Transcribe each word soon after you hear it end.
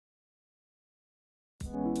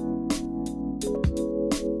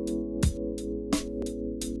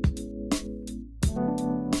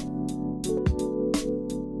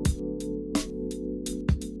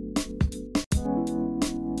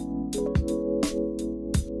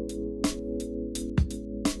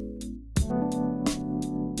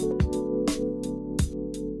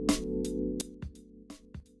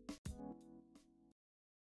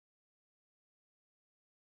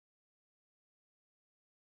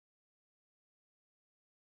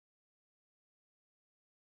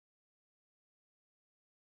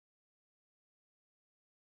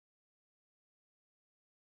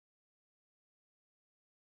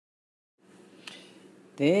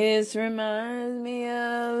This reminds me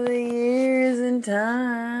of the years and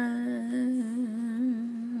times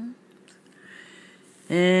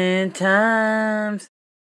and times.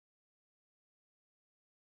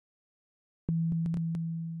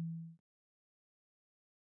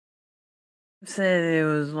 Said it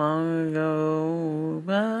was long ago,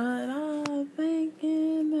 but I'm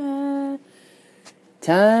thinking that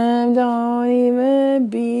time don't even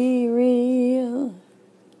be real.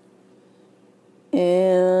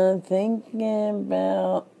 And I'm thinking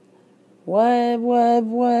about what I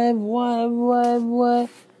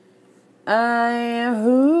am,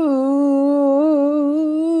 who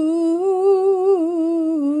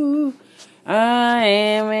I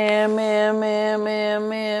am,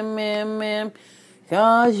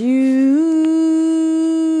 'cause you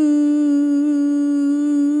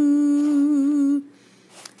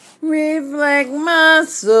reflect my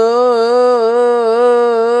soul,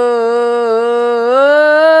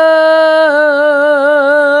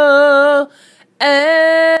 and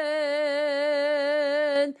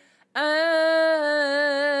I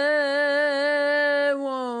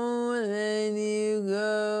won't let you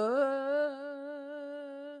go.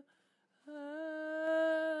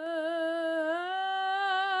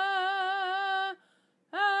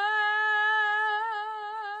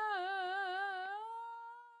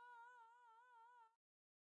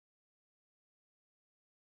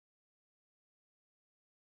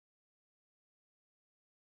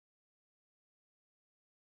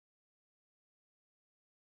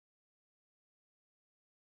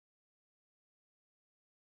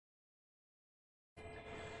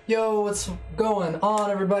 Yo, what's going on,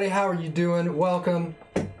 everybody? How are you doing? Welcome.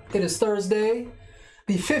 It is Thursday,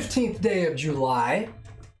 the 15th day of July.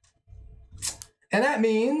 And that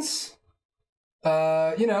means,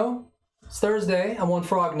 it's Thursday. I'm on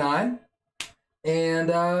Frog 9. And,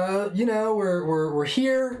 we're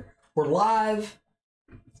here. We're live.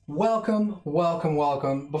 Welcome, welcome,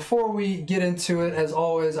 welcome. Before we get into it, as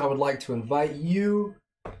always, I would like to invite you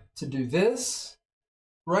to do this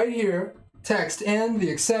right here. Text in the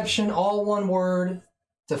exception, all one word,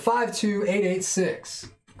 to 52886.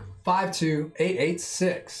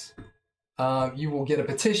 52886. You will get a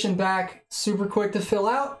petition back, super quick to fill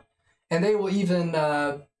out, and they will even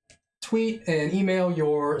tweet and email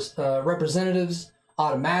your representatives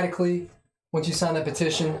automatically once you sign that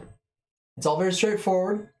petition. It's all very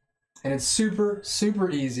straightforward, and it's super, super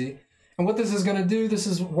easy. And what this is going to do, this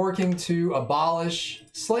is working to abolish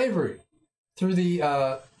slavery through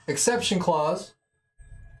the exception clause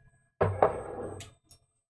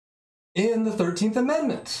in the 13th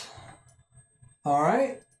Amendment. All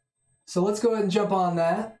right, so let's go ahead and jump on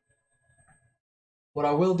that. What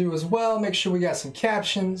I will do as well, make sure we got some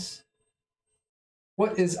captions.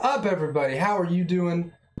 What is up, everybody? How are you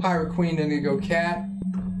doing? Pirate Queen Indigo Cat.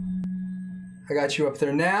 I got you up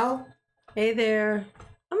there now. Hey there.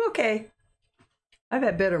 I'm okay. I've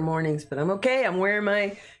had better mornings, but I'm okay. I'm wearing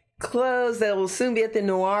my clothes that will soon be at the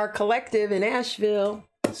Noir Collective in Asheville.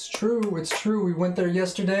 It's true. It's true. We went there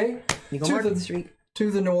yesterday. Eagle Market Street.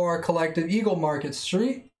 To the Noir Collective, Eagle Market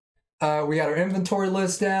Street. We got our inventory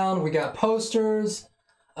list down. We got posters.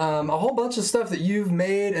 A whole bunch of stuff that you've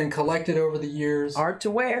made and collected over the years. Art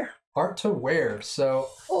to wear. Art to wear. So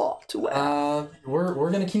to wear.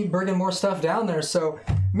 We're going to keep bringing more stuff down there. So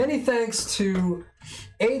many thanks to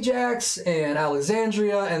Ajax and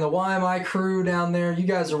Alexandria and the YMI crew down there. You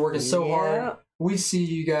guys are working so hard. We see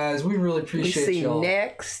you guys. We really appreciate y'all. We see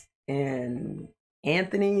Next and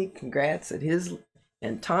Anthony. Congrats at his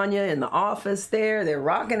and Tanya in the office there. They're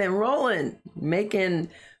rocking and rolling, making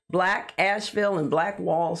Black Asheville and Black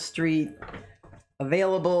Wall Street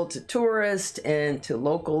available to tourists and to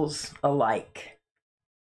locals alike.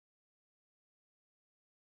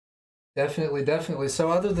 Definitely, definitely.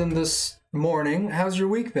 So other than this morning, how's your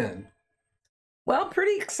week been? Well,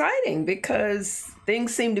 pretty exciting because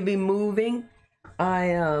things seem to be moving.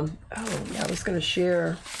 I was going to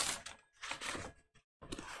share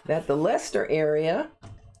that the Leicester area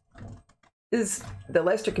is the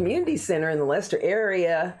Leicester Community Center in the Leicester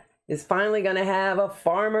area is finally going to have a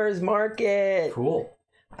farmer's market. Cool.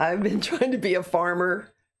 I've been trying to be a farmer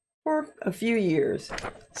for a few years.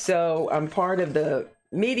 So I'm part of the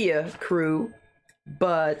media crew,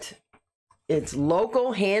 but it's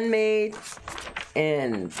local, handmade,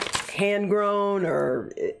 and hand-grown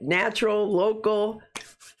or natural, local.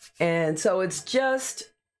 And so it's just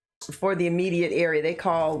for the immediate area. They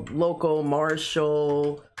call local,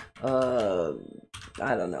 Marshall, I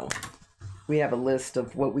don't know. We have a list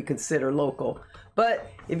of what we consider local.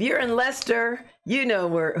 But if you're in Leicester, you know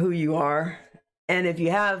who you are. And if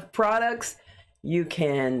you have products, you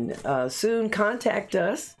can soon contact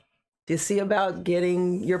us to see about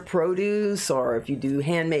getting your produce, or if you do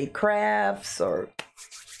handmade crafts or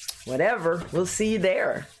whatever. We'll see you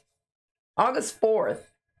there. August 4th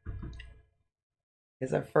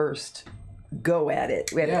is our first go at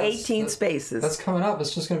it. We have 18 spaces. That's coming up.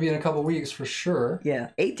 It's just going to be in a couple weeks for sure. Yeah,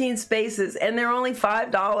 18 spaces, and they're only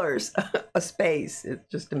 $5 a space. It's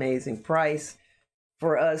just amazing price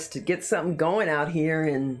for us to get something going out here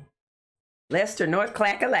in Leicester, North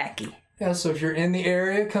Clackalacky. Yeah, so if you're in the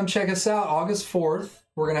area, come check us out. August 4th,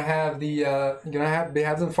 we're gonna have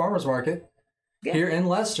the farmers market here in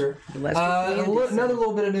Leicester. Another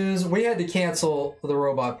little bit of news: we had to cancel the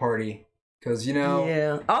robot party. Because,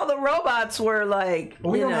 all the robots were like,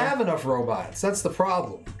 we don't have enough robots. That's the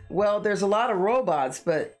problem. Well, there's a lot of robots,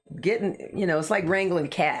 but getting, it's like wrangling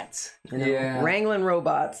cats. Yeah. Wrangling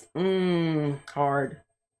robots. Hard.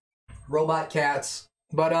 Robot cats.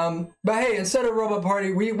 But hey, instead of robot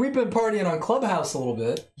party, we've been partying on Clubhouse a little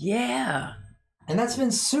bit. Yeah. And that's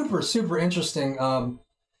been super, super interesting.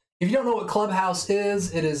 If you don't know what Clubhouse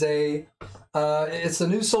is, it is it's a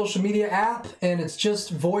new social media app, and it's just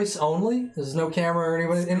voice only. There's no camera or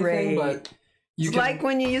anything. Great. But it's like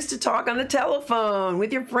when you used to talk on the telephone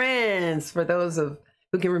with your friends. For those who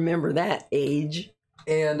can remember that age.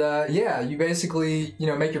 And you basically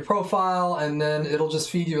make your profile, and then it'll just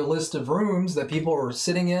feed you a list of rooms that people are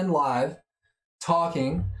sitting in live,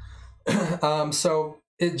 talking. So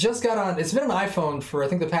it just got on. It's been an iPhone for I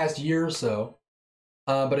think the past year or so.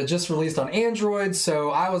 But it just released on Android, so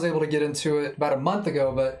I was able to get into it about a month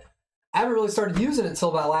ago, but I haven't really started using it until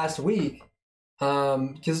about last week.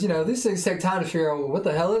 Because, these things take time to figure out what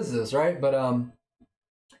the hell is this, right? But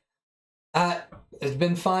I've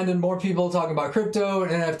been finding more people talking about crypto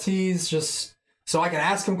and NFTs just so I can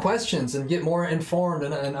ask them questions and get more informed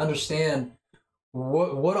and understand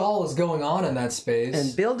what all is going on in that space.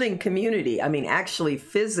 And building community. I mean, actually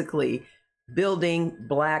physically building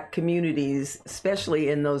Black communities, especially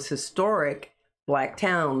in those historic Black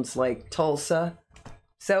towns like Tulsa.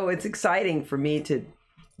 So it's exciting for me to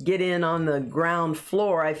get in on the ground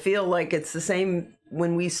floor. I feel like it's the same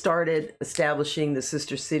when we started establishing the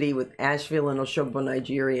sister city with Asheville and Osogbo,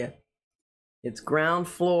 Nigeria. It's ground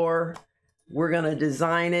floor. We're going to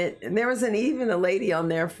design it. And there was even a lady on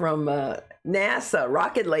there from NASA,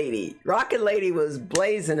 Rocket Lady. Rocket Lady was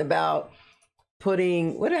blazing about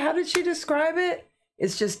putting, how did she describe it?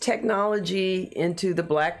 It's just technology into the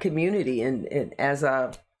Black community and as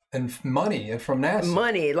a... And money from NASA.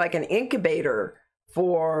 Money, like an incubator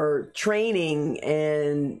for training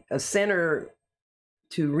and a center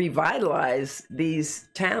to revitalize these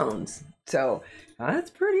towns. So that's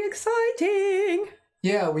pretty exciting.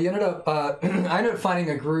 Yeah, we ended up, I ended up finding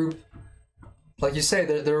a group, like you say,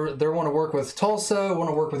 they want to work with Tulsa, want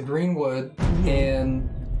to work with Greenwood, and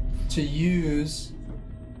to use,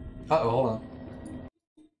 hold on.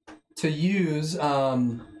 To use,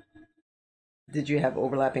 Did you have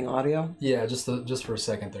overlapping audio? Yeah, just for a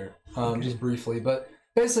second there, okay. Just briefly. But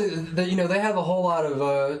basically, they have a whole lot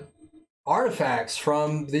of artifacts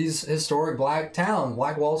from these historic Black towns,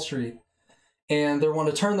 Black Wall Street, and they want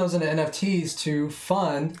to turn those into NFTs to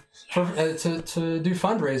fund, to do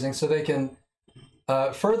fundraising, so they can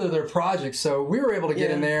further their projects. So we were able to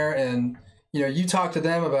get in there, and you talk to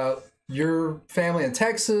them about your family in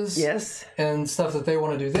Texas, yes, and stuff that they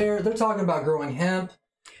want to do there. They're talking about growing hemp.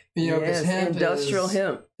 Because hemp industrial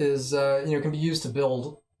hemp is can be used to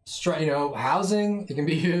build housing. It can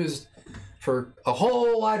be used for a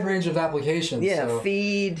whole wide range of applications. Yeah, so.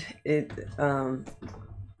 Feed it.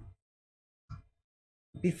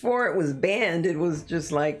 Before it was banned, it was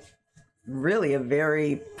just like really a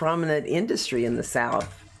very prominent industry in the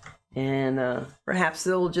South, and perhaps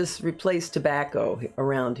it'll just replace tobacco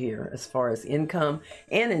around here as far as income,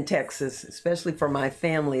 and in Texas, especially for my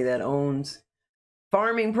family that owns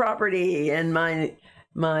farming property, and my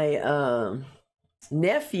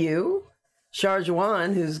nephew,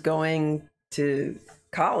 Sharjwan, who's going to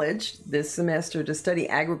college this semester to study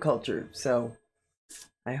agriculture. So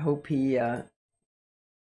I hope he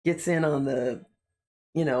gets in on the,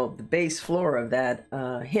 the base floor of that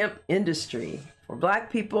hemp industry for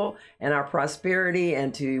Black people and our prosperity,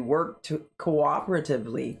 and to work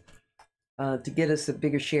cooperatively to get us a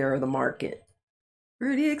bigger share of the market.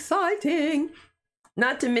 Pretty exciting.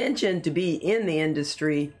 Not to mention to be in the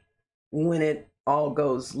industry when it all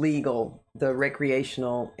goes legal, the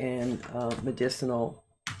recreational and medicinal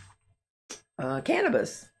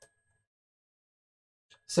cannabis.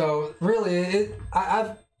 So really,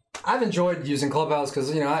 I've enjoyed using Clubhouse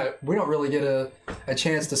because we don't really get a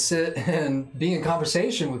chance to sit and be in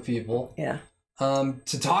conversation with people. Yeah.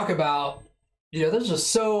 To talk about, there's just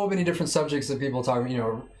so many different subjects that people talk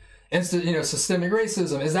about. Systemic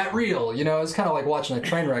racism, is that real? It's kind of like watching a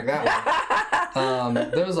train wreck that one.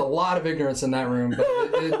 There's a lot of ignorance in that room, but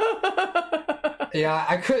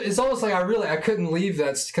it's almost like I couldn't leave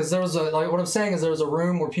that, because there was what I'm saying is there was a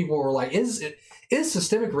room where people were like, is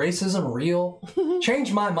systemic racism real?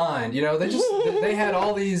 Change my mind. They had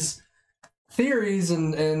all these theories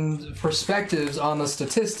and perspectives on the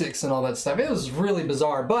statistics and all that stuff. It was really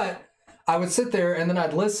bizarre, but I would sit there and then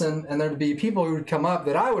I'd listen, and there'd be people who would come up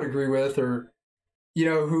that I would agree with, or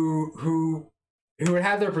who would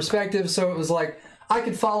have their perspective. So it was like I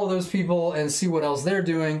could follow those people and see what else they're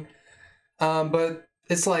doing. But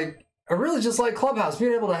it's like I really just like Clubhouse,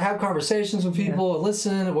 being able to have conversations with people and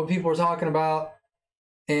listen to what people are talking about.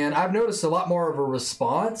 And I've noticed a lot more of a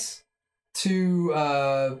response to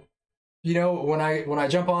when I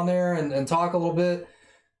jump on there and talk a little bit.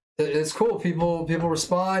 It's cool. People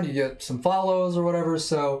respond. You get some follows or whatever.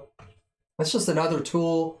 So that's just another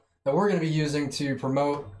tool that we're going to be using to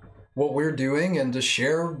promote what we're doing and to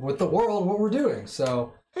share with the world what we're doing.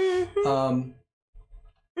 So,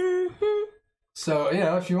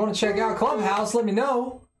 if you want to check out Clubhouse, let me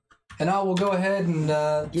know, and I will go ahead and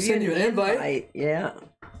send you an invite. Yeah.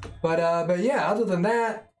 But yeah, other than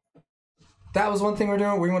that, that was one thing we're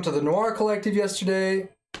doing. We went to the Noir Collective yesterday.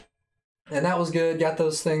 And that was good. Got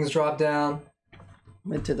those things dropped down.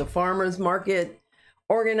 Went to the farmers market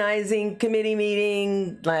organizing committee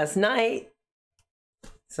meeting last night.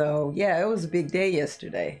 So yeah, it was a big day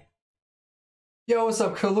yesterday. Yo, what's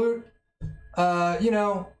up, Kalut? I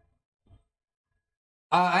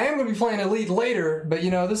am going to be playing Elite later, but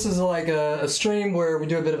this is like a stream where we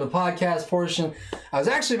do a bit of a podcast portion. I was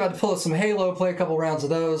actually about to pull up some Halo, play a couple rounds of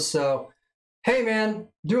those, so hey man,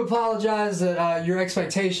 do apologize that your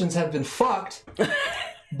expectations have been fucked.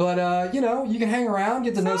 But, you can hang around,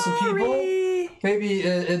 get to know some people. Maybe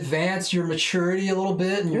advance your maturity a little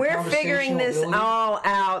bit. And your We're figuring this all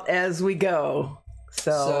out as we go.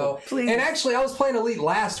 So please. And actually, I was playing Elite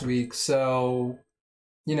last week, so,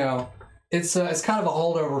 it's kind of a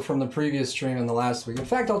holdover from the previous stream in the last week. In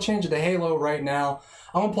fact, I'll change it to Halo right now.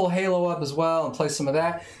 I'm going to pull Halo up as well and play some of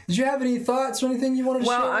that. Did you have any thoughts or anything you wanted to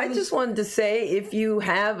share? Well, I just wanted to say, if you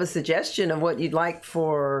have a suggestion of what you'd like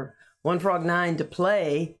for One Frog 9 to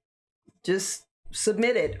play, just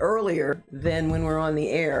submit it earlier than when we're on the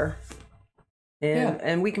air.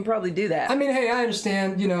 And we can probably do that. I mean, hey, I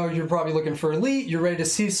understand, you're probably looking for Elite. You're ready to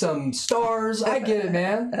see some stars. I get it,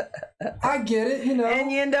 man. I get it,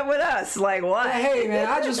 And you end up with us. Like, what? Hey, man,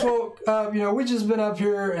 I just woke up, we just been up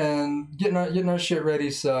here and getting our shit ready,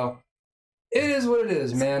 so it is what it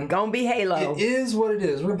is, man. It's gonna be Halo. It is what it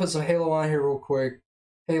is. We're gonna put some Halo on here real quick.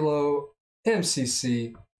 Halo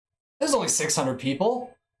MCC. There's only 600 people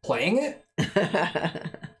playing it.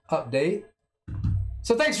 Update.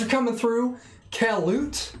 So thanks for coming through,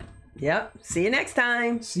 Kalut. Yep. See you next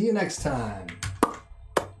time. See you next time.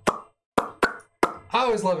 I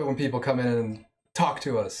always love it when people come in and talk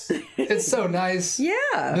to us. It's so nice.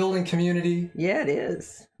 Yeah. Building community. Yeah, it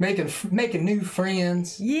is. Making new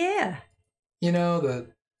friends. Yeah.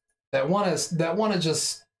 That want to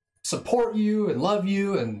just support you and love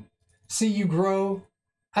you and see you grow.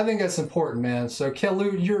 I think that's important, man. So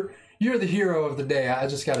Kalut, you're the hero of the day. I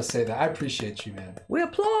just got to say that. I appreciate you, man. We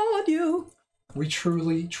applaud you. We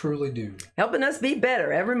truly, truly do. Helping us be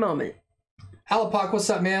better every moment. Alapak, what's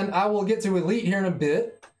up, man? I will get to Elite here in a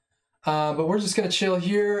bit. But we're just going to chill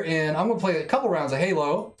here, and I'm going to play a couple rounds of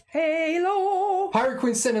Halo. Halo! Pirate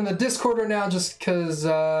Queen's sitting in the Discord right now just because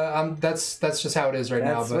that's just how it is right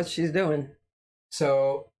now. That's what she's doing.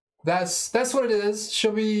 So that's what it is.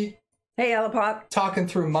 She'll be talking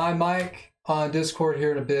through my mic on Discord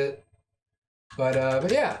here in a bit. But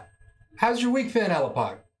yeah, how's your week been,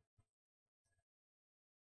 Alapak?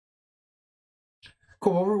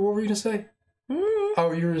 Cool. What were you gonna say?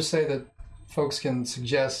 Oh, you were to say that folks can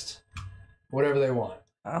suggest whatever they want.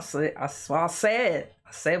 I said it. I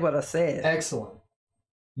said what I said. Excellent.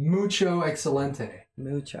 Mucho excelente.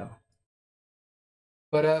 Mucho.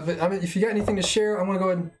 But I mean, if you got anything to share, I'm gonna go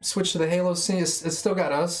ahead and switch to the Halo scene. It's still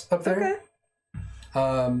got us up there.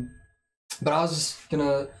 Okay. But I was just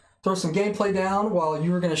gonna throw some gameplay down while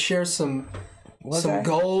you were gonna share some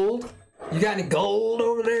gold. You got any gold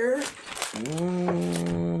over there? I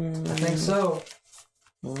think so.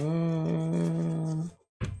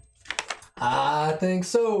 I think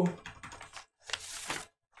so.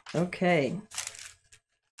 Okay.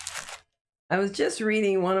 I was just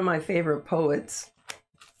reading one of my favorite poets,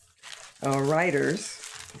 writers,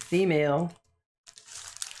 female.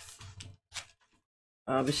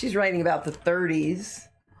 But she's writing about the 30s.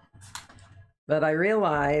 But I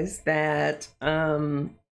realized that I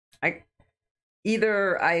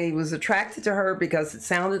was attracted to her because it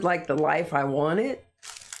sounded like the life I wanted.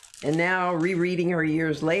 And now rereading her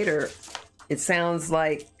years later, it sounds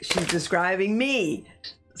like she's describing me.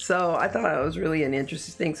 So I thought that was really an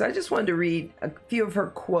interesting thing. So I just wanted to read a few of her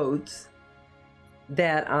quotes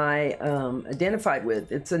that I identified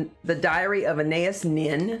with. It's the Diary of Anais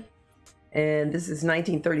Nin. And this is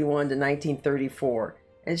 1931 to 1934.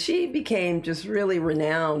 And she became just really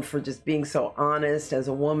renowned for just being so honest as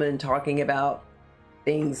a woman, talking about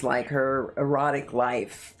things like her erotic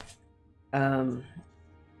life. And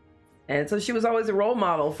so she was always a role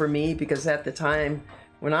model for me, because at the time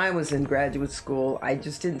when I was in graduate school, I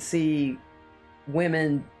just didn't see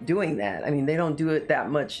women doing that. I mean, they don't do it that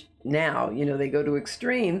much now. You know, they go to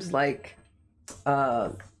extremes like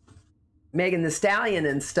Megan Thee Stallion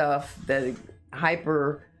and stuff, that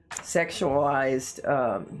hyper sexualized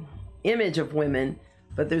image of women,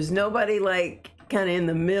 but there's nobody like kind of in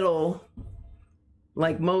the middle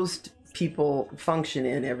like most people function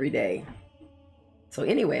in every day. So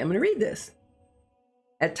anyway, I'm going to read this.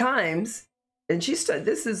 At times, and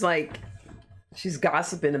this is like she's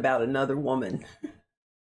gossiping about another woman.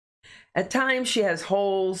 At times she has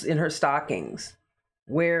holes in her stockings,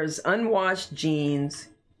 wears unwashed jeans,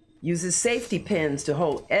 uses safety pins to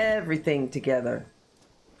hold everything together.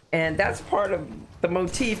 And that's part of the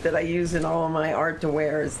motif that I use in all of my art to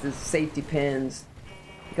wear, is the safety pins.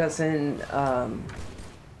 Because when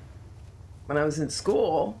I was in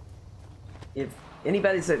school, if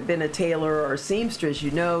anybody's been a tailor or a seamstress,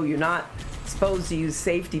 you know you're not supposed to use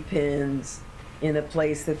safety pins in a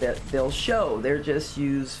place that they'll show. They're just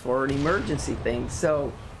used for an emergency thing.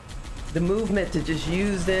 So the movement to just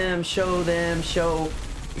use them, it's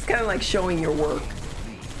kind of like showing your work.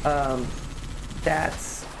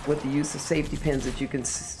 That's what the use of safety pins that you can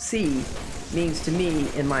see means to me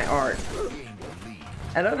in my art.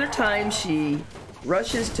 At other times, she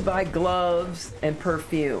rushes to buy gloves and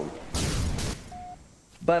perfume.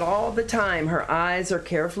 But all the time, her eyes are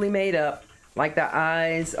carefully made up, like the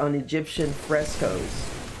eyes on Egyptian frescoes.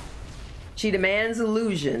 She demands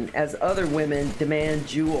illusion as other women demand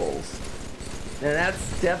jewels. Now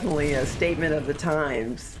that's definitely a statement of the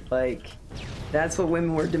times. Like, that's what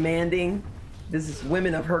women were demanding. This is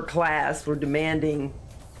women of her class were demanding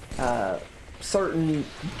certain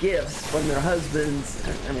gifts from their husbands.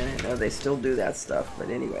 I mean, I know they still do that stuff,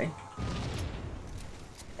 but anyway.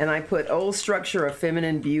 And I put old structure of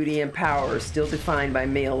feminine beauty and power still defined by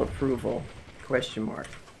male approval, ? And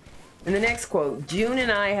the next quote, June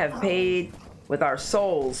and I have paid with our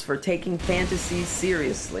souls for taking fantasies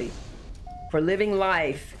seriously, for living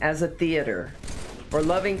life as a theater, for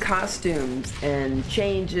loving costumes and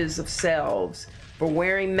changes of selves, for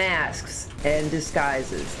wearing masks and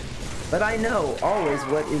disguises. But I know always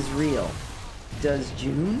what is real. Does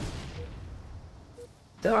June?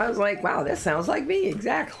 So I was like, wow, that sounds like me,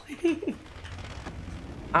 exactly.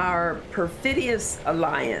 Our perfidious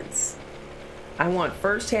alliance. I want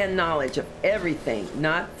firsthand knowledge of everything,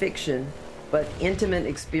 not fiction, but intimate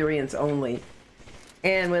experience only.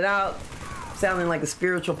 And without sounding like a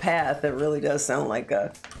spiritual path, that really does sound like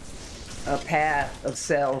a path of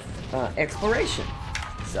self exploration.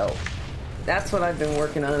 So that's what I've been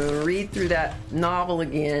working on. I'm gonna read through that novel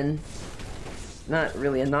again. Not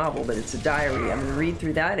really a novel, but it's a diary. I'm gonna read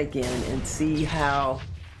through that again and see how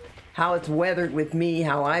it's weathered with me,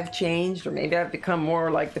 how I've changed, or maybe I've become more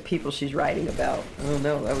like the people she's writing about. I don't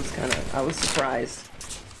know. That was I was surprised.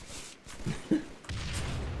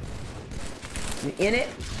 In it.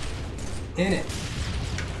 In it.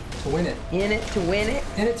 To win it. In it to win it.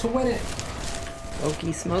 In it to win it.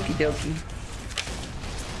 Okie smoky dokey.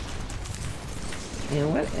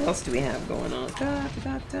 And what else do we have going on?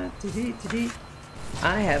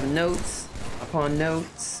 I have notes upon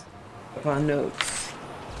notes upon notes.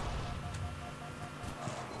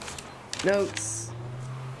 Notes.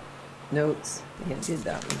 Notes. Yeah, I did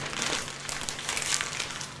that one.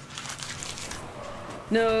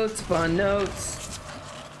 Notes upon notes.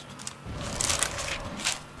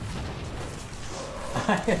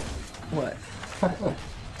 What?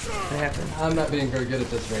 What happened? I'm not being very good at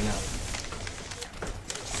this right now.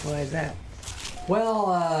 Why is that?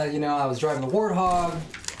 Well, you know, I was driving the Warthog,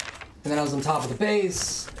 and then I was on top of the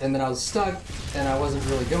base, and then I was stuck, and I wasn't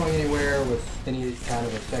really going anywhere with any kind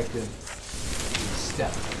of effective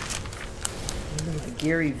step. The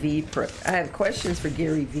Gary V. I have questions for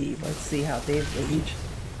Gary V. Let's see how they've aged.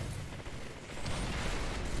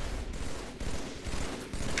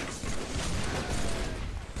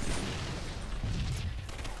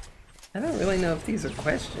 I don't really know if these are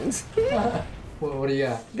questions. What do you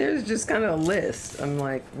got? There's just kind of a list. I'm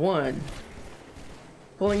like, 1,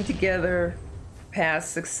 pulling together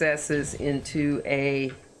past successes into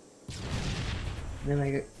a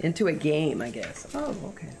game, I guess. Oh,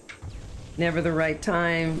 okay. Never the right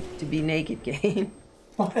time to be naked game.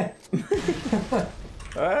 What?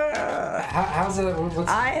 How's that?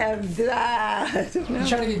 I have died. You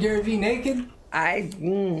trying to get Gary V naked?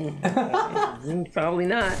 Probably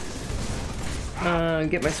not.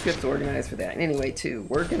 Get my scripts organized for that. Anyway, 2,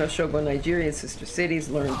 work in Osogbo, Nigeria, and sister cities.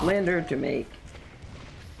 Learn Blender to make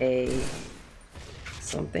a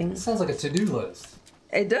something. It sounds like a to-do list.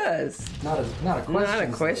 It does. Not a question. Not a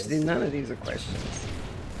question. List. None of these are questions.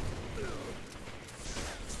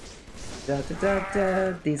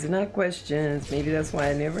 These are not questions. Maybe that's why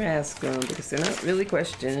I never ask them, because they're not really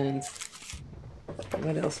questions.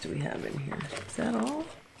 What else do we have in here? Is that all?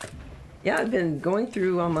 Yeah, I've been going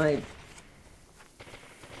through all my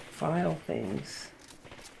file things.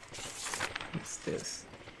 What's this?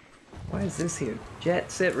 Why is this here?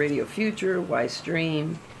 Jet Set Radio Future. Why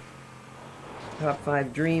stream? Top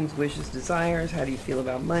 5 dreams, wishes, desires. How do you feel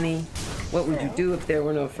about money? What would you do if there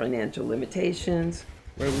were no financial limitations?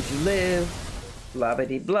 Where would you live? Blah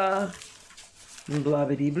bitty blah. Blah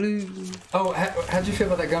bitty blue. Oh, how'd you feel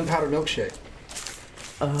about that gunpowder milkshake?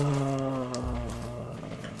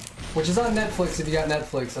 Which is on Netflix if you got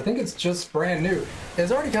Netflix. I think it's just brand new.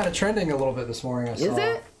 It's already kind of trending a little bit this morning. I saw. Is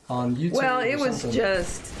it? On YouTube. Well, it was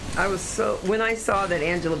just, when I saw that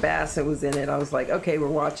Angela Bassett was in it, I was like, okay, we're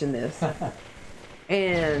watching this.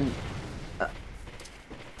 And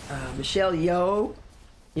Michelle Yeoh,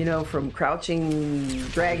 you know, from Crouching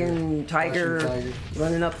Dragon, Tiger,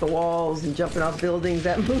 running up the walls and jumping off buildings,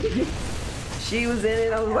 that movie. She was in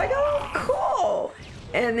it. I was like, oh, cool.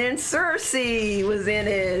 And then Cersei was in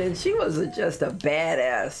it, and she was just a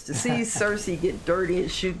badass. To see Cersei get dirty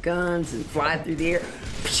and shoot guns and fly through the air.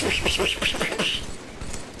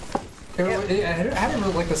 I didn't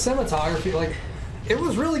really like the cinematography. Like, it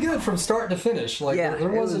was really good from start to finish. Like, yeah, there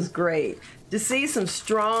wasn't... it was great. To see some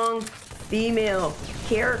strong female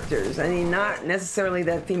characters. I mean, not necessarily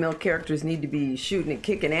that female characters need to be shooting and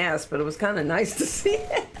kicking ass, but it was kind of nice to see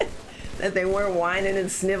it. That they weren't whining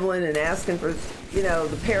and sniveling and asking for, you know,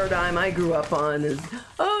 the paradigm I grew up on is,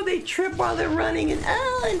 oh, they trip while they're running, and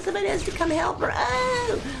somebody has to come help her.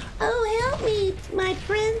 Oh, help me, my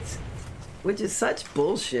prince. Which is such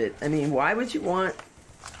bullshit. I mean, why would you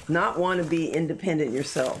not want to be independent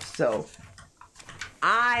yourself? So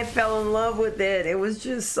I fell in love with it. It was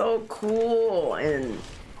just so cool, and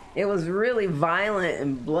it was really violent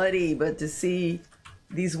and bloody, but to see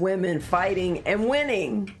these women fighting and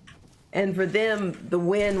winning. And for them, the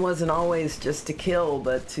win wasn't always just to kill,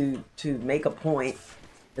 but to make a point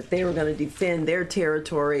that they were going to defend their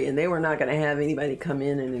territory, and they were not going to have anybody come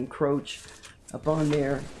in and encroach upon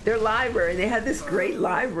their library. They had this great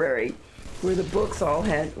library where the books all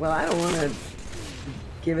had, well, I don't want to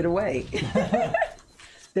give it away.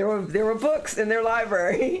 There were books in their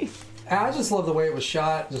library. I just love the way it was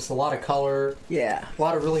shot. Just a lot of color. Yeah. A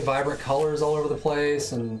lot of really vibrant colors all over the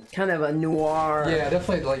place, and kind of a noir. Yeah,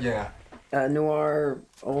 definitely. Like, yeah. Noir,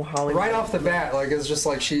 old Hollywood. Right off the bat, like, it's just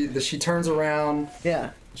like she turns around.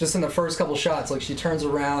 Yeah. Just in the first couple shots, like, she turns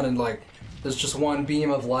around and, like, there's just one beam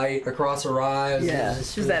of light across her eyes. Yeah,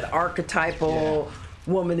 she's that archetypal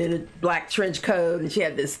woman in a black trench coat, and she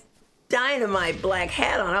had this dynamite black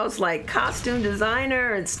hat on. I was like, costume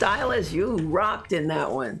designer and stylist, you rocked in that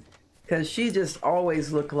one. Because she just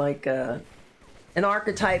always looked like an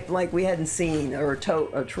archetype like we hadn't seen, or a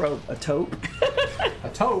taupe. A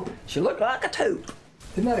taupe? She looked like a taupe.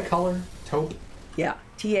 Isn't that a color? Taupe? Yeah.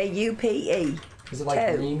 Taupe. Is it like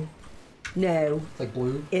taupe. Green? No. It's like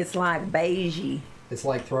blue? It's like beigey. It's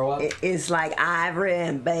like throw up? It's like ivory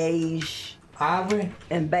and beige. Ivory?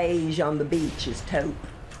 And beige on the beach is taupe.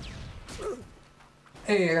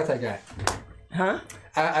 Hey, I got that guy. Huh?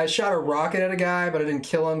 I shot a rocket at a guy, but I didn't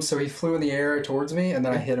kill him, so he flew in the air towards me, and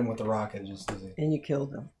then I hit him with the rocket. And you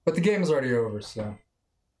killed him. But the game is already over, so...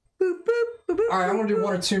 Boop, boop, boop, boop, all right, I'm going to do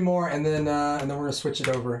 1 or 2 more, and then we're going to switch it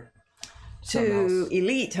over to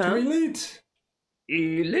Elite, huh? To Elite!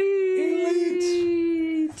 Elite.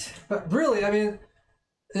 But really, I mean,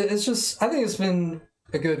 it's just, I think it's been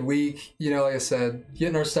a good week. You know, like I said,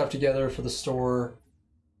 getting our stuff together for the store,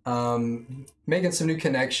 making some new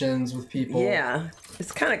connections with people. Yeah,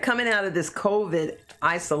 it's kind of coming out of this COVID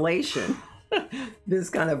isolation, this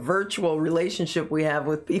kind of virtual relationship we have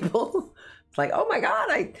with people. It's like, oh my God,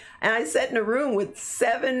 I sat in a room with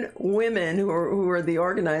 7 women who are the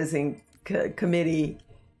organizing committee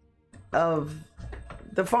of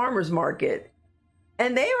the farmers market,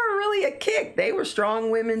 and they were really a kick. They were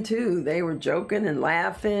strong women too. They were joking and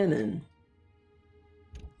laughing and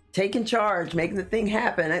taking charge, making the thing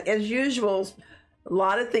happen. As usual, a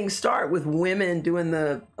lot of things start with women doing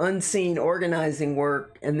the unseen organizing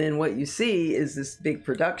work, and then what you see is this big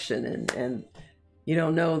production, and you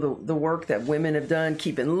don't know the work that women have done,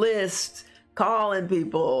 keeping lists, calling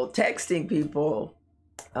people, texting people.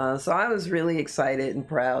 So I was really excited and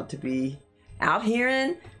proud to be out here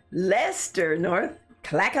in Leicester, North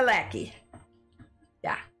Kakalaki.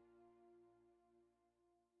 Yeah.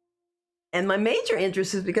 And my major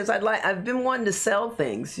interest is because I've been wanting to sell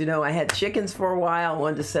things. You know, I had chickens for a while,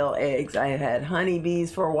 wanted to sell eggs. I had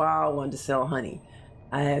honeybees for a while, wanted to sell honey.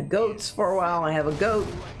 I had goats for a while, I have a goat.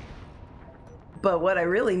 But what I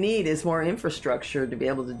really need is more infrastructure to be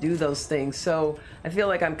able to do those things. So I feel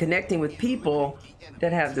like I'm connecting with people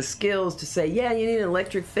that have the skills to say, yeah, you need an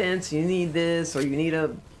electric fence, you need this, or you need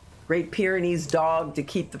a Great Pyrenees dog to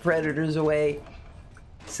keep the predators away.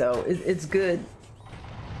 So it's good.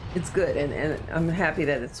 It's good, and I'm happy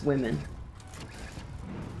that it's women.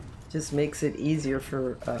 Just makes it easier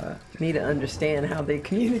for me to understand how they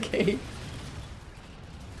communicate.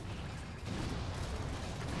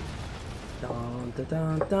 Dun, dun,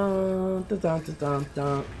 dun, dun, dun, dun, dun,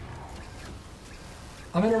 dun.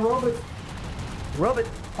 I'm in a robot. Robot.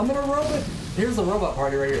 I'm in a robot. Here's the robot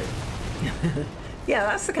party right here. Yeah,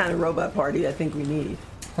 that's the kind of robot party I think we need.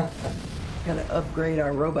 Gotta upgrade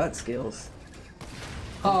our robot skills.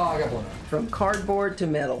 Oh, I got blown up. From cardboard to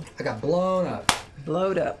metal. I got blown up.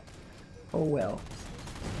 Blowed up. Oh well.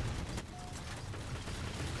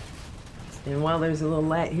 And while there's a little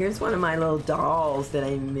light, here's one of my little dolls that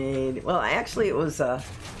I made. Well, actually it was a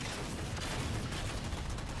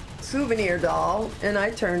souvenir doll, and I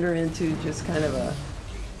turned her into just kind of a,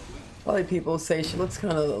 probably people say she looks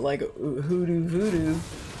kind of like a hoodoo voodoo.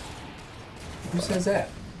 Who says that?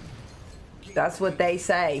 That's what they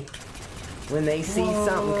say when they see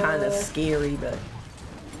something kind of scary, but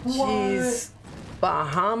she's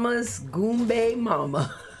Bahamas Goombay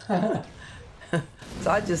Mama. So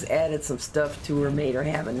I just added some stuff to her, made her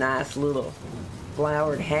have a nice little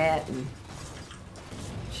flowered hat, and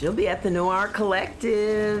she'll be at the Noir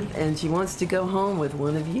Collective, and she wants to go home with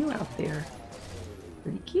one of you out there.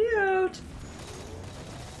 Pretty cute.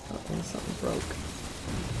 Uh-oh, something broke.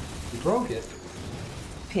 You broke it?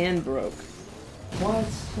 Pin broke. What?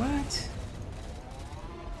 What?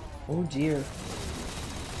 Oh dear.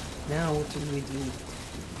 Now what do we do?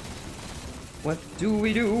 What do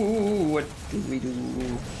we do? What do we do?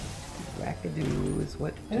 Wackadoo is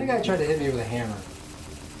what. I think I tried to hit me with a hammer.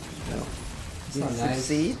 No. It's Did not you nice.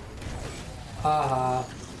 succeed? Haha.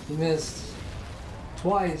 You missed.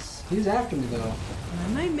 Twice. He's after me though. I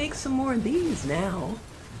might make some more of these now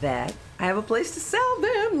that I have a place to sell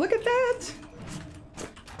them. Look at that.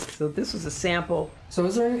 So this was a sample. So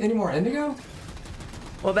is there any more indigo?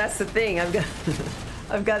 Well, that's the thing. I've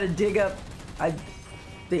got to dig up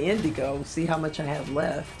the indigo, see how much I have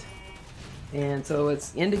left. And so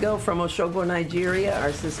it's indigo from Osogbo, Nigeria,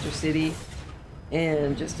 our sister city,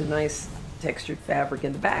 and just a nice textured fabric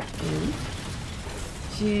in the back. And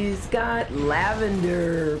she's got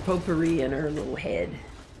lavender potpourri in her little head.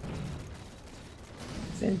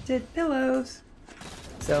 Scented pillows.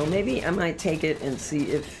 So maybe I might take it and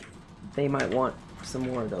see if they might want some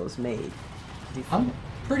more of those made. I'm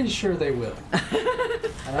pretty sure they will.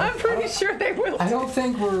 I'm pretty sure they will. I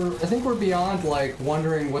think we're beyond like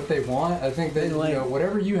wondering what they want. I think that Like, you know,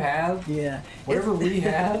 whatever you have, yeah, whatever we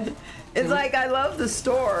have. It's like I love the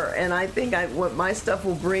store, and I think what my stuff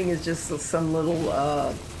will bring is just some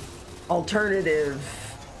little alternative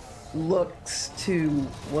looks to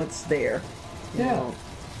what's there. You Yeah, know?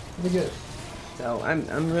 it'll be good. So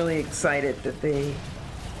I'm really excited that they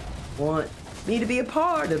want me to be a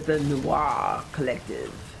part of the Noir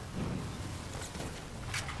Collective.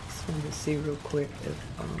 Just wanted to see real quick if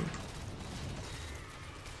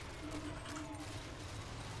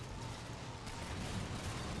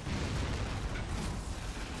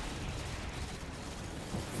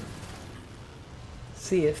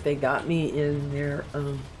see if they got me in their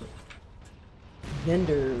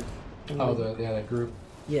vendor. Oh, that group.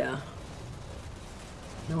 Yeah.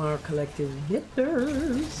 Our collective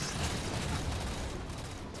hitters.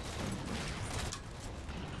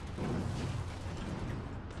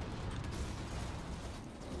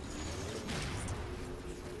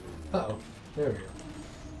 Uh-oh. There we go.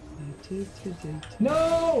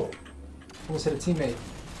 No! Almost hit a teammate.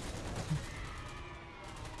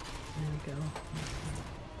 There we go.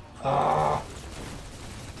 Ah!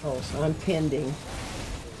 Oh, so I'm pending.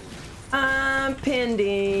 I'm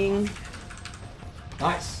pending.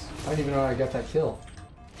 Nice. I didn't even know I got that kill.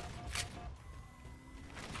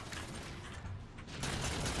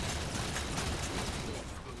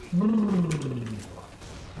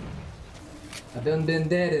 I done been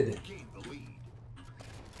deaded.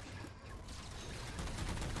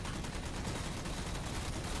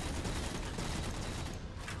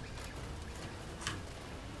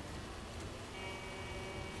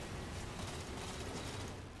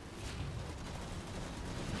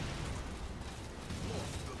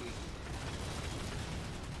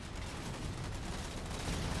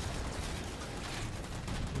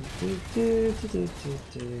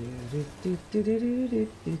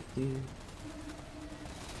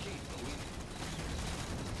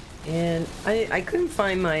 And I couldn't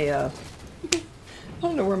find my I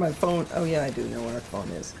don't know where my phone. Oh yeah, I do know where our phone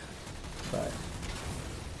is. But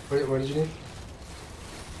What did you need?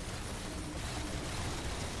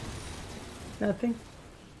 nothing.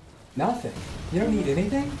 Nothing. You don't need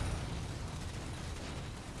anything?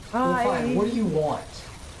 Well, fine. What do you want?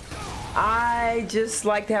 I just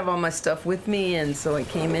like to have all my stuff with me, and so I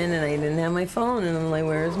came in and I didn't have my phone, and I'm like,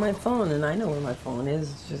 where's my phone? And I know where my phone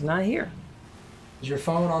is. It's just not here. Is your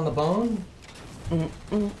phone on the bone?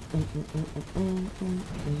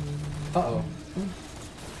 Uh-oh.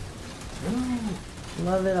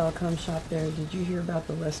 Love it. I'll come shop there. Did you hear about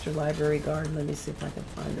the Lester Library Garden? Let me see if I can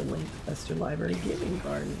find a link. Lester Library Giving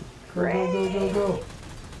Garden. Great. Go.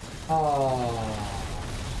 Oh.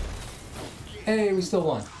 Hey, we still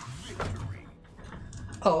won.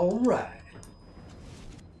 All right.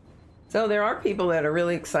 So there are people that are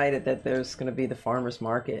really excited that there's going to be the farmers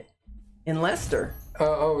market in Leicester.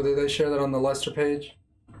 Oh, did they share that on the Leicester page?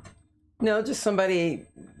 No, just somebody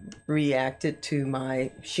reacted to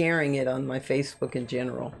my sharing it on my Facebook in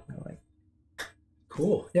general. Like,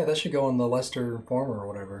 cool. Yeah, that should go on the Leicester Farmer or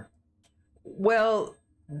whatever. Well,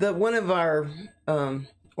 one of our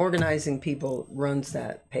organizing people runs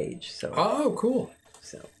that page. So. Oh, cool.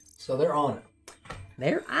 So they're on it.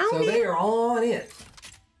 They're out. So they are on it.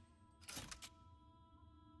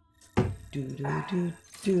 Do.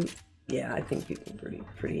 Yeah, I think people are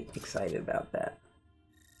pretty excited about that.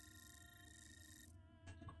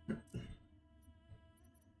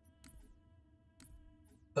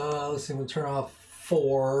 Let's see. We'll turn off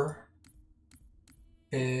 4,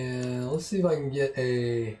 and let's see if I can get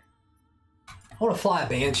a. I want to fly a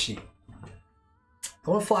Banshee.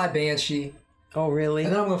 Oh, really?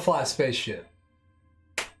 And then I'm going to fly a spaceship.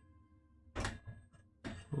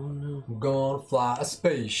 Oh, no. I'm going to fly a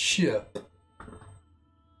spaceship.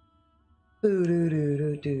 Remy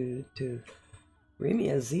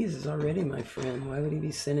Aziz is already my friend. Why would he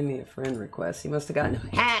be sending me a friend request? He must have gotten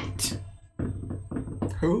hacked.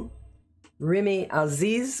 Who? Remy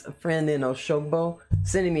Aziz, a friend in Oshogbo,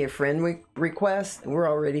 sending me a friend request, and we're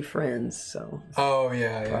already friends, so. Oh,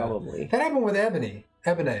 yeah. Probably. That happened with Ebony.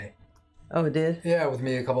 Oh, it did? Yeah, with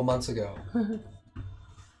me a couple months ago.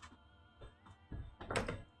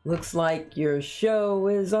 Looks like your show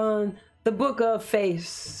is on the Book of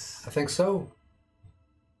Face. I think so.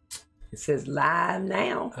 It says live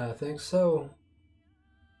now. I think so.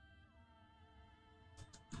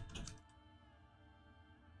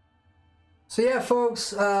 So yeah,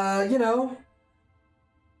 folks, you know,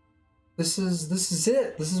 this is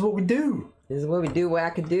it. This is what we do. This is what we do, what I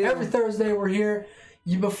could do. Every Thursday we're here.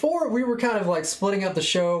 Before we were kind of like splitting up the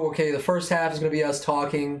show. Okay, the first half is going to be us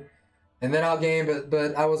talking, and then I'll game.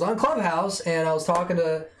 But I was on Clubhouse and I was talking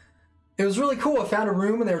to. It was really cool. I found a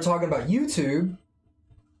room and they were talking about YouTube,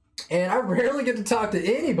 and I rarely get to talk to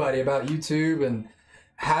anybody about YouTube and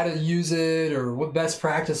how to use it or what best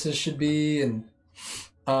practices should be. And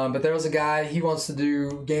but there was a guy. He wants to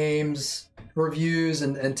do games reviews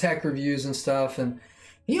and tech reviews and stuff, and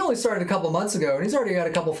he only started a couple months ago, and he's already got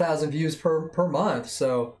a couple thousand views per month.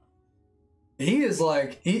 So he is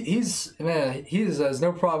like, he has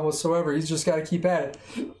no problem whatsoever. He's just got to keep at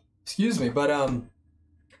it. Excuse me, but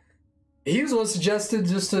he was what suggested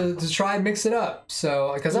just to try and mix it up.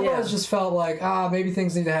 So because I've always just felt like maybe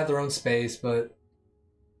things need to have their own space, but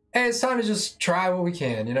hey, it's time to just try what we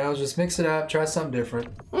can. You know, just mix it up, try something different.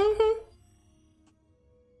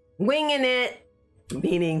 Winging it,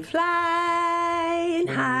 meaning fly.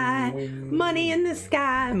 flying high, money in the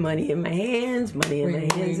sky, money in my hands, money in my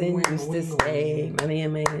hands and used to stay, money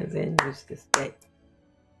in my hands and used to stay.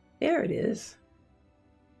 There it is.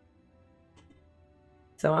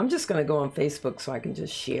 So I'm just going to go on Facebook so I can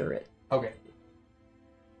just share it. Okay.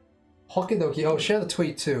 Okie dokie. Oh, share the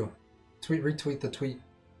tweet too. Retweet the tweet.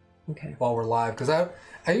 Okay. While we're live, because I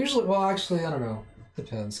usually, well, actually, I don't know.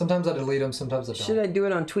 Depends. Sometimes I delete them, sometimes I don't. Should I do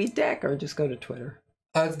it on TweetDeck or just go to Twitter?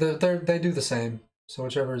 They do the same. So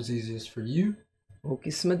whichever is easiest for you. Okie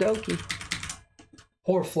smadoki.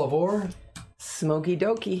 Por flavor. Smoky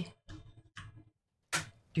dokie.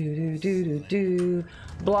 Do.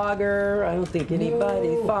 Blogger. I don't think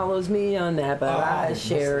anybody follows me on that, but I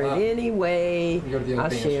share it anyway. I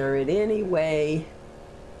share it anyway.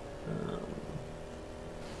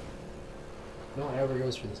 No one ever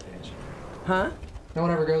goes for this Banshee. Huh? No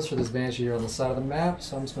one ever goes for this Banshee here on the side of the map,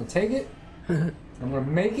 so I'm just going to take it. I'm going to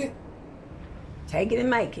make it. Take it and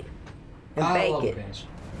make it. And I bake love it. The Banshee.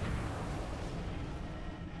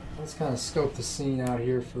 Let's kind of scope the scene out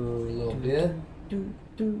here for a little bit.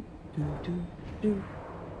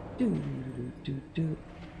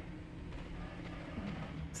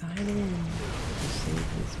 Sign in.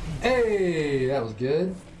 Hey, that was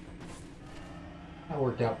good. That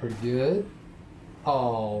worked out pretty good.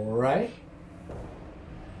 All right.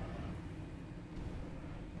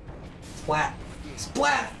 Splat.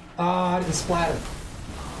 Splat! Ah, I didn't splat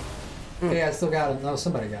him. Hey, I still got him. No,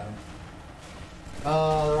 somebody got him.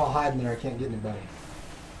 Oh, they're all hiding there. I can't get anybody.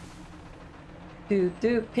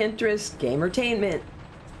 Pinterest Gamertainment.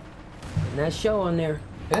 And that show on there.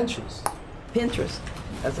 Pinterest.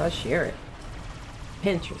 As I share it.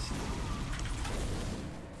 Pinterest.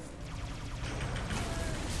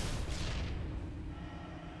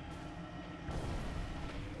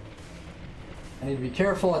 I need to be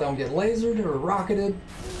careful I don't get lasered or rocketed.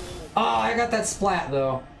 Oh, I got that splat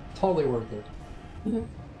though. Totally worth it. Mm-hmm.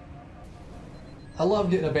 I love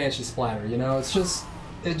getting a Banshee splatter, you know? It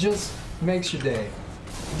just makes your day.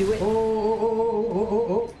 Do it.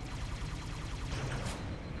 Oh.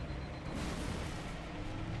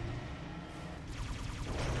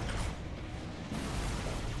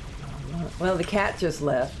 Well, the cat just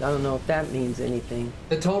left. I don't know if that means anything.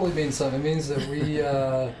 It totally means something. It means that we,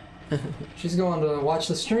 she's going to watch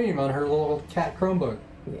the stream on her little cat Chromebook.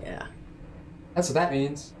 Yeah. That's what that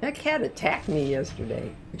means. That cat attacked me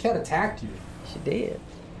yesterday. The cat attacked you? She did.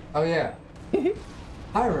 Oh, yeah.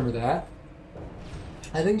 I remember that.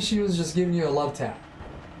 I think she was just giving you a love tap.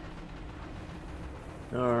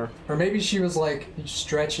 Or maybe she was like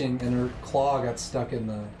stretching and her claw got stuck in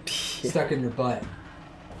your butt.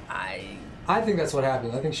 I think that's what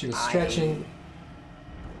happened. I think she was stretching.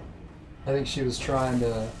 I think she was trying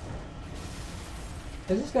to...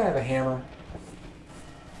 Does this guy have a hammer?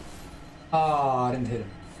 Oh, I didn't hit him.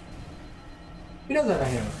 He does have a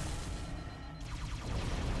hammer.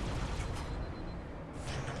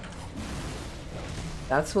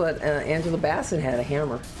 That's what Angela Bassett had, a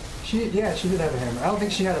hammer. She did have a hammer. I don't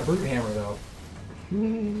think she had a brute hammer though.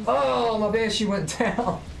 Oh, my Banshee went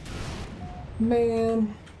down.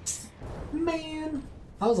 Man.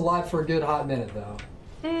 I was alive for a good hot minute though.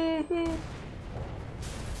 Mm-hmm.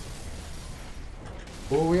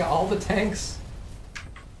 Oh, we got all the tanks.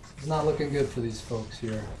 It's not looking good for these folks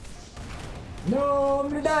here. No, I'm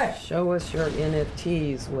gonna die. Show us your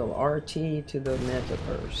NFTs. Will RT to the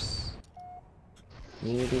metaverse.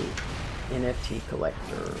 Midi NFT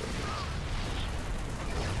collector.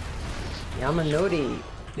 Yamanoti.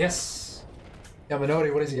 Yes.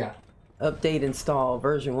 Yamanoti, what has he got? Update install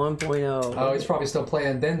version 1.0. Oh, he's probably still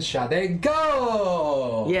playing Densha. They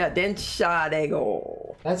go! Yeah, Densha, they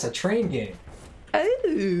go. That's a train game.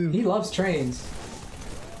 Ooh. He loves trains.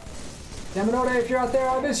 Yamanoti, if you're out there,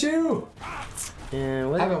 I miss you!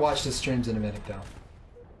 And what? I haven't watched his streams in a minute, though.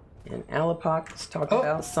 And Alapoc's talking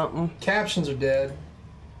about something. Captions are dead.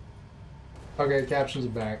 Okay, captions are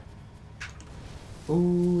back.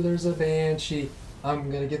 Ooh, there's a Banshee.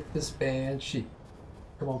 I'm gonna get this Banshee.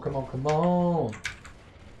 Come on, come on, come on.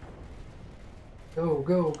 Go,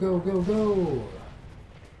 go, go, go, go.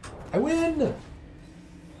 I win!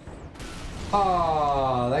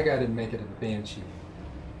 Ah, that guy didn't make it to the Banshee.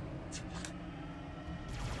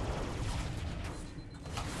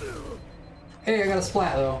 Hey, I got a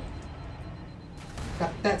splat though.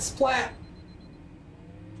 Got that splat!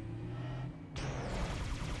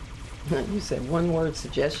 You said one word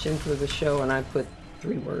suggestion for the show, and I put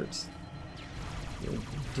 3 words.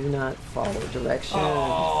 Do not follow directions.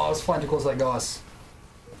 Oh, it's flying too close like Goss.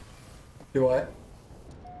 Do what?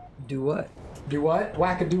 Do what? Do what?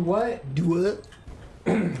 Wacka do what? Do what?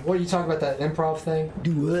 What are you talking about, that improv thing?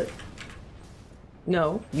 Do what?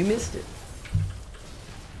 No, you missed it.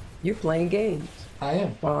 You're playing games. I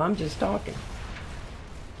am. While I'm just talking.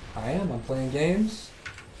 I am. I'm playing games.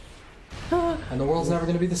 And the world's never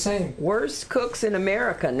going to be the same. Worst cooks in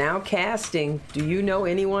America now casting. Do you know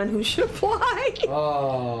anyone who should apply?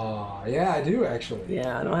 Oh, yeah, I do actually.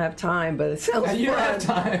 Yeah, I don't have time, but it sounds fun. You don't have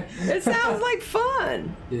time. It sounds like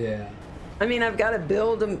fun. Yeah. I mean, I've got to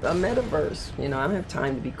build a metaverse. You know, I don't have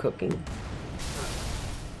time to be cooking.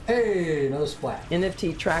 Hey, another splat.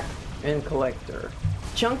 NFT track and collector.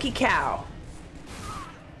 Chunky cow.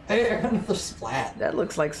 Hey, I got another splat. That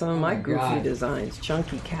looks like some of my goofy God. designs.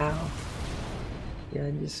 Chunky cow. Yeah,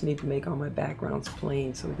 I just need to make all my backgrounds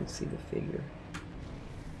plain so we can see the figure.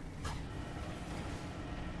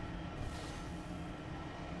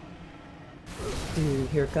 Dude,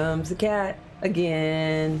 here comes the cat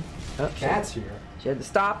again. Oh, Cat's here. She had to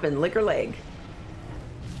stop and lick her leg.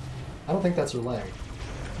 I don't think that's her leg.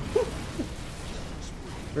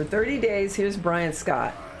 For 30 days, here's Brian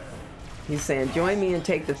Scott. He's saying, join me and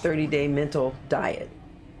take the 30-day mental diet.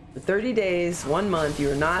 For 30 days, 1 month, you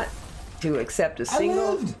are not to accept a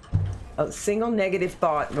single negative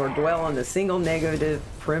thought nor dwell on a single negative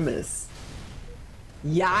premise.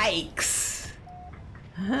 Yikes.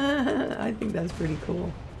 I think that's pretty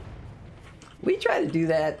cool. We try to do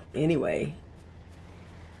that anyway.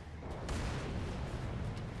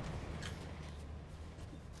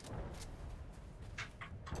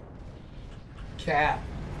 Cat.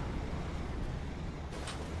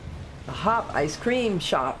 The Hop Ice Cream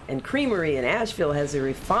Shop and Creamery in Asheville has a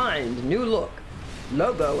refined new look,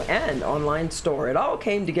 logo, and online store. It all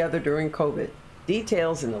came together during COVID.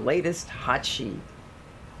 Details in the latest hot sheet.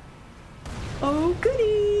 Oh,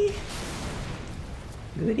 goody!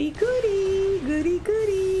 Goody, goody, goody,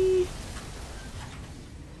 goody.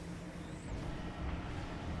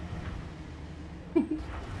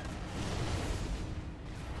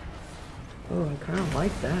 Oh, I kind of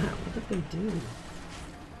like that. What did they do?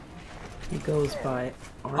 He goes by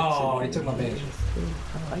arts. Oh, he took my page.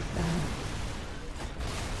 I like that.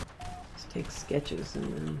 Let's take sketches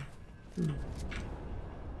and then.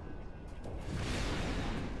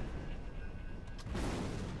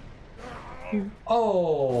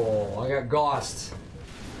 Oh, I got Ghost.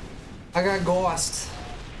 I got Ghost.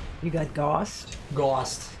 You got Ghost?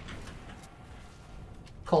 Ghost.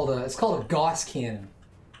 It's called a Gauss cannon.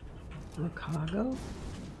 Chicago?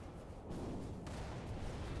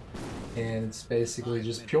 And it's basically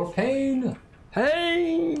just pure pain.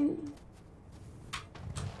 Pain!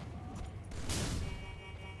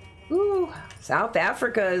 Ooh, South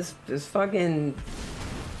Africa is fucking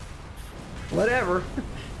whatever.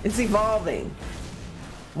 It's evolving.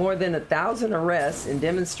 More than 1,000 arrests and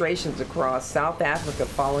demonstrations across South Africa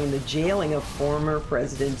following the jailing of former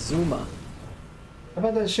President Zuma. How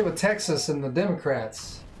about that shit with Texas and the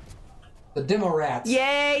Democrats? The Demorats.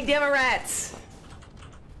 Yay, Democrats!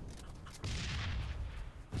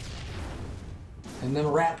 And them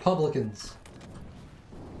rat publicans.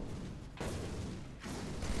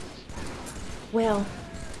 Well,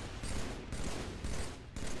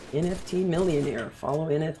 NFT millionaire. Follow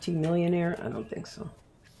NFT millionaire? I don't think so.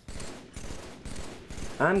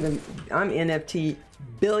 I'm NFT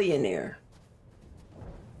billionaire.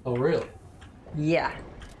 Oh, really? Yeah.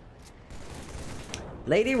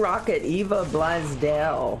 Lady Rocket Eva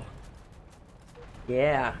Blaisdell.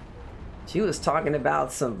 Yeah. She was talking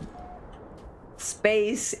about some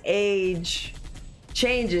space age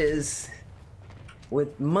changes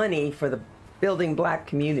with money for the building black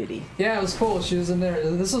community. Yeah, it was cool. She was in there.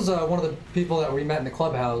 This was one of the people that we met in the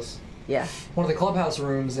clubhouse. Yeah. One of the clubhouse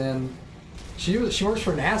rooms, and she works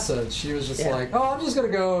for NASA. She was just like, oh, I'm just gonna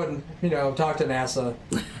go and talk to NASA,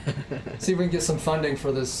 see if we can get some funding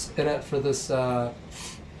for this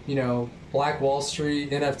Black Wall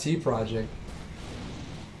Street NFT project.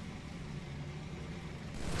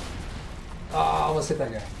 Oh, I almost hit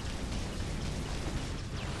that guy.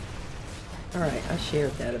 All right, I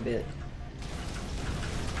shared that a bit.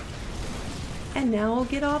 And now I'll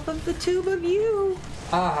get off of the tube of you.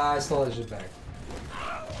 I stole that shit back.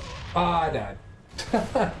 I died.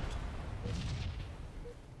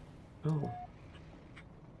 Oh.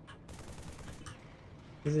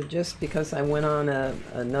 Is it just because I went on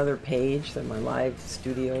another page that my live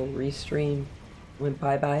studio restream went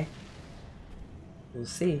bye-bye? We'll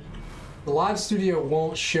see. The live studio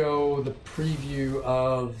won't show the preview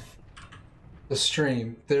of the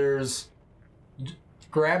stream.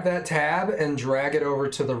 Grab that tab and drag it over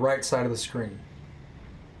to the right side of the screen.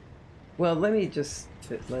 Well, let me just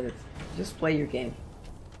play your game.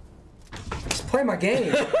 Just play my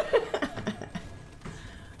game.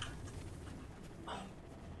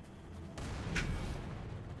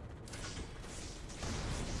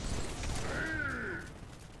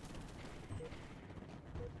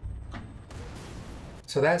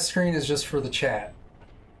 So that screen is just for the chat.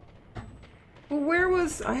 Well, where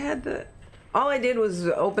was I had the? All I did was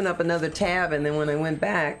open up another tab, and then when I went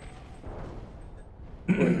back,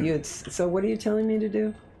 so what are you telling me to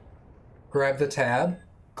do? Grab the tab,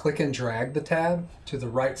 click and drag the tab to the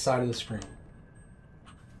right side of the screen.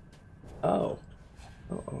 Oh.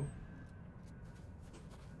 Uh-oh.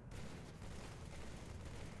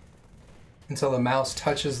 Until the mouse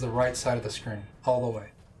touches the right side of the screen, all the way.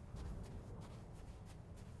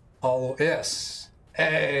 Yes.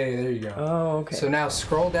 Hey, there you go. Oh, okay. So now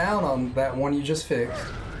scroll down on that one you just fixed.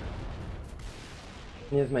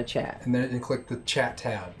 Here's my chat. And then click the chat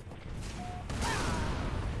tab.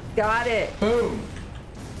 Got it. Boom.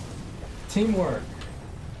 Teamwork.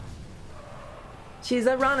 She's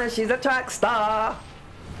a runner. She's a track star.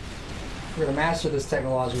 We're gonna master this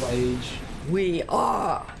technological age. We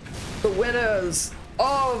are the winners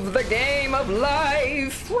of the game of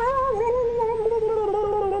life.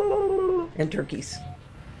 And turkeys.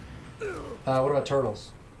 What about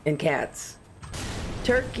turtles? And cats.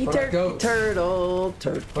 Turkey, What about turkey, goats? turtle.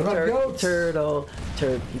 Turkey, What about turkey, goats? turtle.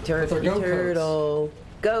 Turkey, turkey, goat turtle.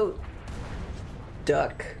 Goat.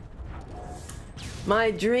 Duck. My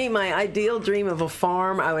dream, my ideal dream of a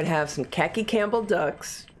farm, I would have some khaki Campbell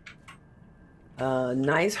ducks. A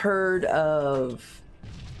nice herd of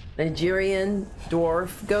Nigerian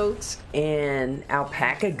dwarf goats and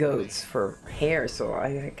alpaca goats for hair. So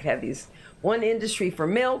I could have these, one industry for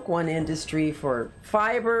milk, one industry for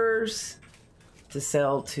fibers to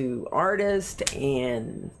sell to artists,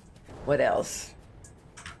 and what else?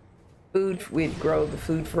 Food, we'd grow the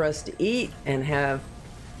food for us to eat and have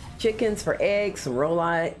chickens for eggs, some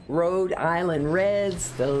Rhode Island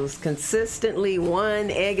Reds, those consistently 1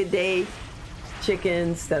 egg a day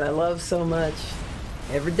chickens that I love so much.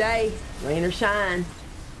 Every day, rain or shine,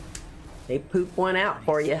 they poop one out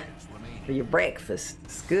for you for your breakfast.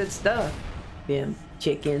 It's good stuff, them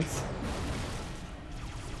chickens.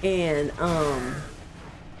 And I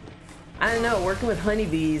don't know, working with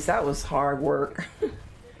honeybees, that was hard work.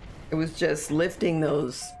 It was just lifting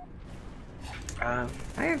those, I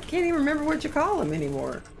can't even remember what you call them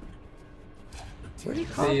anymore. What do you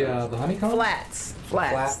call them? The honeycomb? Flats.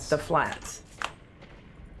 The flats.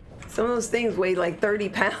 Some of those things weigh like 30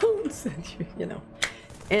 pounds, you know.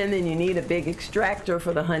 And then you need a big extractor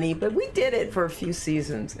for the honey. But we did it for a few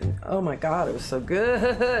seasons, and oh my God, it was so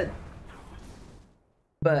good.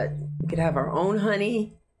 But we could have our own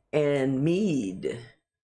honey and mead.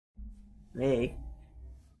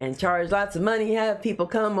 And charge lots of money, have people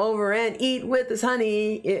come over and eat with us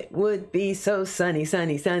honey. It would be so sunny,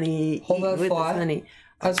 sunny, sunny. Hold that thought. Honey.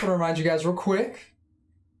 I just want to remind you guys real quick.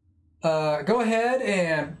 Go ahead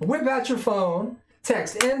and whip out your phone.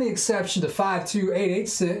 Text "N the exception" to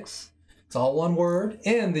 52886. It's all one word.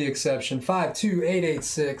 "N the exception"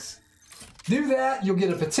 52886. Do that, you'll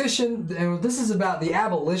get a petition. And this is about the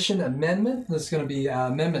Abolition Amendment. This is going to be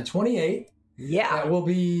Amendment 28. Yeah. That will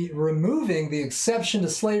be removing the exception to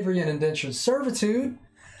slavery and indentured servitude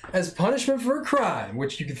as punishment for a crime,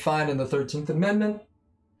 which you can find in the 13th Amendment.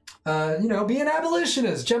 You know, be an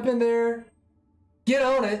abolitionist. Jump in there. Get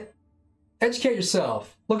on it. Educate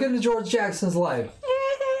yourself. Look into George Jackson's life.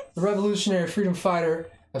 The revolutionary freedom fighter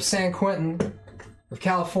of San Quentin of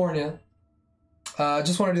California.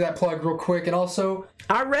 Just want to do that plug real quick. And also,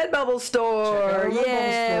 our Redbubble store. Check out our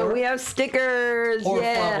Redbubble store. We have stickers. Por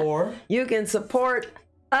favor. You can support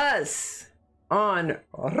us on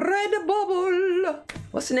Redbubble.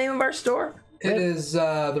 What's the name of our store? It is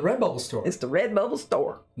the Redbubble store. It's the Redbubble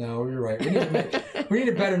store. No, you're right. We need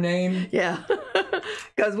a better name. Yeah,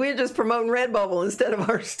 because we're just promoting Redbubble instead of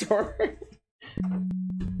our store.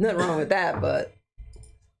 Nothing wrong with that, but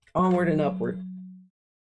onward and upward.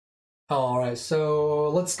 All right, so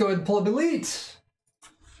let's go ahead and pull up Elite.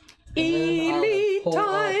 Elite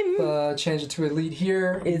time. Change it to Elite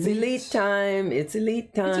here. It's Elite time. It's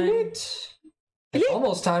Elite time. It's Elite. It's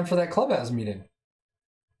almost time for that Clubhouse meeting.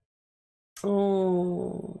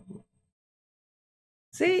 Oh.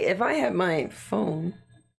 See, if I had my phone.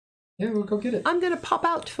 Yeah, we'll go get it. I'm going to pop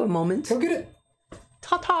out for a moment. Go get it.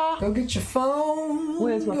 Ta-ta. Go get your phone.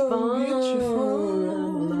 Where's my phone? Get your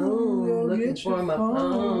phone. Go Looking get your for my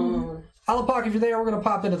phone. Alapak, if you're there, we're going to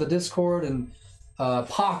pop into the Discord and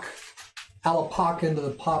Alapak into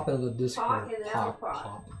the Discord.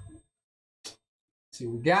 Pop. See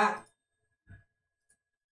what we got.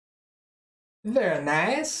 Very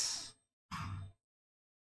nice.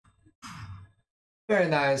 Very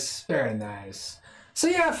nice. Very nice. So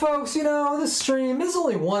yeah, folks, you know, this stream is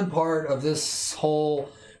only one part of this whole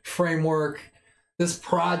framework, this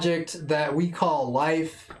project that we call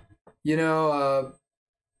life. You know,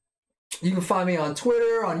 You can find me on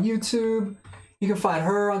Twitter, on YouTube. You can find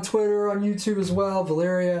her on Twitter, on YouTube as well,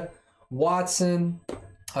 Valeria Watson.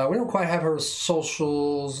 We don't quite have her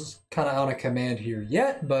socials kind of on a command here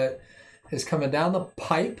yet, but it's coming down the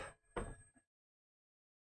pipe.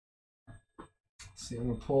 Let's see, I'm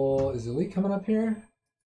going to pull... Is Elite coming up here?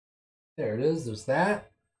 There it is. There's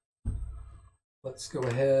that. Let's go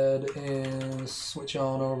ahead and switch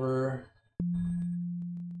on over.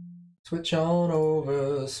 Switch on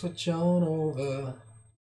over. Switch on over.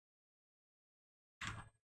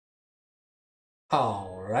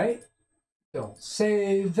 All right. Don't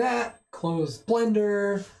save that. Close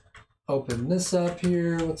Blender. Open this up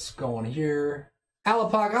here. What's going here?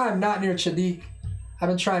 Alapok, I'm not near Chadiq. I've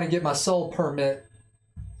been trying to get my soul permit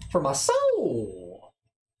for my soul.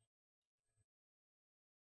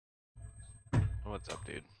 What's up,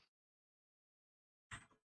 dude?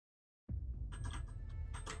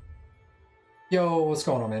 Yo, what's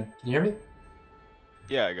going on, man? Can you hear me?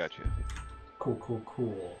 Yeah, I got you. Cool, cool,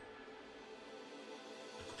 cool.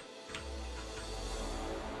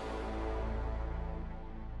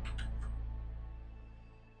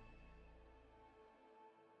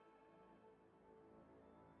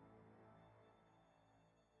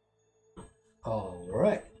 All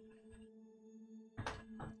right.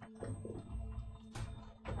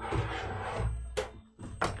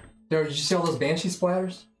 Yo, did you see all those Banshee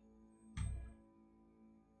splatters?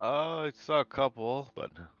 I saw a couple,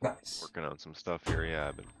 but Nice. working on some stuff here. Yeah,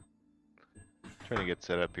 I've been trying to get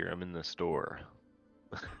set up here. I'm in the store.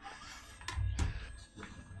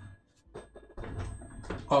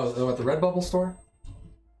 Oh, at the Redbubble store?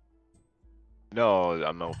 No,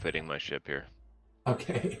 I'm outfitting my ship here.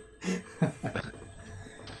 Okay.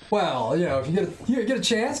 Well, you know, if you get a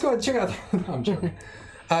chance, go ahead and check out. No, I'm joking.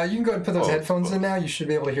 You can go ahead and put those headphones in now. You should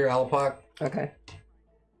be able to hear Alapok. Okay.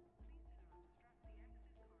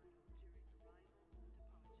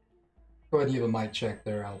 Go ahead and give a mic check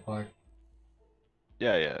there, Alapok.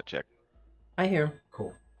 Yeah, check. I hear him.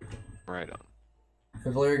 Cool. Right on.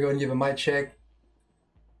 And Valeria, go ahead and give a mic check.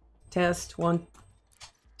 Test 1,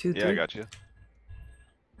 2, 3. Yeah, I got you.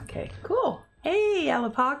 Okay, cool. Hey,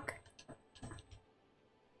 Alapok.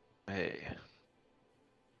 Hey.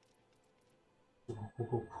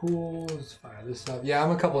 Cool. Let's fire this up. Yeah,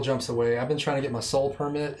 I'm a couple jumps away. I've been trying to get my soul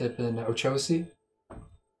permit up in Ochosi.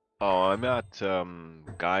 Oh, I'm at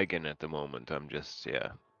Geigen at the moment. I'm just So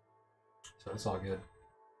it's all good.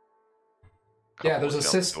 couple Yeah, there's a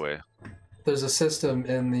jumps system. away. There's a system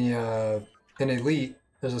in the in Elite.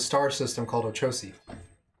 There's a star system called Ochosi.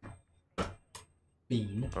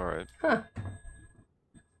 Bean. All right. Huh.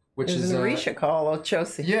 Which There's is an Orisha call,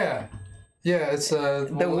 Ochosi. Yeah, it's the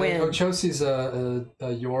wind. Ochosi's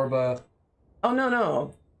a Yoruba. Oh,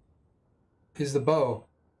 no. He's the bow.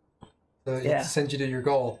 Yeah. It sends you to your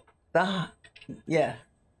goal. Yeah.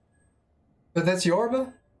 But that's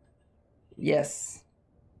Yoruba? Yes.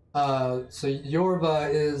 So Yoruba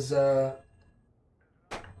is a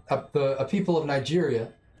people of Nigeria.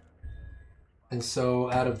 And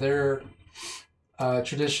so out of their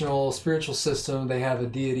traditional spiritual system, they have a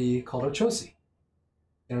deity called Ochosi.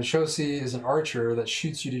 And Ochosi is an archer that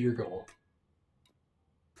shoots you to your goal.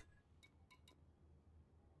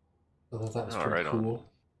 So I thought that was pretty cool.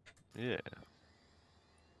 Yeah.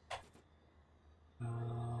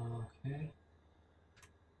 Okay.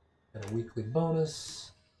 Got a weekly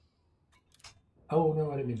bonus. Oh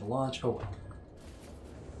no, I didn't mean to launch. Oh well.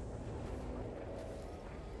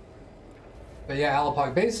 But yeah,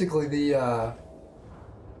 Alapok, basically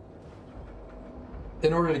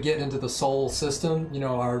in order to get into the Sol system, you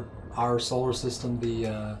know, our solar system,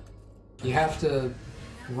 you have to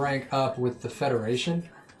rank up with the Federation.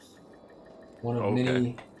 One of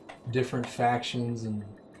many different factions and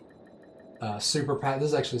superpower. This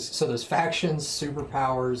is actually so. There's factions,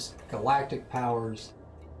 superpowers, galactic powers.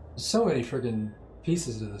 There's so many friggin'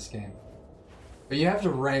 pieces to this game. But you have to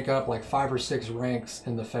rank up like 5 or 6 ranks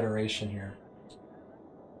in the Federation here.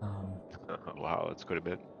 Wow, that's quite a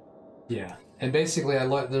bit. Yeah, and basically,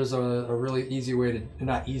 there's a really easy way to,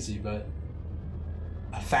 not easy, but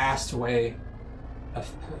a fast way.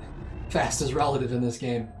 Fast is relative in this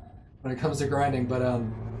game when it comes to grinding, but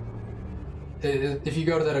if you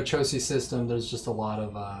go to that Ochosi system, there's just a lot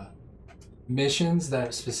of missions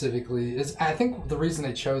that specifically is. I think the reason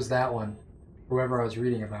they chose that one, whoever I was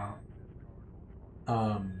reading about,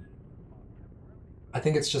 I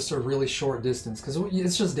think it's just a really short distance because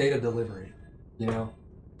it's just data delivery, you know,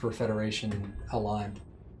 for Federation and aligned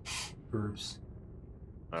groups.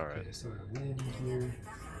 All right. Okay, so I landed here.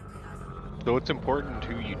 So it's important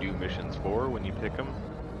who you do missions for when you pick them?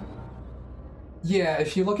 Yeah,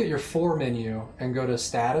 if you look at your for menu and go to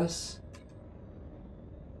status,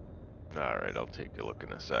 Alright, I'll take a look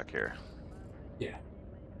in a sec here. Yeah.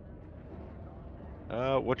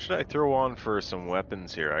 What should I throw on for some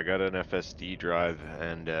weapons here? I got an FSD drive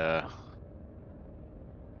and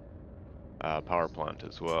power plant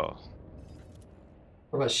as well.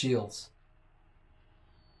 What about shields?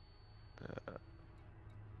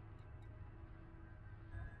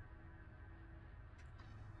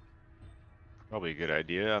 Probably a good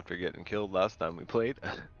idea after getting killed last time we played.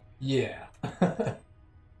 Yeah.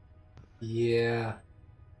 Yeah.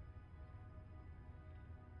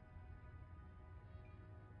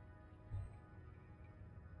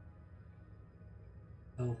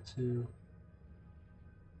 L2.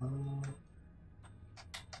 Oh.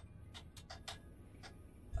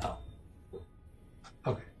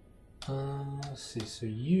 Okay. Let's see. So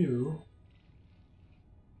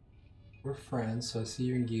we're friends. So I see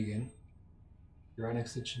you and Gigan. You're right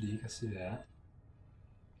next to Chadiq. I see that.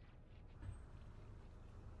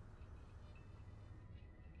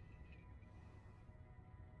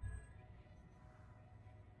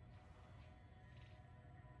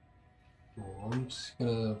 Cool. I'm just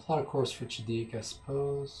gonna plot a course for Chadiq, I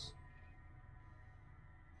suppose.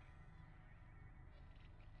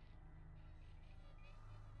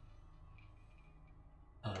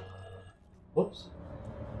 Whoops.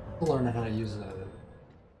 We'll learn how to use that.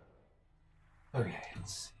 Okay,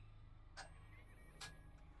 let's see.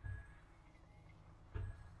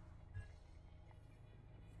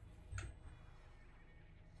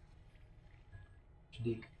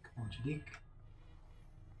 Chadiq, come on, Chadiq.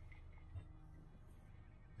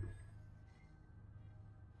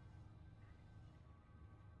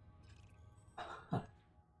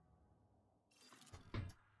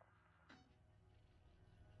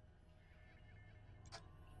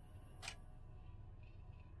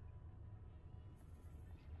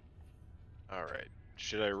 Alright.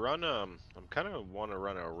 Should I run I'm kinda wanna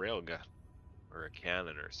run a railgun or a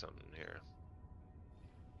cannon or something here.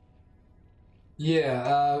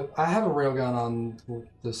 Yeah, I have a railgun on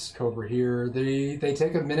this Cobra here. They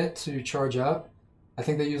take a minute to charge up. I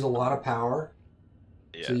think they use a lot of power.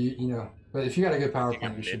 Yeah. So you know, but if you got a good power Take a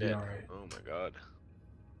plant, you should be minute. all right. Oh my god.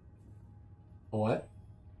 What?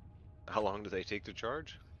 How long do they take to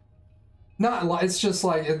charge? Not like it's just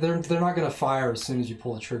like they're not gonna fire as soon as you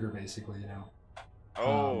pull the trigger, basically. You know.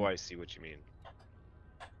 Oh, I see what you mean.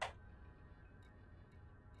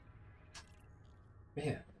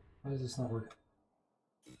 Man, why is this not working?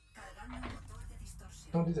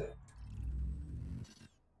 Don't do that.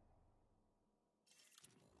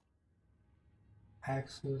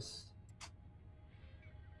 Access.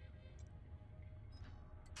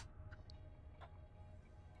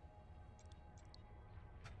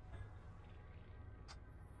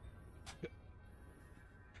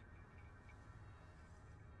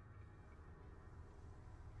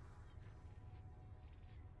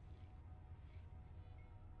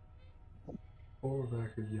 Forward,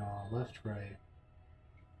 backward, yaw, left, right.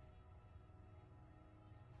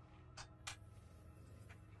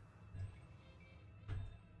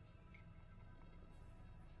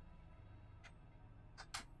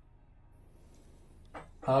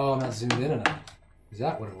 Oh, I'm not zoomed in enough. Is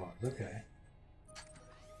that what it was? Okay.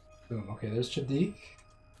 Boom. Okay, there's Chadiq.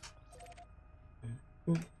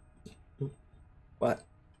 What?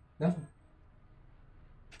 Nothing.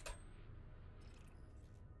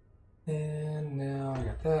 And now I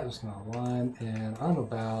got that. Just gonna align, and I'm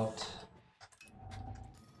about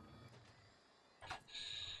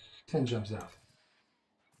 10 jumps out.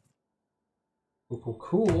 Cool, cool,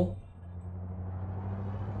 cool.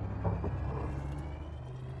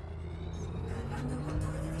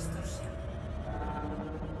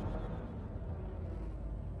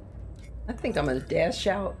 I think I'm gonna dash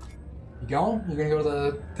out. You going? You gonna go to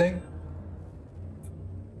the thing?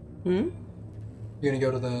 Hmm? You gonna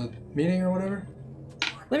go to the meeting or whatever?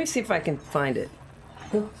 Let me see if I can find it.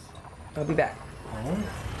 Cool. I'll be back. All right.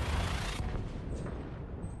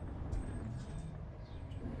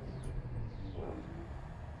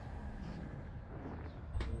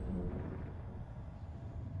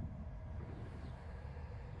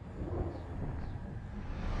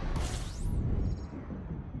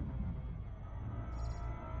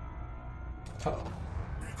 Uh-oh.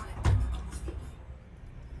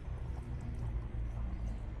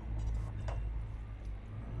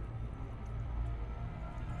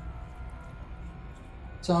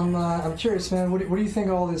 So I'm curious, man. What do you think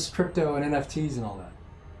of all this crypto and NFTs and all that?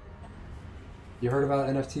 You heard about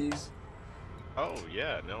NFTs? Oh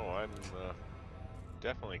yeah, no, I'm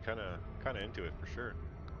definitely kinda into it for sure.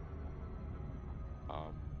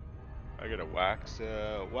 I got a wax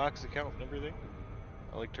account and everything.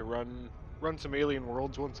 I like to run run some Alien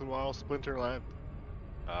Worlds once in a while, Splinterland.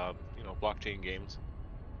 You know, blockchain games.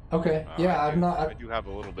 Okay. Yeah, I do have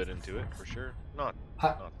a little bit into it for sure. Not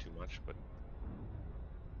too much, but.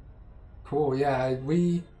 Cool. Yeah,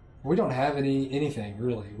 we don't have anything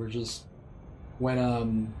really. We're just when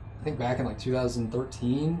I think back in like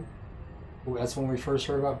 2013, that's when we first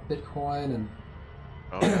heard about Bitcoin, and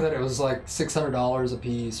that it was like $600 a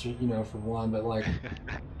piece, you know, for one. But like,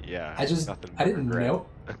 yeah, I didn't know.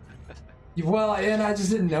 Well, and I just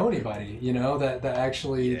didn't know anybody, you know, that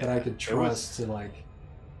actually that I could trust to like.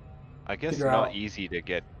 I guess not easy to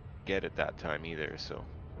get at that time either. So.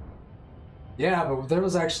 Yeah, but there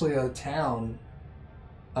was actually a town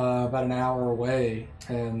about an hour away,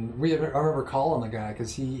 and I remember calling the guy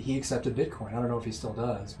because he accepted Bitcoin. I don't know if he still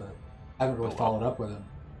does, but I haven't really followed up with him.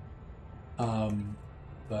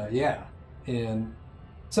 But yeah, and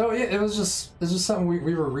so yeah, it was just something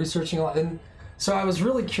we were researching a lot, and so I was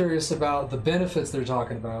really curious about the benefits they're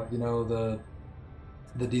talking about. You know,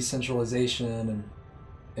 the decentralization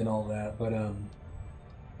and all that,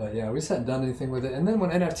 But yeah, we just hadn't done anything with it. And then when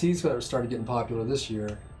NFTs started getting popular this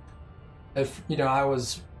year, I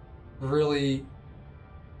was really,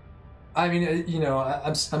 I mean, you know,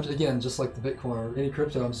 I'm again, just like the Bitcoin or any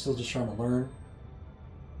crypto, I'm still just trying to learn.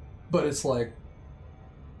 But it's like,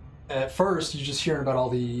 at first, you're just hearing about all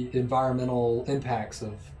the environmental impacts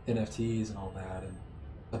of NFTs and all that, and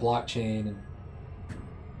the blockchain. And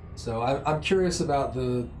so I'm curious about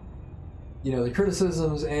the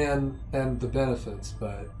criticisms and the benefits,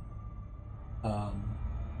 but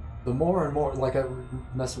the more and more, like, I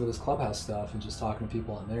messing with this Clubhouse stuff and just talking to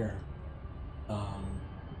people on there,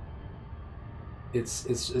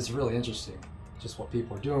 it's really interesting just what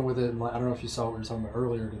people are doing with it. And I don't know if you saw what we were talking about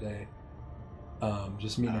earlier today,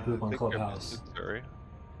 just meeting a group on Clubhouse. Sorry.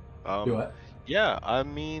 Do what? Yeah, I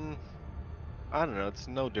mean, I don't know, it's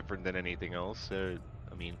no different than anything else. I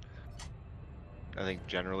mean, I think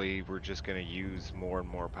generally we're just going to use more and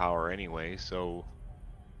more power anyway, so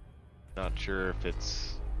not sure if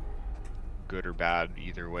it's good or bad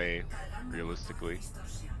either way, realistically.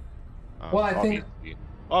 Well, I think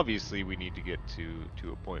obviously we need to get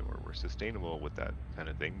to a point where we're sustainable with that kind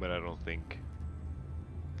of thing, but I don't think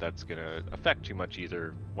that's going to affect too much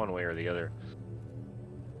either one way or the other.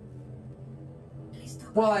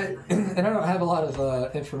 Well, I don't have a lot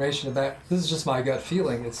of information about. This is just my gut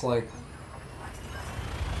feeling. It's like,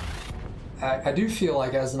 I do feel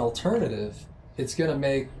like as an alternative, it's going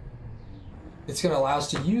to allow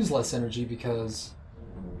us to use less energy because.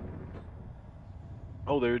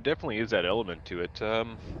 Oh, there definitely is that element to it.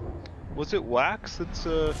 Was it wax that's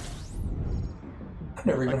I've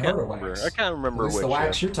never even heard of wax. I can't remember which. The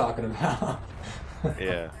wax you're talking about.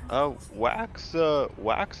 Yeah. Wax.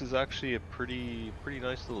 Wax is actually a pretty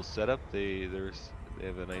nice little setup. They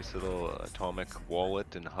have a nice little atomic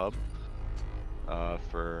wallet and hub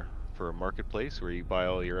for a marketplace where you buy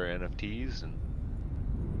all your NFTs, and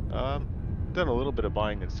done a little bit of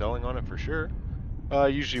buying and selling on it for sure.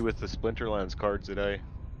 Usually with the Splinterlands cards that I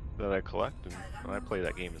collect, and I play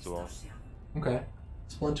that game as well. Okay,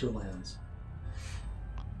 Splinterlands.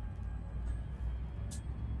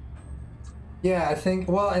 Yeah, I think,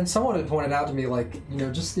 well, and someone had pointed out to me, like, you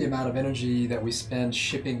know, just the amount of energy that we spend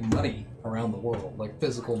shipping money around the world, like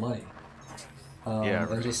physical money. Yeah,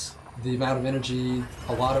 right. And just the amount of energy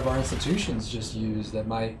a lot of our institutions just use that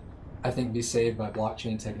might, I think, be saved by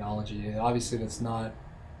blockchain technology. And obviously, that's not,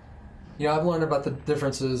 you know, I've learned about the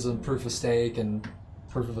differences in proof of stake and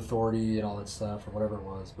proof of authority and all that stuff, or whatever it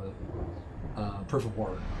was, but proof of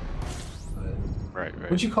work. But, right. What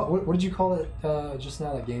did you call it just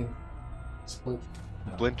now, that game?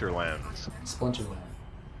 Splinterlands. Splinterland.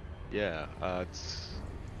 Yeah, it's.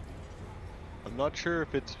 I'm not sure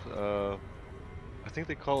if it's. I think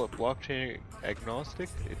they call it blockchain agnostic.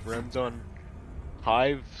 It runs on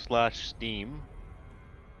Hive/Steem,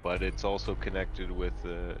 but it's also connected with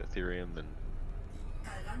Ethereum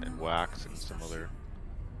and Wax and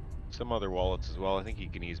some other wallets as well. I think you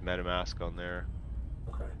can use MetaMask on there.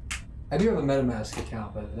 Okay. I do have a MetaMask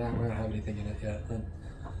account, but I don't have anything in it yet.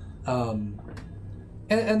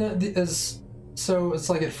 So it's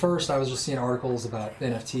like, at first I was just seeing articles about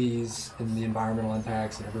NFTs and the environmental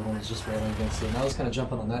impacts, and everyone was just railing against it, and I was kind of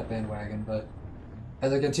jumping on that bandwagon. But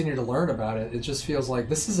as I continue to learn about it, it just feels like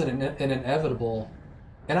this is an inevitable,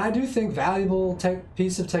 and I do think valuable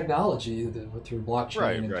piece of technology through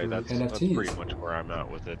blockchain and through NFTs. That's pretty much where I'm at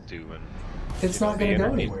with it too, and it's not going to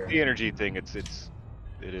go anywhere. The energy thing, it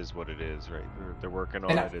is what it is, right? They're working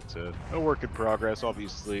on it. It's a work in progress.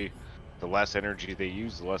 Obviously, the less energy they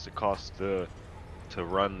use, the less it costs to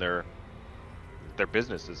run their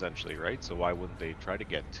business, essentially, right? So why wouldn't they try to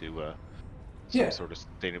get to Yeah. sort of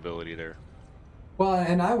sustainability there. Well,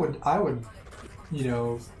 and I would, you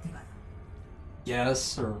know,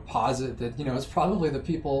 guess or posit that, you know, it's probably the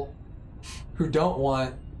people who don't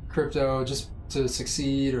want crypto just to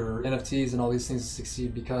succeed, or NFTs and all these things to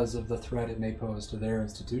succeed because of the threat it may pose to their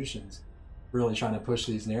institutions, really trying to push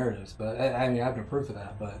these narratives. But I mean, I have no proof of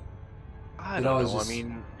that, but I don't know. I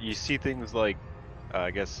mean, you see things like,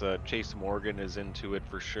 I guess Chase Morgan is into it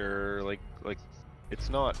for sure. Like it's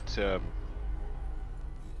not.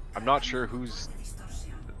 I'm not sure who's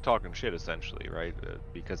talking shit, essentially, right?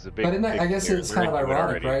 Because the big. But big I guess it's kind of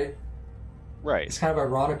ironic, right? Right. It's kind of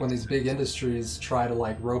ironic when these big industries try to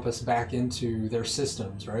like rope us back into their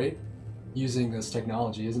systems, right? Using this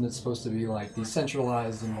technology, isn't it supposed to be like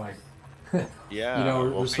decentralized and like? Yeah. You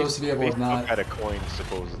know, we're supposed to be able to not. Had a coin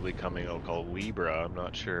supposedly coming out called Libra. I'm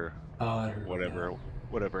not sure.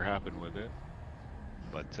 Whatever happened with it,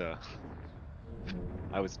 but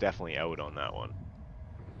I was definitely out on that one.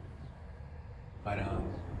 But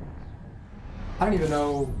I don't even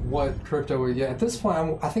know what crypto would get at this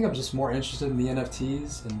point. I think I'm just more interested in the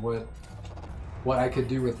NFTs and what I could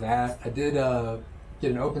do with that. I did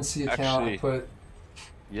get an OpenSea account. Actually, I put.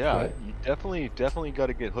 Yeah, you definitely got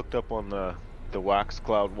to get hooked up on the Wax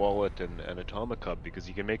Cloud wallet and Atomic Hub, because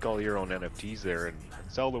you can make all your own NFTs there and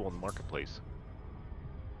sell them on the marketplace.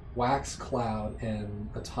 Wax Cloud and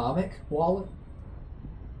Atomic wallet?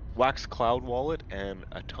 Wax Cloud wallet and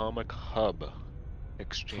Atomic Hub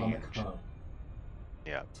exchange. Atomic Hub.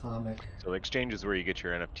 Yeah. Atomic. So the exchange is where you get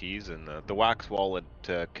your NFTs, and the Wax wallet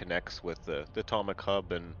connects with the Atomic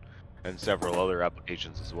Hub and several other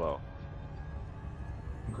applications as well.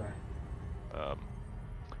 Okay.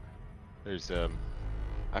 There's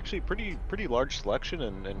actually pretty large selection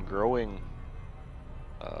and growing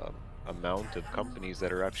amount of companies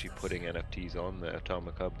that are actually putting NFTs on the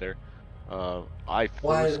Atomic Hub there. I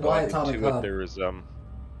first got into it. There was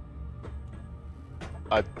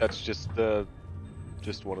that's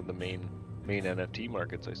just one of the main NFT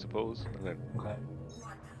markets, I suppose. And then, okay.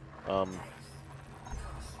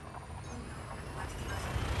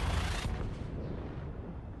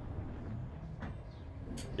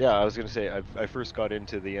 Yeah, I was gonna say I first got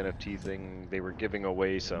into the NFT thing. They were giving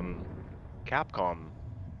away some Capcom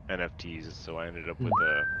NFTs, so I ended up with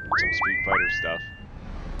some Street Fighter stuff.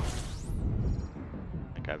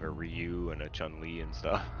 Like I have a Ryu and a Chun-Li and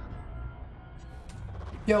stuff.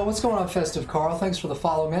 Yo, what's going on, Festive Carl? Thanks for the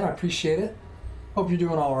follow, man. I appreciate it. Hope you're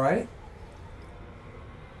doing all right.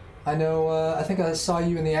 I know. I think I saw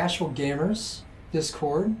you in the Asheville Gamers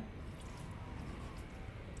Discord,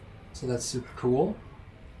 so that's super cool.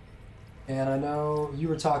 And I know you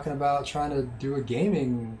were talking about trying to do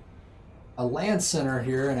a LAN center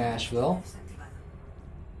here in Asheville.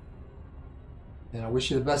 And I wish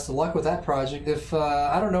you the best of luck with that project. If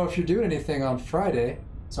I don't know if you're doing anything on Friday.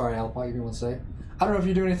 Sorry, Alpha, give me one second. I don't know if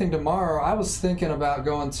you're doing anything tomorrow. I was thinking about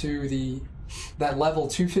going to that level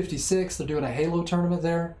 256. They're doing a Halo tournament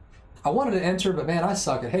there. I wanted to enter, but man, I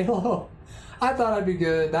suck at Halo. I thought I'd be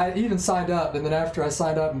good. I even signed up, and then after I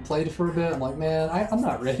signed up and played for a bit, I'm like, man, I'm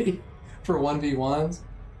not ready for 1v1s.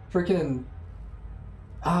 Freaking,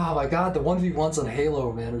 oh my god, the 1v1s on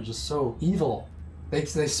Halo, man, are just so evil. They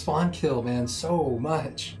spawn kill, man, so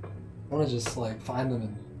much. I want to just like find them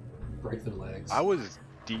and break their legs. I was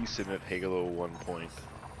decent at Halo at one point,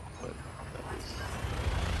 but that was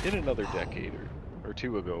in another decade or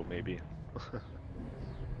two ago, maybe.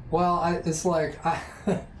 Well, it's like I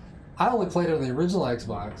only played it on the original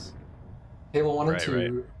Xbox, Halo 1 and 2,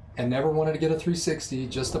 right. And never wanted to get a 360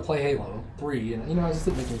 just to play Halo 3, and you know, it just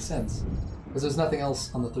didn't make any sense because there's nothing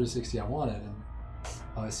else on the 360 I wanted. And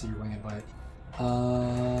oh, I see your wing invite.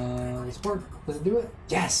 Let's work. Does it do it?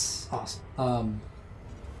 Yes. Awesome.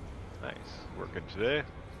 Nice. Working today.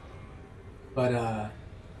 But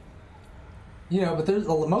you know, but there's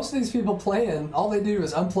most of these people playing. All they do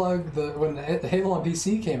is unplug when the Halo on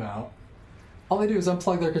PC came out. All they do is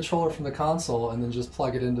unplug their controller from the console and then just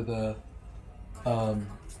plug it into the damn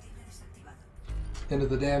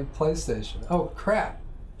PlayStation. Oh crap!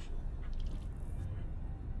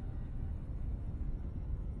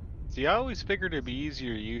 See, I always figured it'd be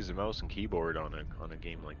easier to use a mouse and keyboard on a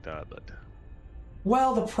game like that, but.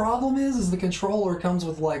 Well, the problem is the controller comes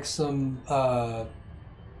with like some.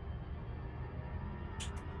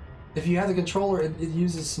 If you have the controller, it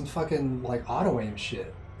uses some fucking like auto aim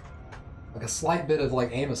shit, like a slight bit of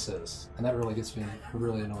like aim assist, and that really gets me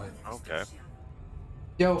really annoyed. Okay.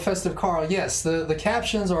 Yo, Festive Carl, yes, the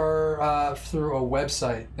captions are through a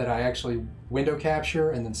website that I actually window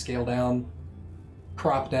capture and then scale down,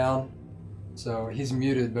 crop down. So he's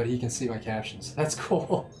muted, but he can see my captions. That's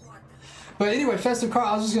cool. But anyway, Festive Carl,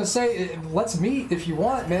 I was just gonna say, let's meet if you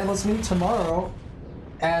want, man. Let's meet tomorrow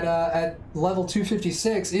at level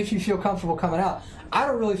 256 if you feel comfortable coming out. I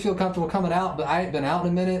don't really feel comfortable coming out, but I ain't been out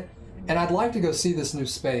in a minute, and I'd like to go see this new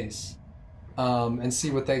space and see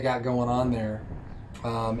what they got going on there.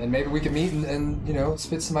 And maybe we can meet and you know,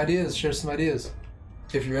 spit some ideas, share some ideas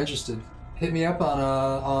if you're interested. Hit me up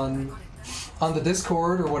on the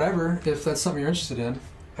Discord or whatever if that's something you're interested in.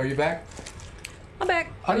 Are you back? I'm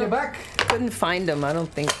back. Are you back? Couldn't find them. I don't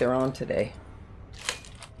think they're on today.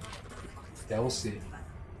 Yeah, we'll see.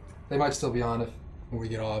 They might still be on when we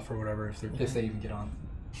get off or whatever, if they even get on.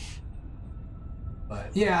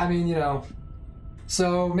 But yeah, I mean, you know,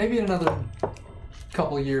 so maybe in another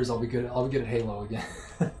couple of years I'll be good at Halo again.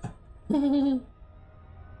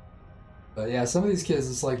 But yeah, some of these kids,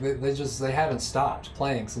 it's like they haven't stopped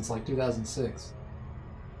playing since like 2006.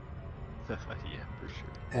 Yeah, for sure.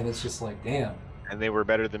 And it's just like, damn. And they were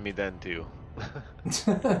better than me then too.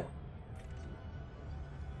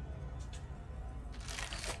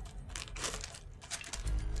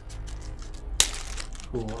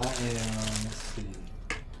 Cool, I am, let's see,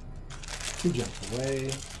 2 jumps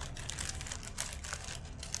away.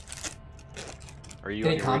 Are you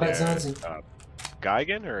Any on your combat way to, zones?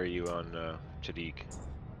 Geigen, or are you on Chadiq?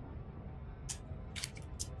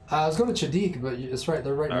 I was going to Chadiq, but it's right,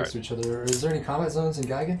 they're right next to each other. Is there any combat zones in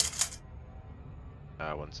Geigen?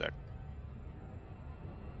 1 sec.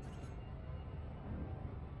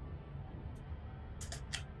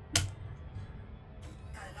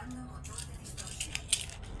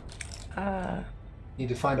 Need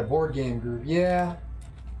to find a board game group. Yeah.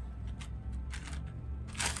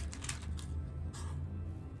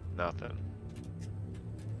 Nothing.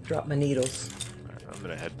 Drop my needles. Alright, I'm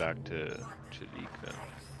gonna head back to Chadiq then.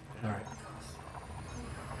 Alright.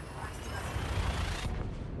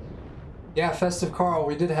 Yeah, Festive Carl,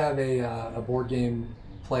 we did have a board game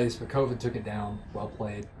place, but COVID took it down. Well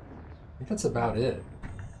played. I think that's about it,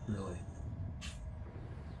 really.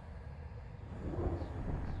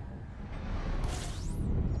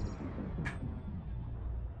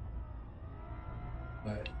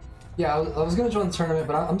 But yeah, I was going to join the tournament,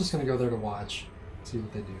 but I'm just going to go there to watch, see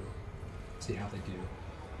what they do, see how they do.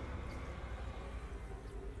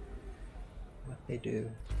 What they do.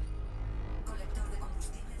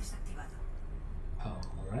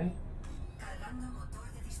 Alright.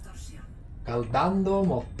 Caldando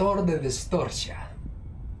motor de distorsia.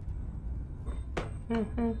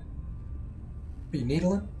 Mm-hmm. Are you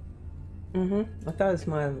needling? Mm-hmm. I thought it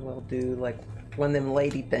might as well do like one of them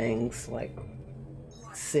lady things, like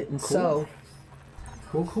sit and sew.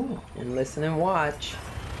 Cool, cool. And listen and watch.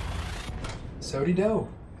 So-de-do.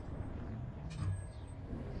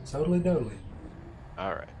 Totally.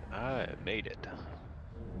 Alright, I made it.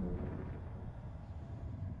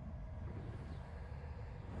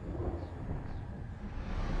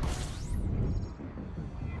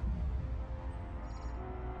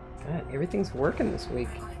 God, everything's working this week.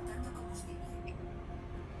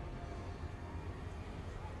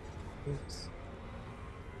 Oops.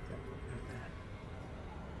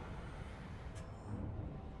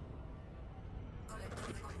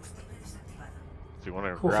 Do you want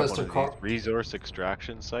to Cool, grab Fester one of these resource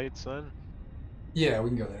extraction sites then? Yeah, we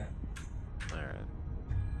can go there. Alright.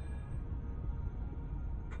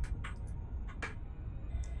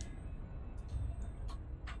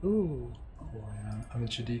 Ooh. Cool, yeah. I'm in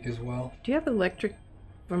Chadiq as well. Do you have electric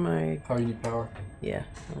for my... Oh, you need power? Yeah,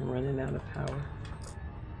 I'm running out of power.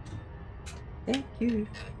 Thank you.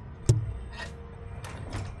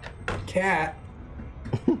 Cat!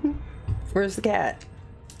 Where's the cat?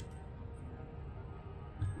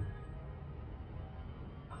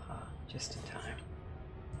 Just in time.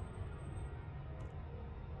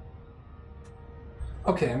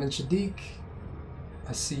 Okay, I'm in Chadiq.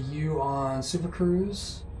 I see you on Super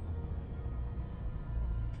Cruise.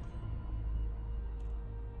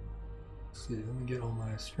 Let's see, let me get all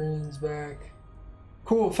my screens back.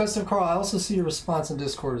 Cool, Festive Carl, I also see your response in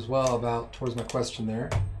Discord as well towards my question there.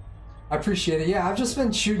 I appreciate it. Yeah, I've just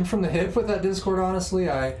been shooting from the hip with that Discord, honestly.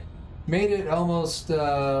 I made it almost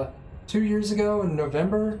 2 years ago in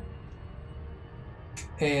November.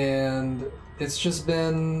 And it's just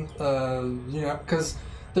been, you know, because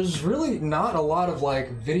there's really not a lot of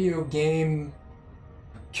like video game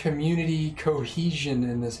community cohesion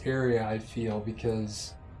in this area, I feel,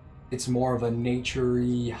 because it's more of a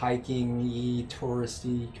nature-y, hiking-y,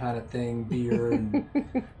 touristy kind of thing, beer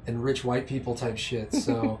and rich white people type shit.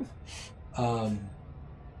 So,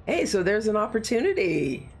 hey, so there's an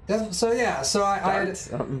opportunity. So yeah, so I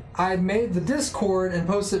had made the Discord and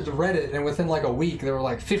posted it to Reddit, and within like a week there were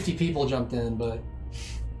like 50 people jumped in. But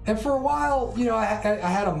And for a while, you know, I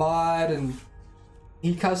had a mod, and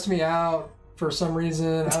he cussed me out for some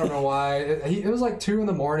reason. I don't know why. It was like 2 in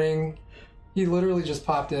the morning. He literally just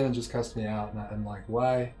popped in and just cussed me out, and I'm like,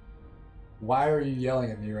 why? Why are you yelling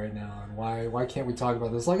at me right now? And why can't we talk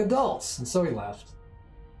about this like adults? And so he left.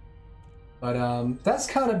 But that's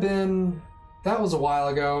kind of been, that was a while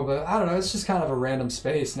ago, but I don't know, it's just kind of a random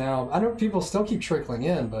space now. I know people still keep trickling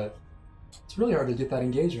in, but it's really hard to get that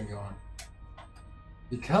engagement going.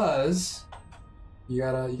 Because you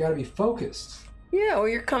gotta be focused. Yeah, well,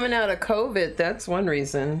 you're coming out of COVID. That's one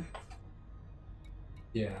reason.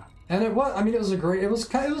 Yeah, and it was. I mean, it was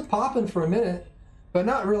popping for a minute, but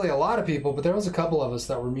not really a lot of people. But there was a couple of us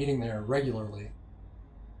that were meeting there regularly.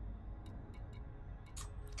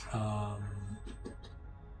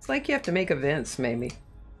 It's like you have to make events, maybe.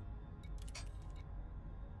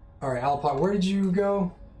 All right, Alpine, where did you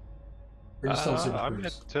go? Or are you still in Super I'm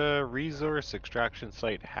Cruise? at resource extraction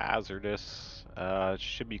site Hazardous. It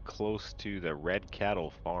should be close to the Red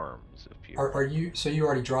Cattle Farms. If you Are you? So you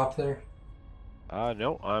already dropped there?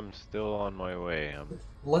 no, I'm still on my way. I'm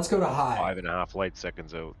Let's go to high. 5.5 light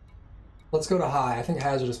seconds out. Let's go to high. I think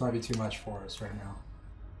hazardous might be too much for us right now.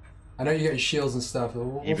 I know you got your shields and stuff, but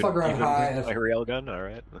we'll fuck around high. And if, my railgun, all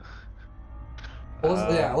right.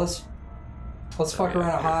 well, let's fuck around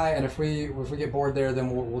at high, and if we get bored there, then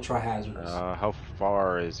we'll try hazardous. How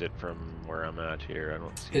far is it from where I'm at here? I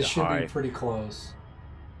don't see It the should high. be pretty close.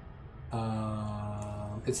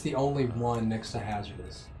 It's the only one next to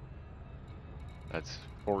hazardous. That's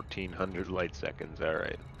 1,400 light seconds. All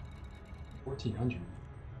right. 1,400.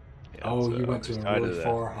 Yeah, Oh, so you went to just a out really of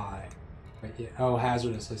far high. Wait, yeah. Oh,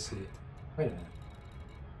 hazardous. I see. Wait a minute.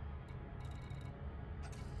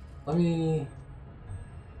 Let me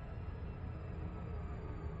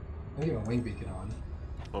get my wing beacon on.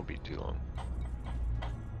 Won't be too long.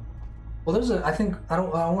 Well, I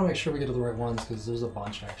want to make sure we get to the right ones because there's a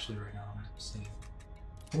bunch actually right now. I'm seeing.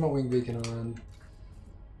 Get my wing beacon on.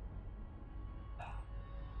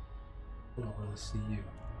 I don't really see you.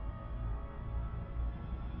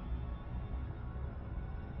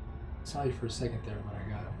 I saw you for a second there, but I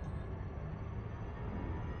got it.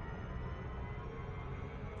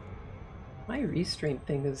 My restream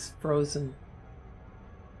thing is frozen.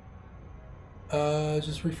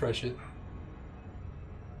 Just refresh it.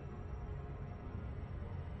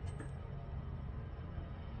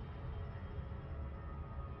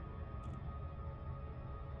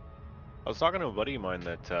 I was talking to a buddy of mine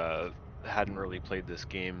that hadn't really played this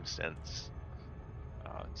game since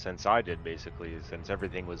I did, basically, since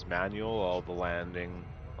everything was manual. All the landing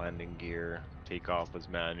gear, takeoff was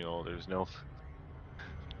manual. There's no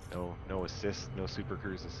assist, no Super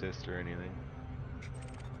Cruise assist or anything.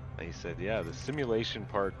 And he said, yeah, the simulation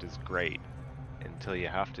part is great until you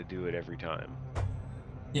have to do it every time.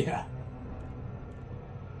 Yeah.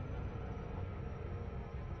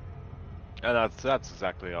 And that's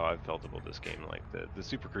exactly how I felt about this game. Like the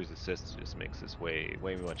Super Cruise assist just makes this way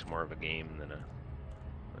much more of a game than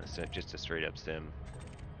just a straight up sim.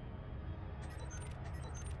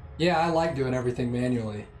 Yeah, I like doing everything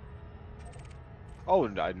manually. Oh,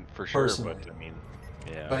 for sure. Personally. But I mean,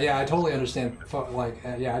 yeah. But yeah, I totally understand.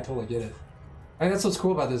 Yeah, I totally get it. I mean, that's what's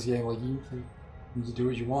cool about this game. Like you just do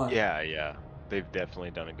what you want. Yeah. They've definitely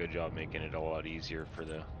done a good job making it a lot easier for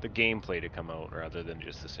the gameplay to come out rather than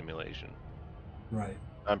just the simulation. Right.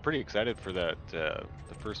 I'm pretty excited for that the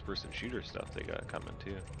first-person shooter stuff they got coming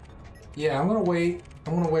too. Yeah, I'm gonna wait.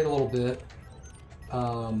 I'm gonna wait a little bit.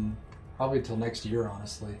 Probably till next year,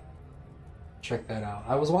 honestly. Check that out.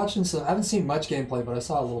 I was watching some. I haven't seen much gameplay, but I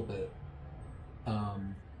saw a little bit.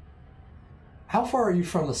 How far are you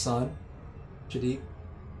from the sun, Jadeep?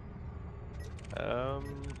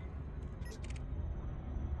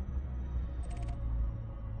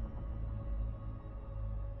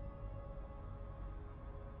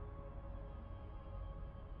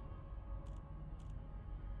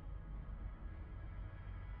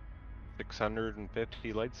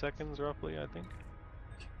 650 light seconds, roughly, I think.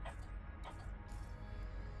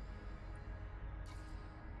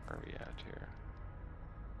 Where are we at here?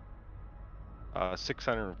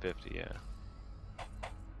 650, yeah.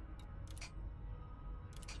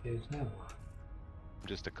 Okay, now.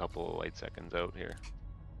 Just a couple of light seconds out here.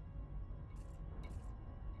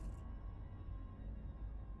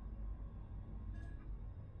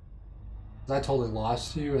 I totally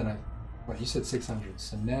lost you, and well, you said 600,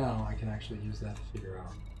 so now I can actually use that to figure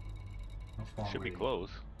out how far. Should be close.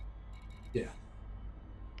 Yeah.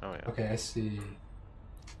 Oh yeah. Okay, I see.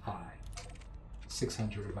 High.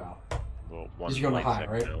 600 about. Well, one You're going to light high,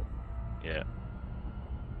 second right? out. Yeah.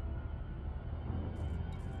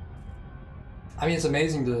 I mean, it's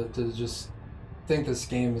amazing to just think this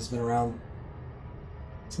game has been around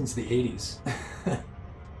since the 80s.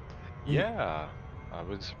 Yeah, I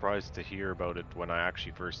was surprised to hear about it when I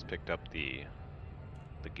actually first picked up the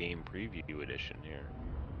game preview edition here.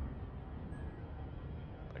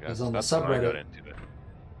 I guess on the that's when I got subreddit. into it.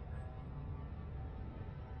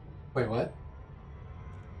 Wait, what?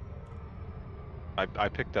 I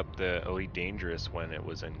picked up the Elite Dangerous when it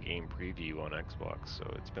was in game preview on Xbox,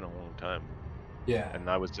 so it's been a long time. Yeah. And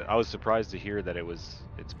I was surprised to hear that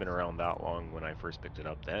it's been around that long when I first picked it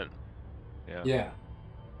up then. Yeah. Yeah.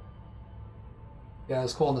 Yeah,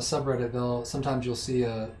 it's cool on the subreddit. Sometimes you'll see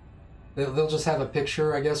they'll just have a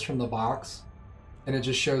picture, I guess, from the box, and it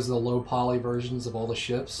just shows the low poly versions of all the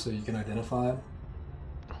ships, so you can identify them.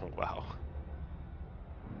 Oh wow.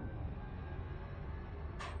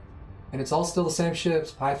 And it's all still the same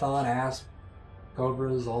ships: Python, Asp,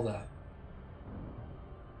 Cobras, all that.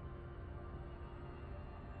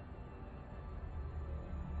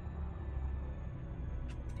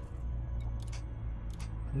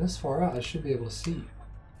 And this far out, I should be able to see you.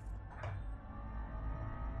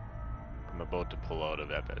 I'm about to pull out of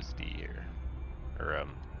FSD here, or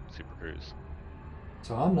Super Cruise.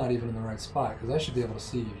 So I'm not even in the right spot because I should be able to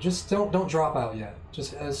see you. Just don't drop out yet.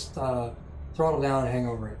 Just throttle down and hang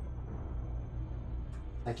over it.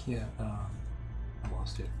 I can't. I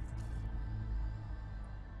lost it.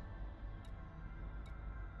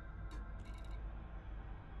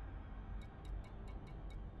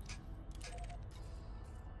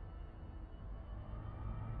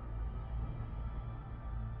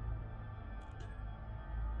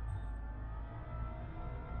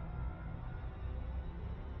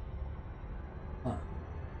 Huh.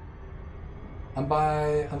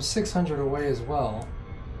 I'm 600 away as well.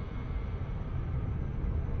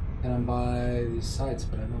 And I'm by these sites,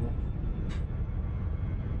 but I don't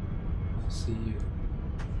see you.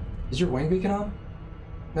 Is your wing beacon on?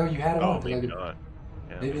 No, you had it on. Maybe not.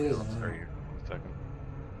 Yeah, maybe it is. I'll start here. 1 second.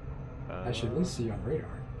 I should at least see you on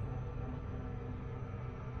radar.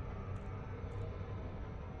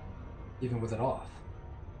 Even with it off.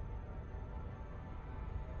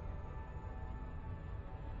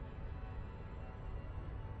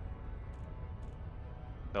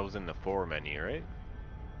 That was in the 4 menu, right?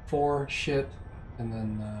 4, ship, and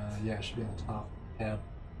then, yeah, it should be on the top tab.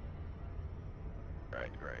 Right.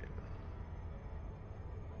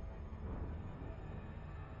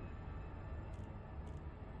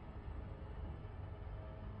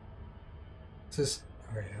 Is this...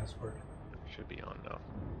 Alright, yeah, it's working. Should be on now.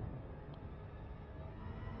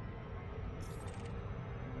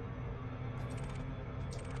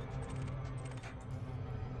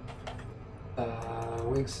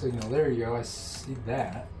 Wing signal, there you go, I see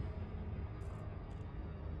that.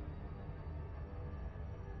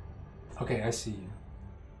 Okay, I see you.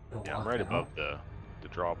 Yeah, I'm right above the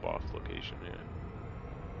drop-off location here.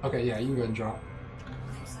 Okay, yeah, you can go ahead and drop.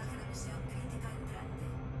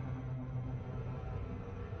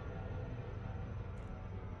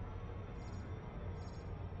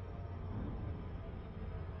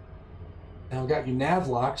 And I've got you nav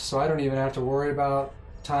locked, so I don't even have to worry about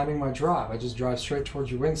timing my drop. I just drive straight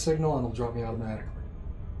towards your wing signal and it'll drop me automatically.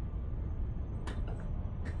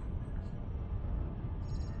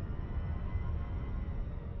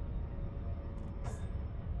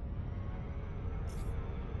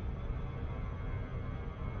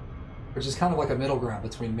 Which is kind of like a middle ground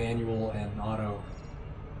between manual and auto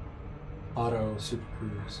Super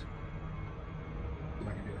Cruise. See if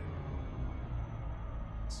I can do it.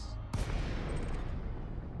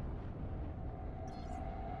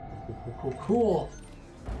 Cool.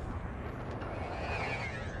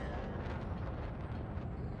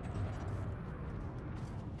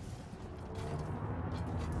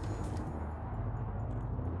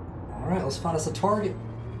 All right, let's find us a target.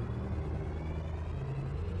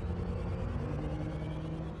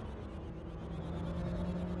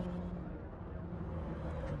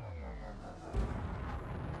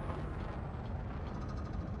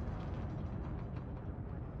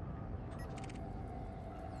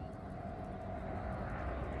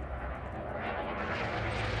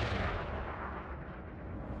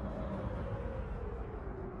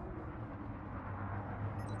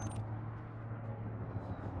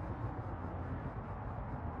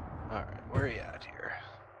 Where are you at here?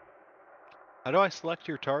 How do I select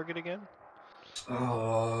your target again?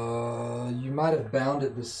 You might have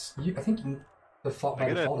bounded this. I think by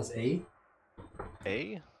default is 8.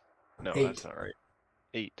 A? No, 8. That's not right.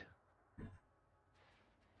 8.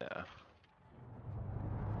 Yeah.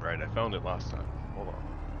 Right, I found it last time. Hold on.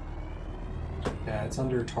 Yeah, it's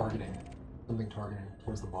under targeting. Something targeting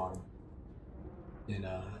towards the bottom. in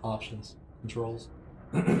options, controls.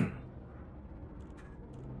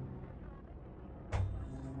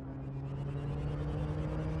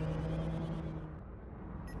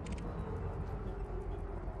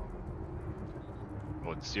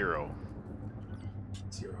 Oh, it's 0.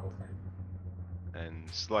 0, okay. And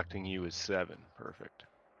selecting you is 7. Perfect.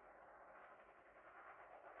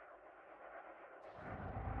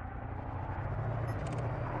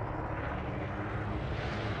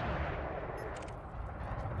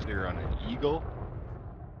 So you're on an Eagle.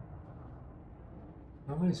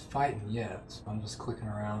 Nobody's fighting yet, so I'm just clicking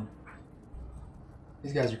around.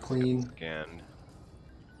 These guys are clean. Scanned.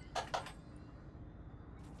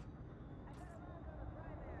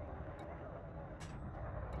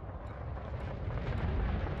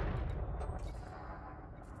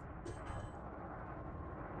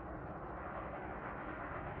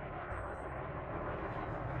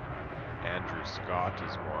 Andrew Scott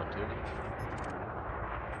is wanted.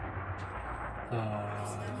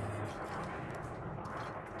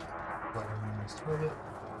 Target.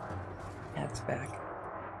 Cat's back.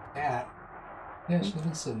 Cat? Yeah, she's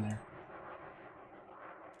been sitting there.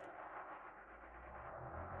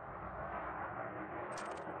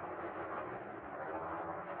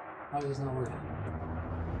 Why is this not working?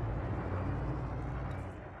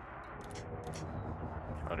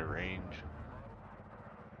 Out of range.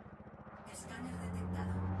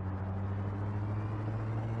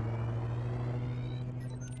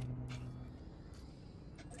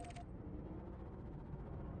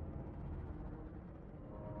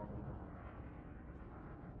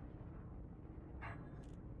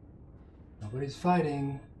 Nobody's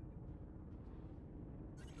fighting.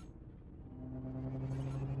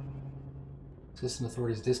 System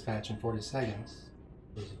authorities dispatch in 40 seconds.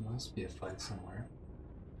 There must be a fight somewhere.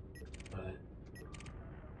 But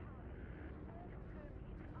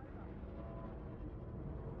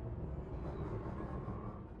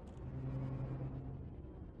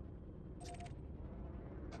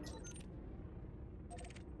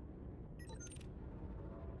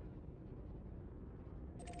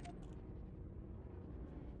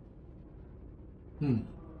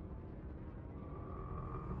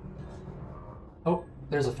oh,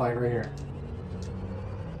 there's a fight right here.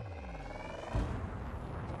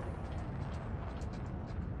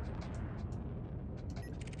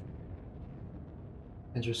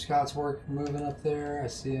 Andrew Scott's work moving up there. I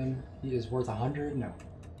see him. He is worth 100. No.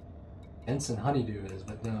 Benson Honeydew is,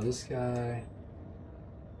 but no, this guy.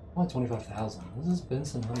 I want 25,000. What is this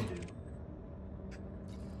Benson Honeydew?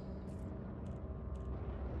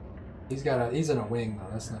 He's in a wing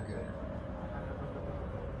though. That's not good.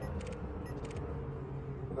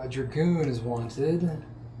 What about Dragoon is wanted?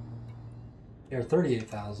 Yeah,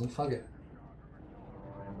 38,000. Fuck it.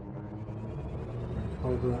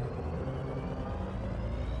 Cobra.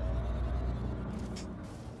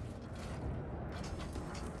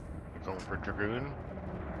 Going for Dragoon.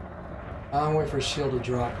 I'm waiting for a shield to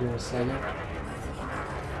drop here in a second.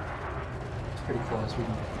 It's pretty close. We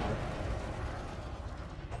can get that.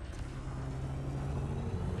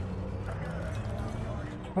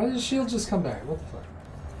 Why did the shield just come back? What the fuck?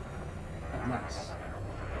 Oh, nice.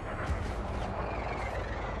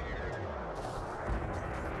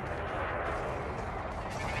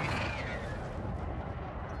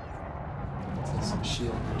 Let's get some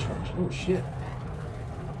shield recharge. Oh shit.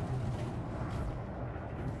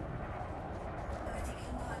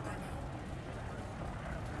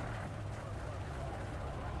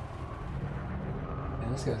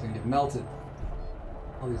 Man, this guy's gonna get melted.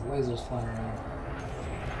 All these lasers flying around.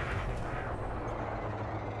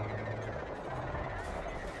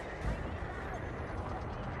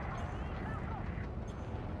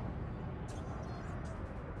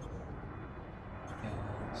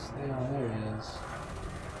 There he is.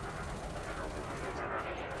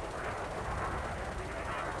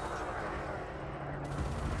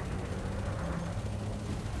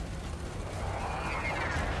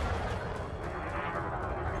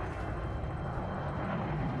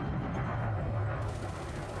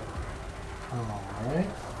 All right.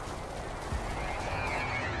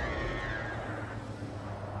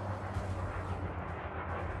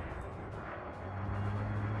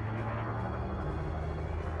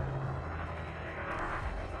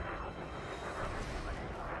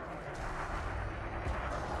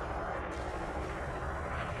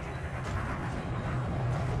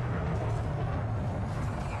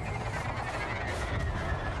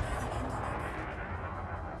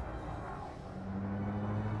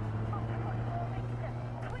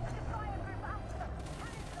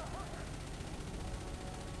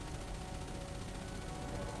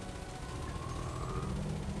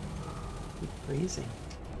 keep freezing.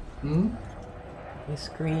 Hmm? My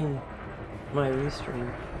screen, my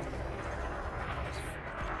restream.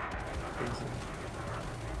 Freezing.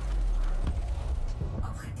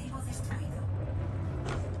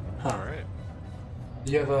 Huh. All right.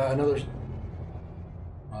 Do you have another?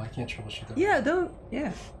 Well, I can't troubleshoot that. Yeah, don't.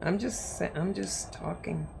 Yeah, I'm just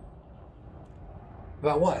talking.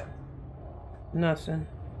 About what? Nothing.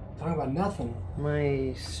 Talking about nothing.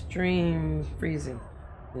 My stream freezing.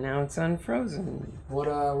 Now it's unfrozen. What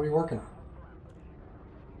are you working on?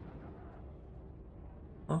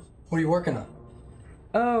 Huh? What are you working on?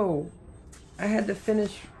 Oh, I had to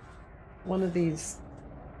finish one of these.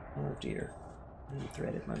 Oh dear, I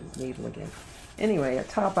threaded my needle again. Anyway, a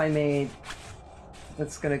top I made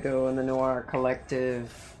that's gonna go in the Noir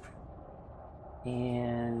Collective,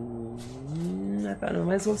 and I thought I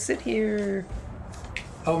might as well sit here.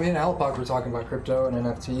 Oh, me and Alpak were talking about crypto and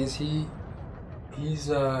NFTs. He's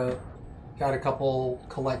got a couple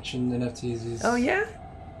collection NFTs. He's Oh yeah,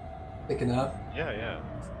 picking up. Yeah,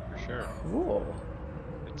 for sure. cool.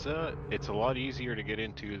 It's a lot easier to get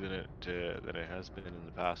into than it has been in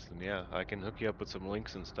the past. And yeah, I can hook you up with some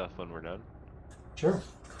links and stuff when we're done. Sure.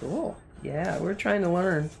 Cool. Yeah, we're trying to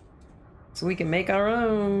learn so we can make our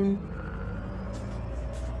own.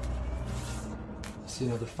 See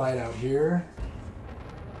another fight out here.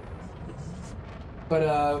 But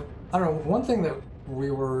I don't know. One thing that we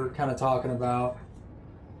were kind of talking about,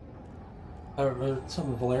 or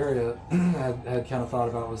something Valeria had kind of thought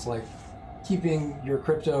about, was like keeping your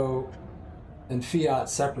crypto and fiat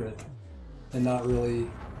separate and not really.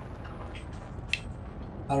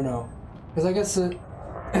 I don't know, because I guess it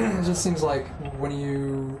just seems like when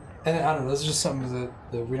you, and I don't know, this is just something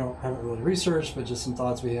that we haven't really researched, but just some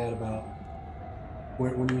thoughts we had about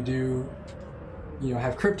when you do,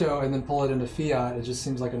 have crypto and then pull it into fiat. It just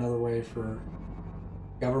seems like another way for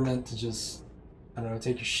government to just, I don't know,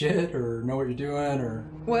 take your shit or know what you're doing or.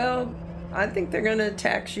 Well, I think they're gonna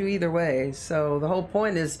tax you either way. So the whole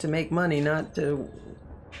point is to make money, not to,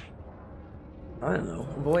 I don't know,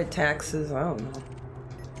 avoid taxes. I don't know.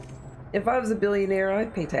 If I was a billionaire,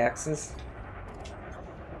 I'd pay taxes.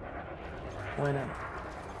 Why not?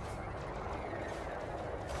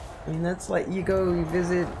 I mean, that's like you go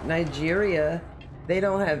visit Nigeria. They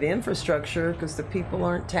don't have infrastructure because the people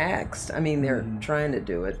aren't taxed. I mean, they're trying to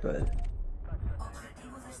do it, but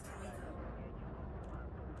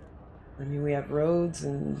I mean, we have roads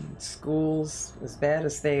and schools as bad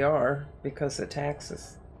as they are because of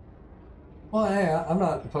taxes. Well, hey, I'm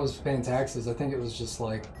not opposed to paying taxes. I think it was just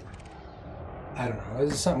like, I don't know. It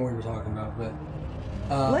was something we were talking about, but.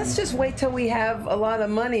 Let's just wait till we have a lot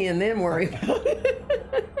of money and then worry about it.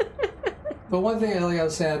 But one thing, like I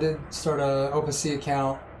was saying, I did start a OpenSea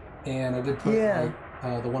account, and I did put like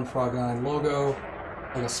the One Frog Nine logo,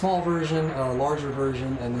 like a small version, a larger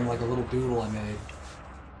version, and then like a little doodle I made.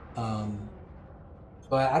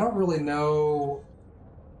 But I don't really know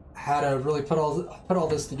how to really put all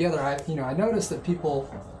this together. I noticed that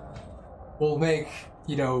people will make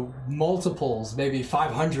multiples, maybe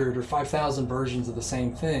 500 or 5,000 versions of the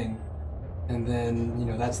same thing, and then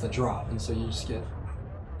that's the drop, and so you just get.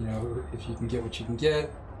 If you can get what you can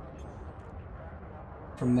get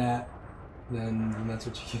from that, then that's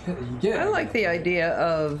what you get. I like the idea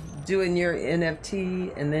of doing your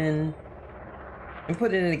NFT and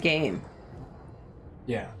put it in a game.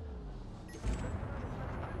 Yeah.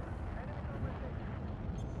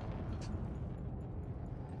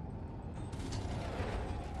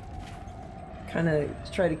 Kind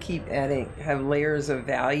of try to have layers of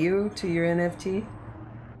value to your NFT.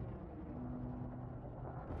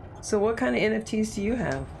 So what kind of NFTs do you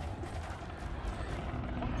have?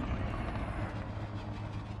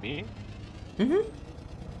 Me? Mm-hmm.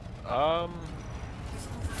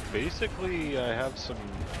 Basically, I have some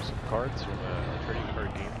cards from a trading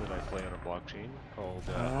card game that I play on a blockchain called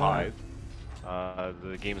Hive.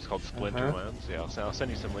 The game is called Splinterlands. Yeah, I'll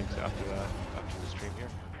send you some links after the stream here.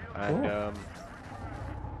 And Cool.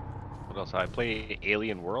 What else? I play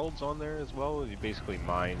Alien Worlds on there as well. You basically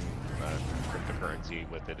mine cryptocurrency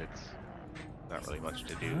with it. It's not really much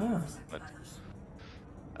to do, but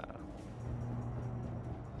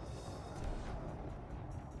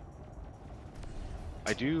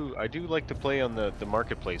I do like to play on the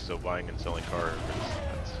marketplace, so buying and selling cars.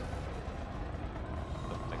 That's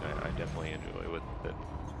something I definitely enjoy with it.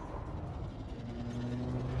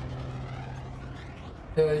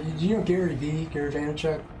 Do you know Gary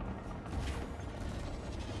Vaynerchuk?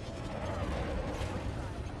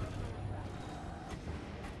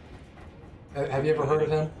 Have you ever heard of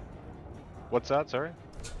him? What's that? Sorry.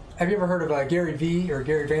 Have you ever heard of Gary V or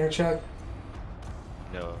Gary Vaynerchuk?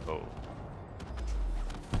 No.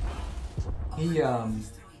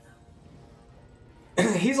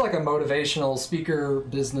 he's like a motivational speaker,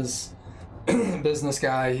 business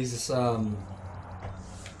guy. He's what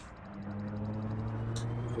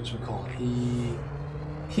you call it?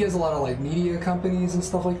 He has a lot of like media companies and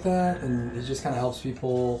stuff like that, and he just kind of helps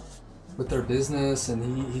people with their business.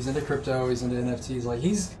 And he's into crypto. He's into NFTs. Like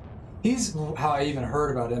he's how I even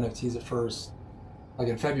heard about NFTs at first, like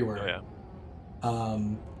in February. Oh, yeah.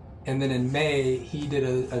 And then in May he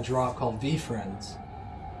did a drop called VFriends,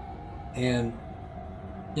 and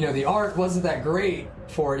the art wasn't that great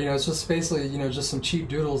for it. It's just basically just some cheap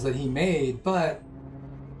doodles that he made, but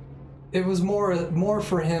it was more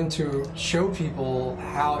for him to show people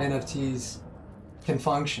how NFTs can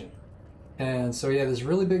function. And so he had this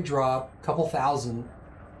really big drop, a couple thousand,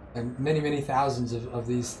 and many thousands of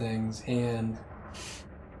these things. And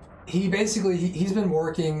he basically he's been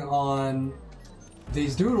working on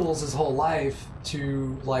these doodles his whole life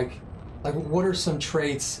to like what are some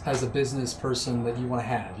traits as a business person that you want to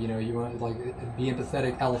have? You want to like be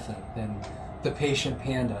empathetic elephant and the patient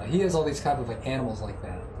panda. He has all these kind of like animals like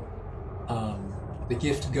that. The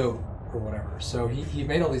gift goat or whatever. So he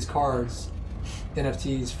made all these cards,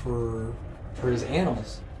 NFTs for his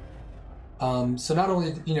animals. So not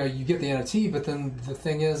only you get the NFT, but then the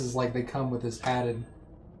thing is like they come with this added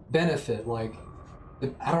benefit. Like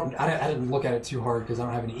I didn't look at it too hard because I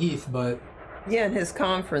don't have any ETH, but yeah, and his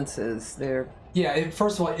conferences they're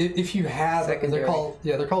first of all, if you have secondary.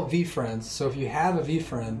 they're called VFriends. So if you have a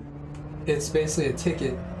VFriend, it's basically a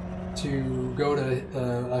ticket to go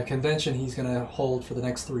to a convention he's going to hold for the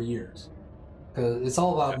next 3 years, because it's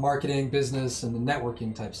all about marketing, business, and the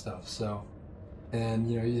networking type stuff. So, and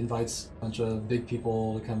he invites a bunch of big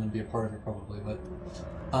people to come and be a part of it probably,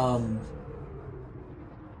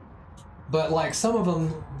 but like some of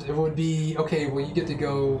them it would be okay. Well, you get to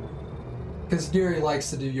go because Gary likes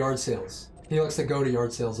to do yard sales. He likes to go to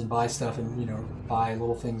yard sales and buy stuff and buy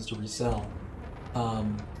little things to resell.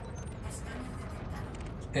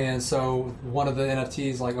 And so one of the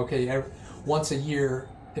NFTs, like, okay, once a year,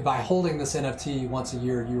 by holding this NFT once a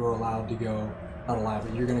year, you are allowed to go, not allowed,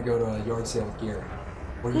 but you're going to go to a yard sale with Gary,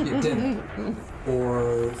 or you get dinner,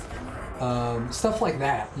 or stuff like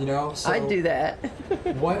that, So I'd do that.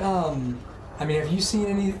 what, I mean, have you seen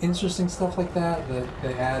any interesting stuff like that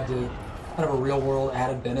they add to kind of a real world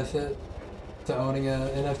added benefit to owning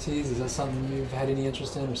NFTs? Is that something you've had any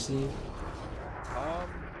interest in or seen?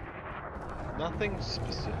 Nothing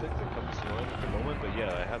specific that comes to mind at the moment, but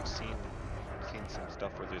yeah, I have seen some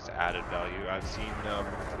stuff where there's added value. I've seen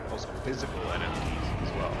also physical NFTs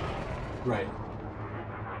as well. Right.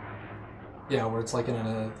 Yeah, where it's like in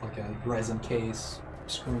a Ryzen case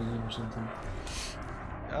screen or something.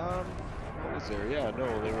 What was there? Yeah,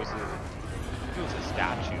 no, there was it was a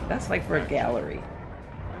statue. That's like for a gallery.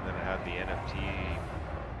 And then it had the NFT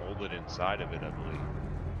molded inside of it, I believe.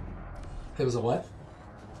 It was a what?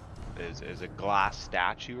 Is a glass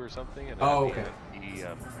statue or something, and okay.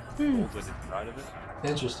 The molded inside of it.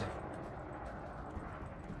 Interesting.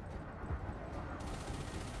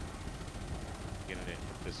 Getting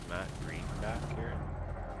this matte green back here.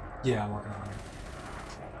 Yeah, I'm working on it.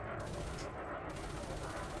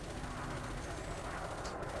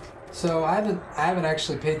 So I haven't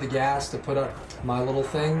actually paid the gas to put up my little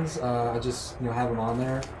things. I just have them on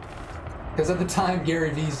there. Because at the time, Gary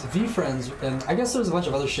V's VFriends, and I guess there's a bunch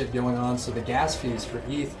of other shit going on, so the gas fees for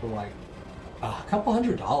ETH were like a couple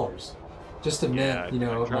 $100 just to mint,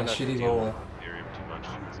 my shitty little. Ethereum too much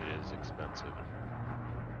because it is expensive.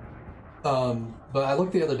 But I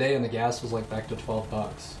looked the other day and the gas was like back to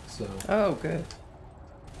 $12. So. Oh, good.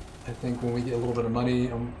 I think when we get a little bit of money,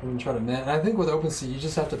 I'm gonna try to mint. And I think with OpenSea, you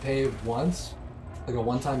just have to pay once, like a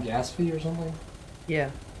one-time gas fee or something.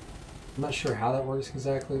 Yeah. I'm not sure how that works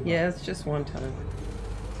exactly. But... yeah, it's just one time.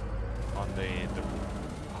 On the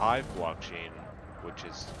Hive blockchain, which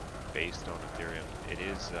is based on Ethereum, it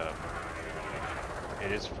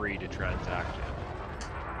is free to transact in.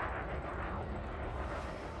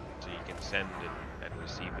 So you can send and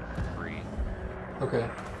receive it for free. Okay.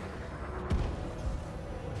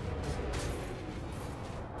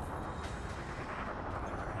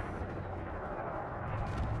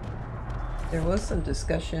 There was some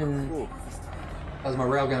discussion. Cool. That was my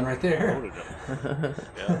railgun right there.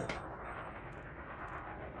 Yeah.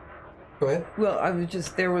 Go ahead. Well,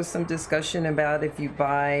 there was some discussion about if you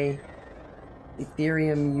buy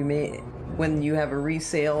Ethereum, when you have a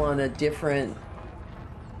resale on a different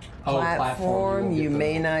platform, you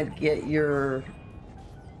may not get your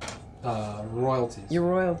royalties. Your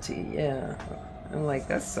royalty, yeah. I'm like,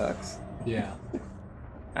 that sucks. Yeah.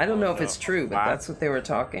 I don't know if it's true, but that's what they were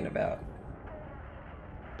talking about.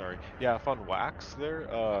 Sorry, sorry. Yeah, if on Wax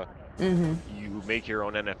there, you make your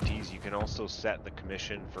own NFTs, you can also set the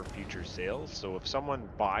commission for future sales. So if someone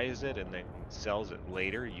buys it and then sells it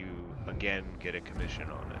later, you again get a commission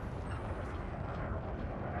on it.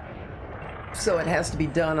 So it has to be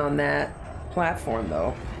done on that platform,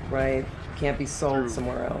 though, right? Can't be sold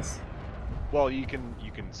somewhere else. Well, you can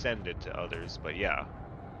send it to others, but yeah,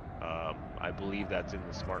 I believe that's in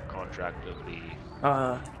the smart contract of the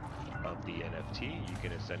NFT. You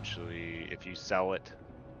can essentially, if you sell it,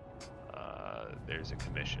 there's a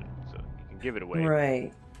commission, so you can give it away.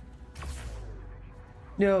 Right.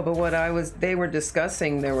 No, but they were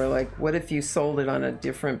discussing, they were like, what if you sold it on a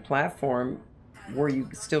different platform? Were you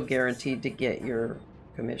still guaranteed to get your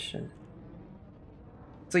commission?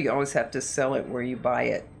 So you always have to sell it where you buy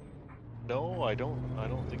it. No, I don't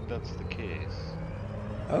think that's the case.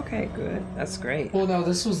 Okay, good. That's great. Well, no,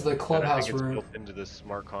 this was the clubhouse room. room. It's built into the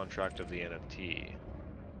smart contract of the NFT.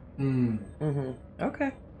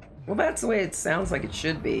 Okay. Well, that's the way it sounds like it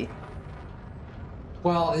should be.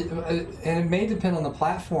 Well, and it may depend on the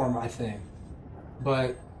platform, I think.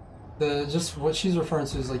 But just what she's referring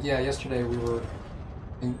to is like, yeah, yesterday we were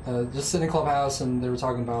just sitting in clubhouse and they were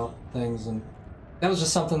talking about things, and that was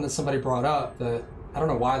just something that somebody brought up that I don't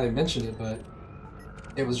know why they mentioned it, but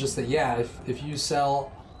it was just that, yeah, if you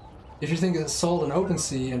think it's sold in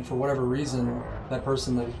OpenSea and for whatever reason that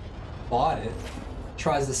person that bought it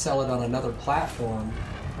tries to sell it on another platform,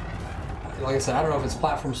 like I said, I don't know if it's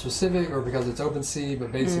platform specific or because it's OpenSea,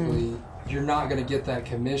 but basically you're not going to get that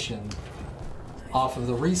commission off of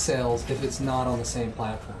the resales if it's not on the same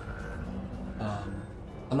platform.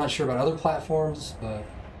 I'm not sure about other platforms, but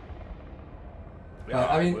yeah,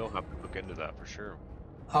 I mean, we'll have to look into that for sure.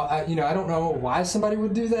 I don't know why somebody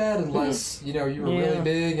would do that unless you were really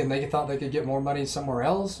big and they thought they could get more money somewhere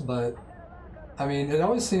else. But I mean, it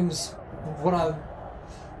always seems what I'm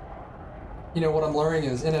learning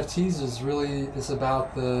is NFTs is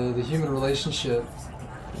about the human relationship.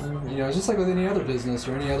 Just like with any other business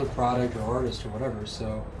or any other product or artist or whatever.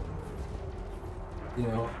 So,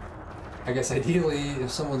 I guess ideally,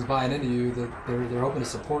 if someone's buying into you, that they're hoping to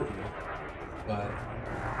support you. But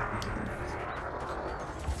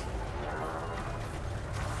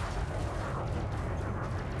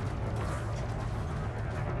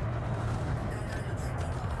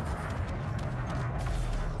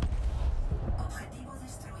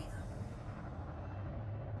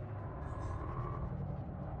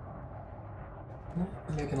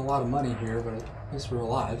we're making a lot of money here, but at least we're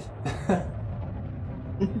alive.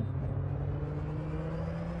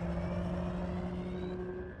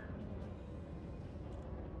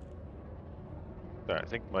 Sorry, I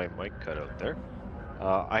think my mic cut out there.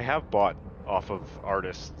 I have bought off of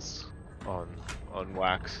artists on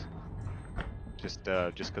Wax, just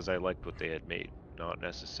because I liked what they had made, not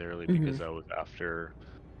necessarily because I was after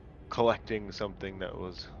collecting something that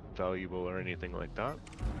was valuable or anything like that.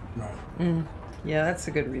 Right. Yeah, that's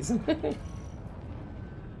a good reason.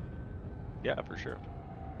 Yeah, for sure.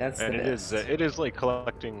 That's the best. It is like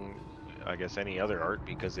collecting, I guess, any other art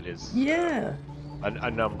because it is a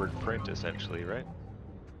numbered print essentially, right?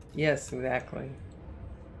 Yes, exactly.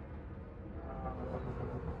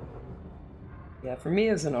 Yeah, for me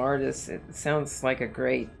as an artist, it sounds like a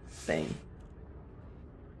great thing.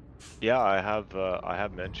 Yeah, I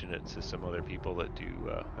have mentioned it to some other people that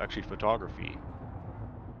do actually photography.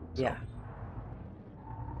 So. Yeah.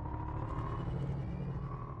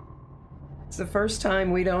 It's the first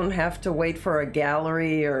time we don't have to wait for a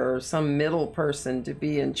gallery or some middle person to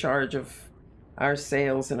be in charge of our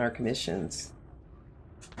sales and our commissions.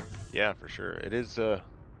 Yeah, for sure. It is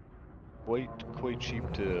quite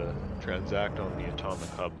cheap to transact on the Atomic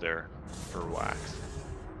Hub there for Wax.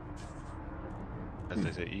 As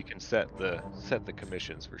I say, you can set the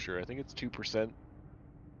commissions for sure. I think it's 2%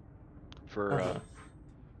 for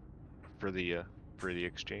the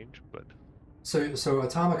exchange, but So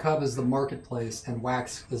Atomic Hub is the marketplace and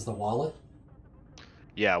Wax is the wallet?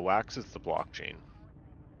 yeah, Wax is the blockchain.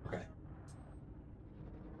 Okay.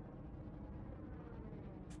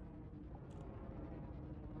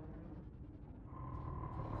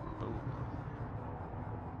 Oh.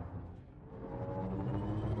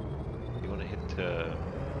 You want to hit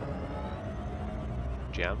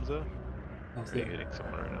Jamza? Or are you hitting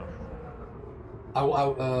someone right now?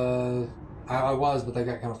 I was, but they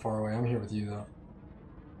got kind of far away. I'm here with you though.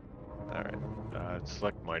 Alright.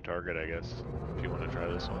 Select my target, I guess, if you want to try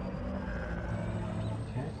this one.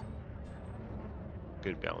 Okay.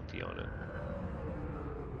 Good bounty on it.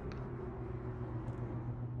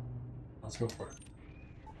 Let's go for it.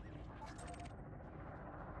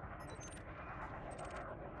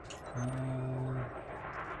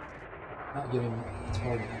 Not getting the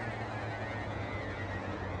target.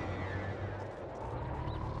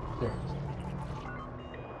 There it is.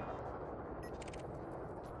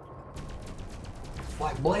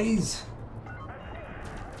 Black blaze!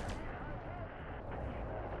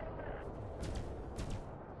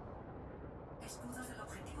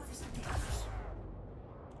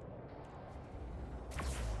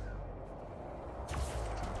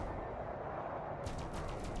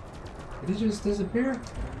 Did he just disappear?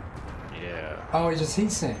 Yeah. Oh, he just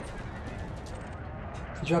heat sinked.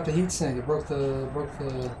 He dropped a heat sink. It broke the.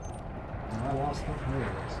 Oh, I lost him. There it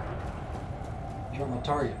is. Dropped my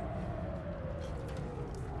target.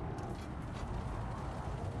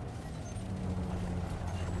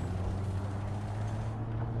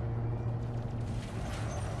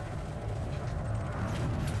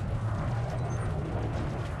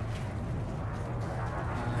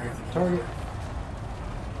 Target.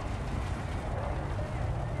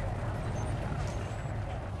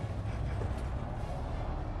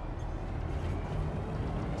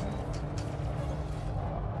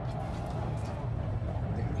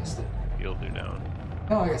 You'll do down.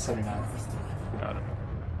 Oh, I got 79. Got him.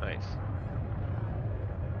 Nice.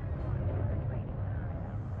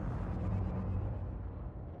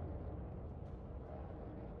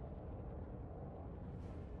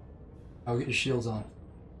 I'll get your shields on.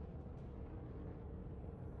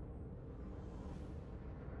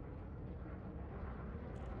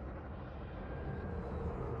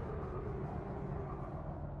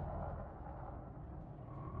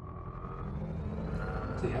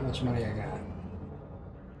 See how much money I got.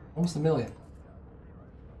 Almost $1 million.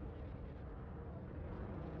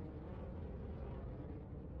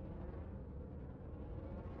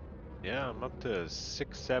 Yeah, I'm up to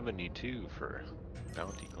 672 for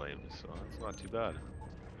bounty claims, so that's not too bad.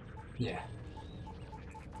 Yeah.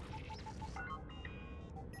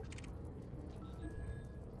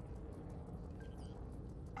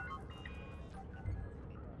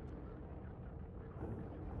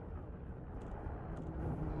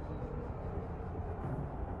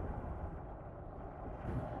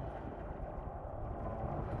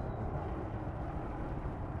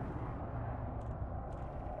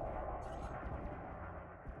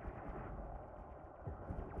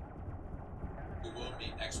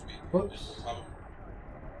 Whoops.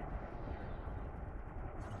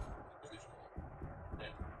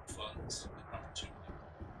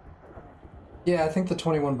 Yeah, I think the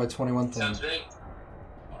 21 by 21 thing. Sounds great.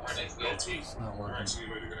 It's not working.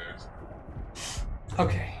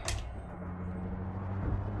 Okay.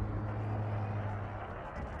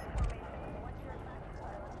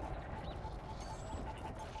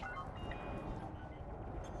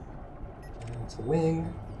 It's a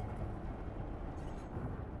wing.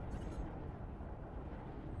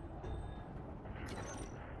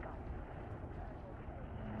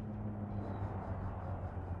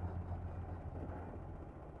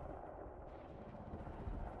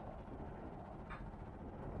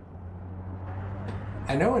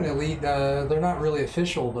 I know in Elite, they're not really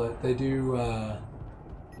official, but they do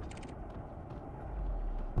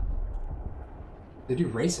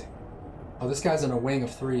racing. Oh, this guy's in a wing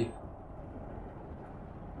of 3.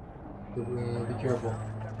 Be careful.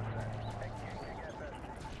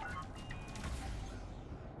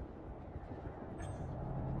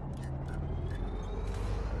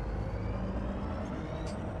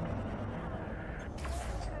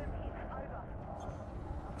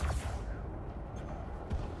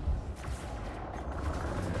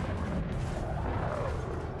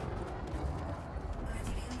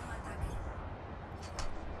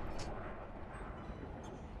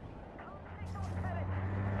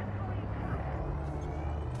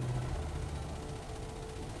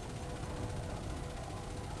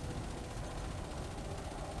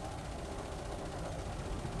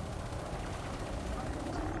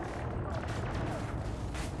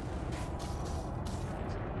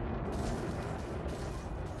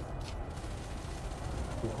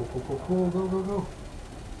 Go.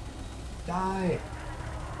 Die.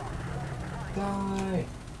 Die.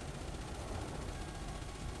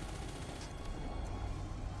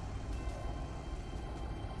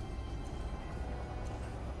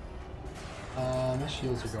 My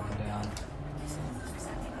shields are going down.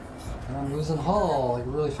 And I'm losing hull like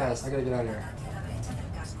really fast. I gotta get out of here.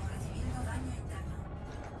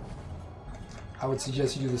 I would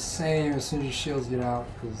suggest you do the same as soon as your shields get out,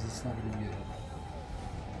 because it's not gonna be good.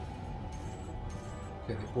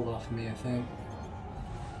 Okay, they pulled off of me, I think.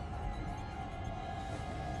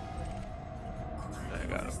 I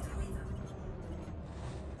got him.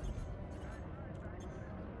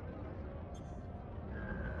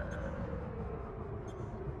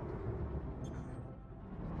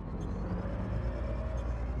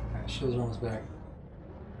 shields are almost back.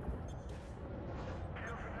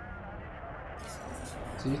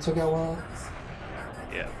 So you took out one?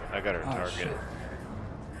 Yeah, I got her Oh, target. shit.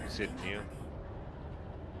 It's hitting you.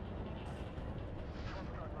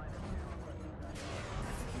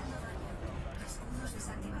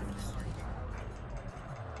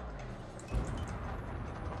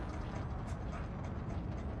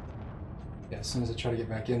 Yeah, as soon as I try to get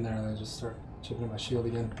back in there, I just start chipping at my shield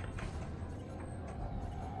again.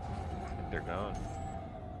 I think they're gone.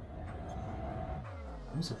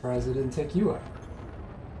 I'm surprised they didn't take you out.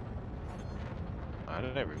 I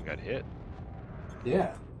never even got hit.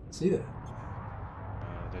 Yeah, see that.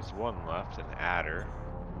 There's one left, an adder.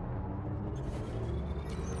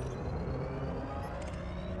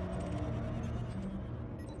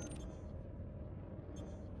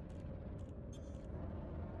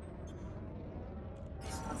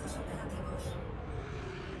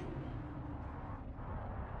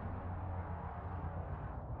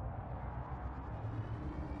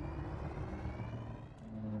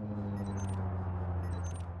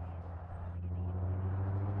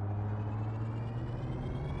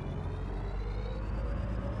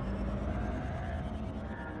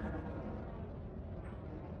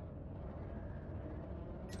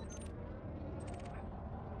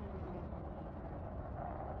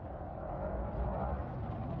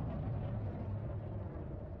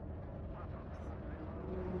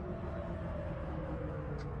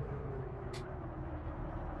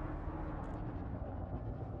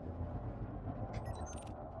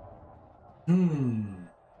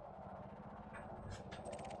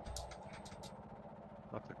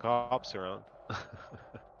 Not the cops around.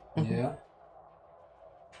 Yeah.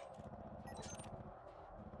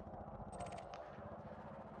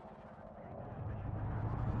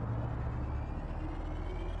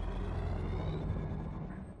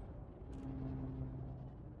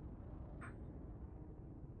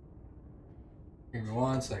 Give me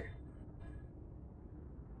 1 second.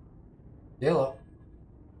 Hello.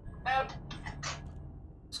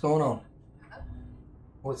 What's going on?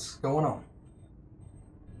 What's going on?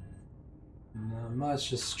 Not much,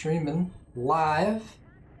 just streaming live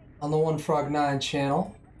on the One Frog 9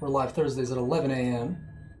 channel. We're live Thursdays at 11 a.m.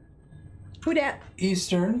 Who dat?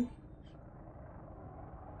 Eastern.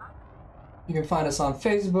 You can find us on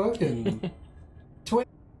Facebook and Twitter.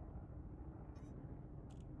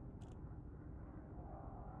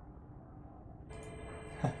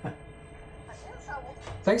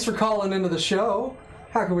 Thanks for calling into the show.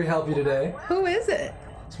 How can we help you today? Who is it?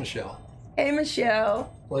 It's Michelle. Hey,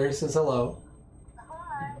 Michelle. Larry says hello.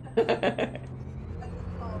 The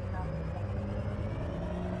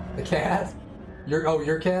cat?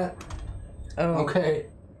 Your cat? Oh. Okay.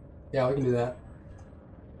 Yeah, we can do that.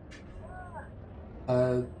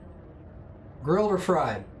 Grilled or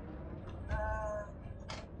fried?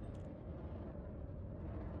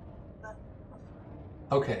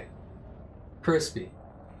 Okay. Crispy.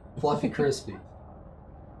 Fluffy crispy.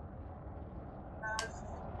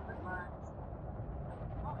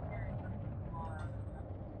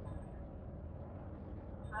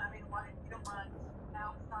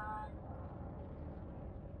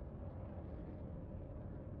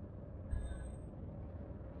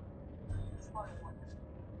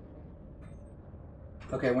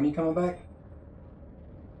 Okay, when are you coming back?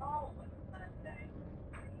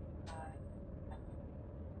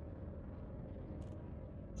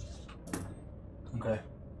 Okay.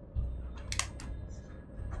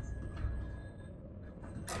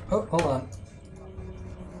 Oh, hold on.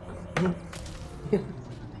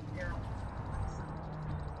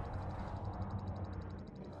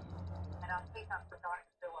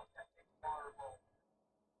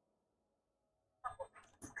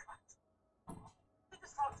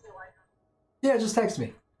 Yeah, just text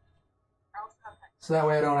me. So that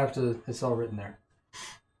way I don't have to, it's all written there.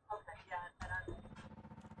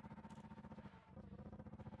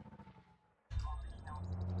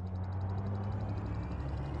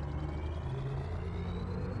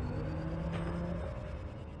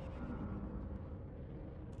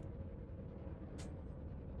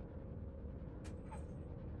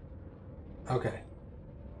 Okay.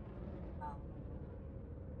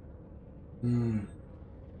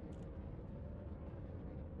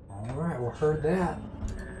 All right, well, heard that.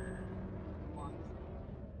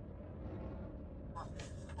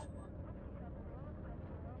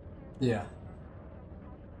 Yeah.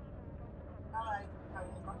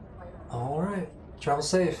 All right. Travel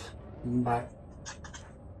safe. Bye.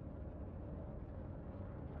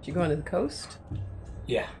 You going to the coast?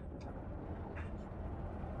 Yeah.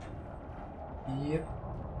 Yep.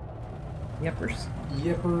 Yepers.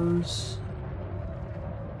 Yippers.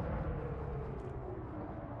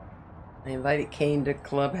 I invited Kane to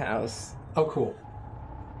Clubhouse, Oh, cool.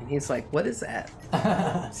 and he's like, "What is that?"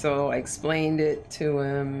 So I explained it to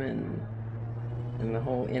him, and the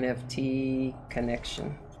whole NFT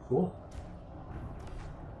connection. Cool.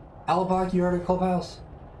 Alabak, you heard of Clubhouse?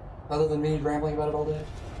 Other than me rambling about it all day?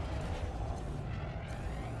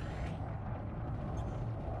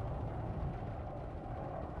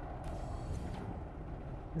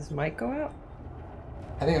 Does his mic go out?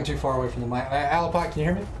 I think I'm too far away from the mic. Alabak, can you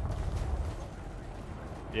hear me?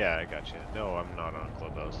 Yeah, I got you. No, I'm not on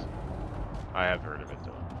Clubhouse. I have heard of it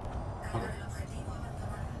though. Okay.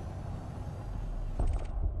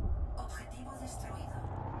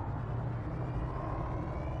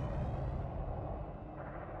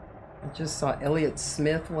 I just saw Elliot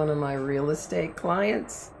Smith, one of my real estate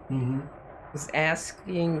clients, Mm-hmm. was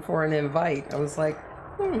asking for an invite. I was like,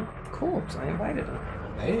 cool. So I invited him.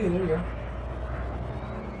 Hey, there you go.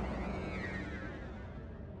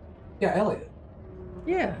 Yeah, Elliot.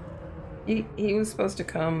 Yeah. He was supposed to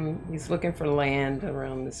come. He's looking for land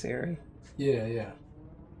around this area. Yeah, yeah.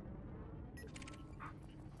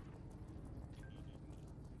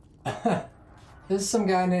 There's some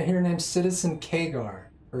guy here named Citizen Kagar.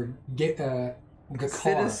 Or Gakar.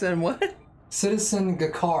 Citizen what? Citizen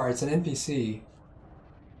Gakar. It's an NPC.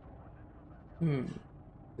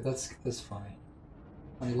 That's funny.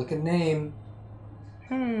 Funny looking name.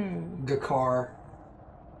 Gakar.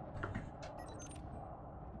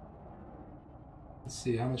 Let's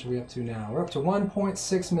see, how much are we up to now? We're up to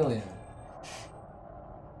 1.6 million.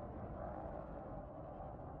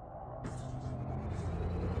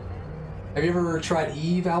 Have you ever tried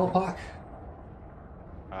Eve, Alapak?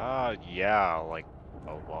 Yeah, like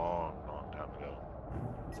a long time ago.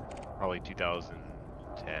 Probably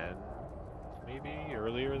 2010, maybe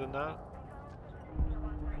earlier than that.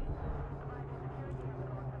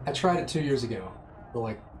 I tried it 2 years ago for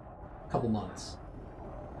like a couple months.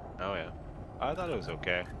 Oh yeah, I thought it was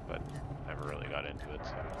okay, but never really got into it.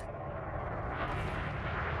 So.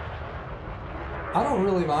 I don't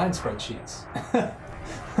really mind spreadsheets. Yeah.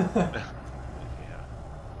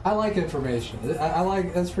 I like information. I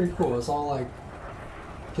like, that's pretty cool. It's all like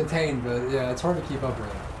contained, but yeah, it's hard to keep up with.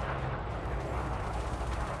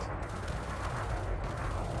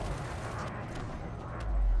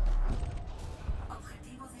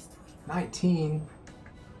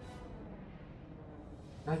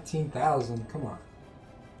 19,000, come on.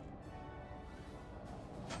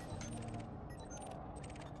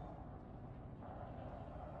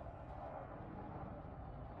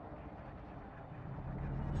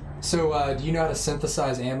 So, do you know how to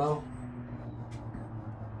synthesize ammo?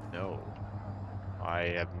 No, I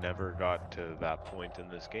have never got to that point in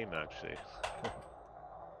this game actually.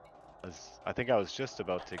 I think I was just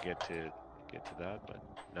about to get to that, but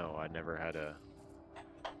no, I never had a,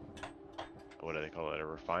 what do they call it, a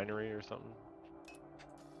refinery or something?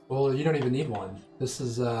 Well, you don't even need one. This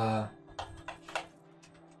is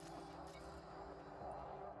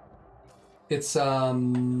it's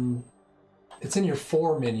in your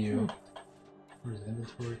for menu. Where's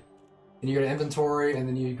inventory? And you go to inventory, and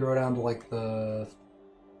then you go down to like the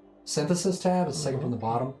synthesis tab. It's second from the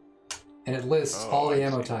bottom, and it lists all the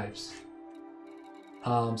ammo types.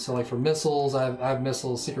 So like for missiles, I have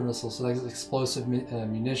missiles, secret missiles. So that's explosive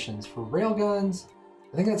munitions. For railguns,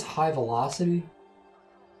 I think that's high velocity.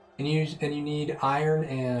 And you need iron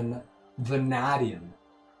and vanadium.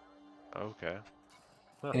 Okay.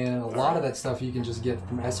 Huh. And a lot of that stuff you can just get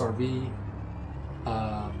from SRV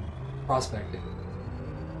prospecting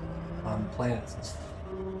on planets and stuff.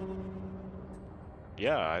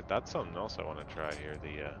 Yeah, that's something else I want to try here.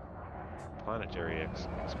 The planetary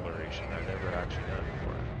exploration. I've never actually done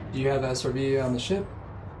before. Do you have SRV on the ship?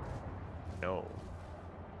 No.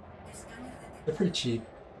 They're pretty cheap.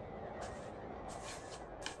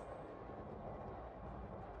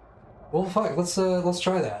 Well, fuck. Let's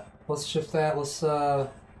try that. Let's shift that. Let's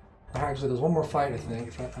actually, there's one more fight. I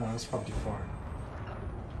think. That's probably too far.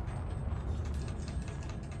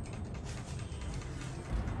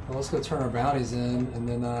 Well, let's go turn our bounties in, and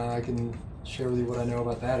then I can share with you what I know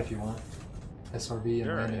about that if you want. SRV and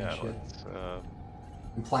Sure, landing yeah, and shit. let's,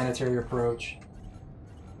 And planetary approach.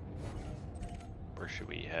 where should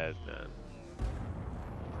we head then?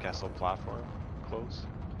 Castle platform? Close?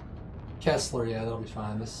 Kessler, yeah, that'll be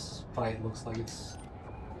fine. This fight looks like it's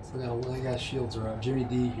they got shields are up. Jimmy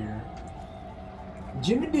D here.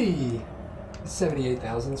 Jimmy D!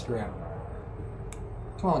 78,000, let's grab him.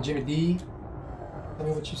 Come on, Jimmy D. Tell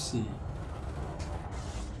me what you see.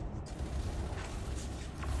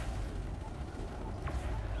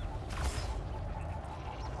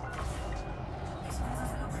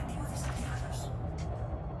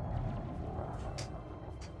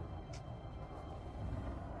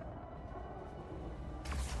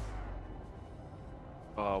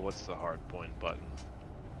 Oh, what's the hard point button?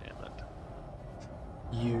 Damn it.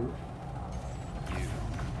 You.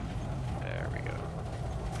 There we go.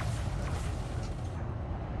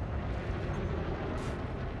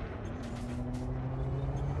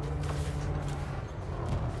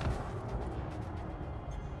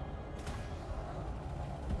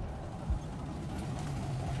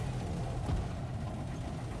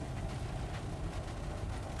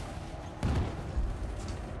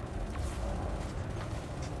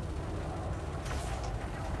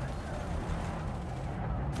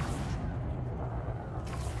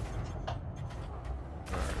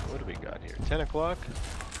 What do we got here? 10 o'clock?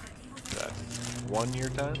 Is that 1 your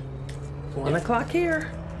time? 1 o'clock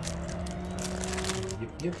here.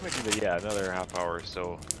 Yep. Yeah, another half hour or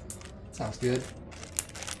so. Sounds good.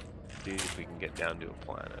 See if we can get down to a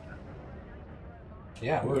planet.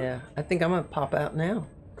 Yeah. Yeah, I think I'm gonna pop out now.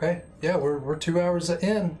 Okay. Yeah, we're 2 hours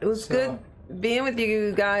in. It was good being with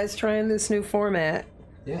you guys, trying this new format.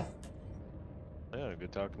 Yeah. Yeah,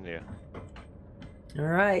 good talking to you. All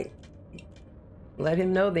right. Let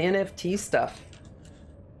him know the NFT stuff.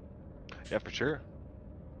 Yeah, for sure.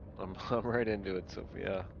 I'm right into it, so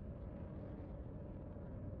yeah.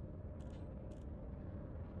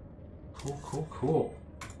 Cool.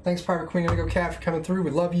 Thanks, Private Queen Indigo Cat, for coming through.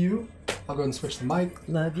 We love you. I'll go ahead and switch the mic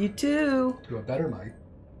Love you too. to a better mic.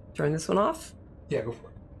 Turn this one off. Yeah, go for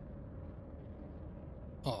it.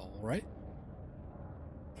 All right.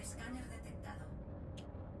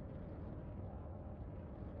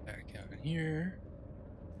 Back out in here.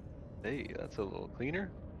 Hey, that's a little cleaner.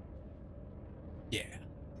 Yeah.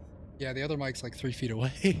 Yeah, the other mic's like 3 feet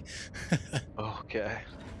away. Okay.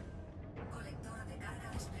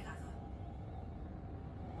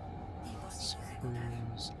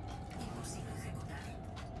 Screws.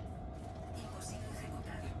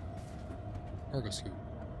 Cargo scoop.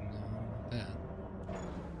 No, that.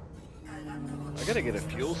 I gotta get a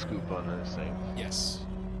fuel scoop on this thing. Yes.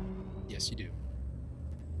 Yes, you do.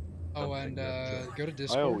 Oh, Something and that, go to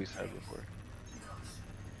Discord. I always had before.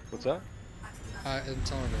 What's that? And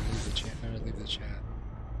tell her to leave the chat. Leave the chat.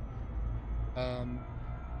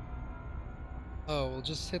 Oh, well,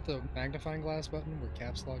 just hit the magnifying glass button where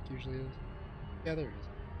caps lock usually is. Yeah, there it is.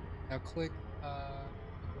 Now click the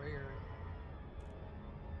gray area,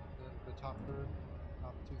 the top third,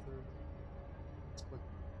 top 2/3. Let's click.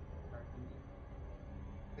 Alright,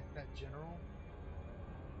 click that general.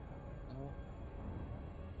 General.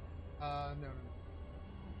 No.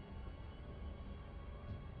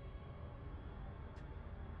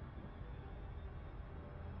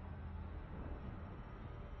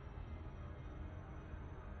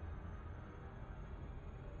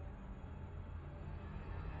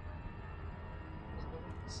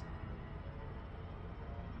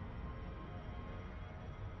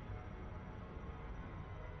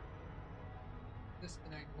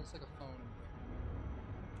 Disconnect. Looks like a phone.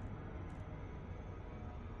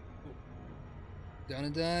 Cool. Done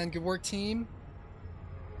and done. Good work, team.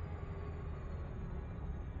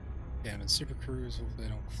 Yeah, I'm in Super Cruise. Hopefully,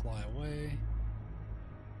 they don't fly away.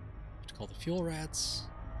 Have to call the fuel rats.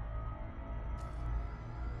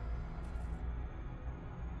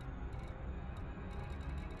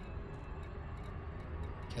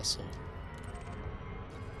 Kessel.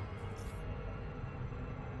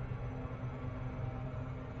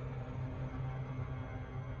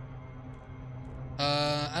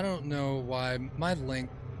 I don't know why my link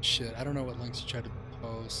shit. I don't know what links you tried to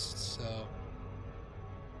post, so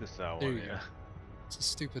Just that there one, you go. yeah. It's a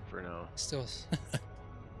stupid. For now. Still,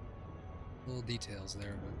 little details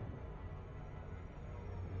there, but.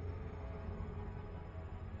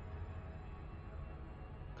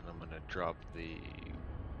 And I'm gonna drop the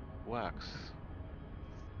wax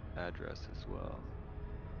address as well.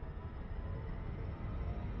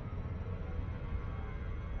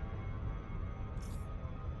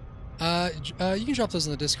 You can drop those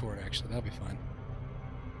in the Discord. Actually, that'll be fine.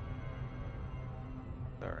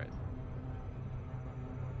 All right.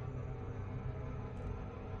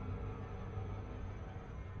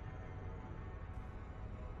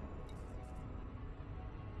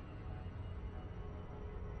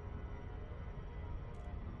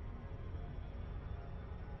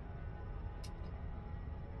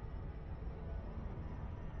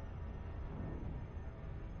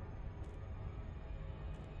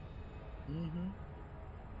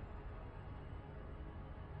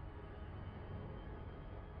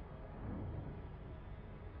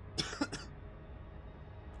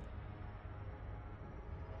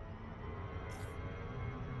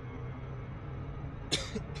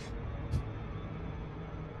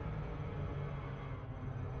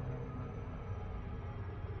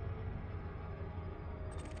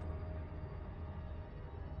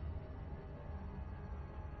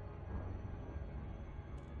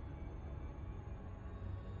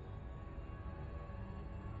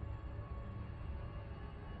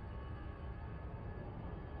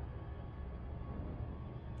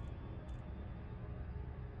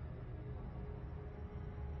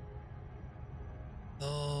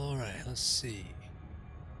 All right, let's see.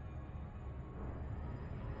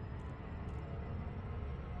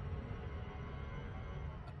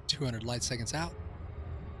 200 light seconds out.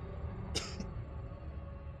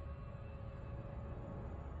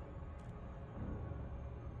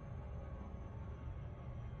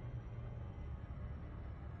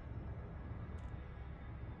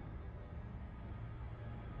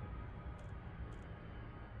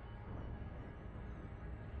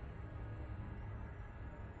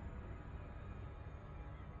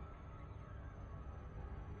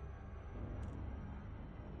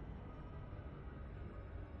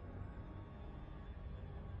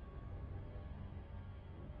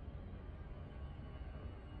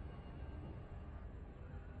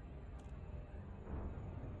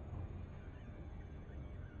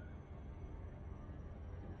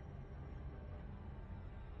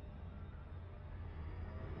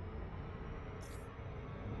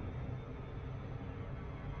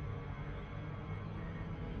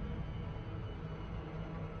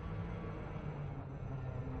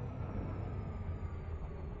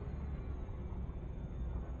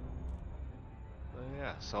 Oh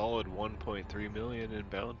yeah, solid 1.3 million in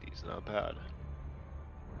bounties, not bad.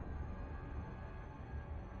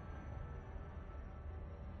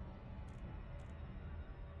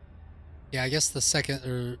 Yeah, I guess the second,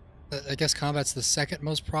 or I guess combat's the second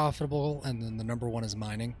most profitable, and then the number one is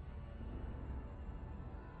mining,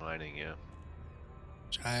 Mining, yeah.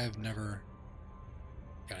 which I've never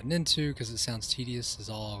gotten into because it sounds tedious as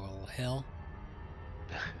all hell.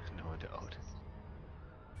 No doubt.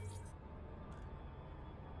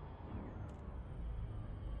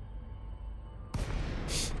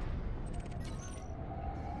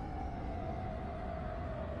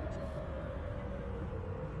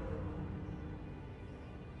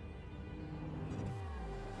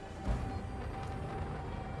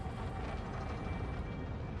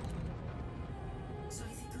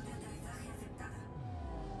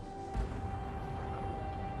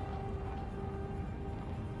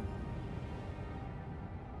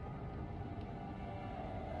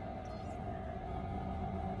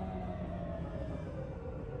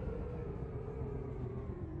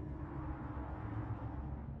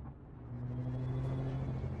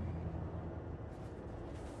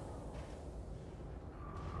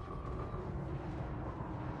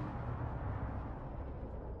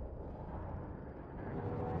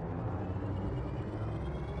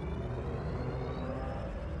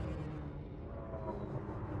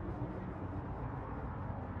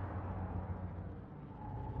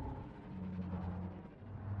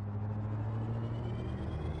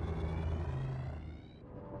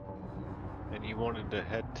 And you wanted to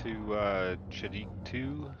head to Chadiq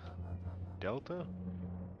 2 Delta?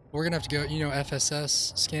 We're gonna have to go, you know,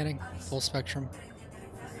 FSS scanning, full spectrum.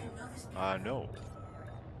 No.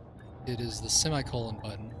 It is the semicolon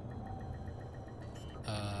button.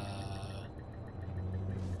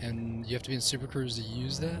 And you have to be in Super Cruise to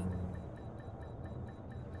use that.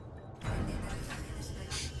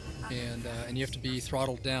 And you have to be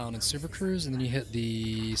throttled down in Super Cruise, and then you hit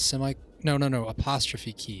the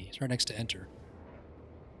apostrophe key. It's right next to enter.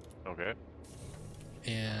 Okay.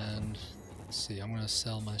 And let's see, I'm gonna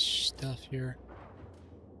sell my stuff here.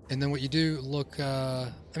 And then what you do, look,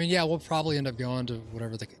 I mean, yeah, we'll probably end up going to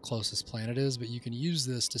whatever the closest planet is, but you can use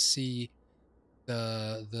this to see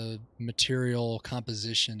the material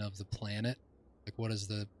composition of the planet. Like, what is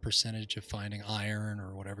the percentage of finding iron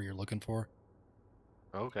or whatever you're looking for.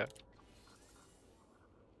 Okay.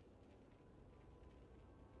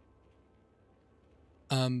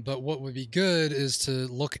 But what would be good is to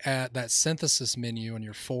look at that synthesis menu on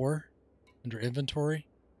your 4 under inventory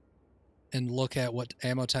and look at what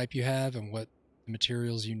ammo type you have and what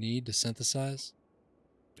materials you need to synthesize.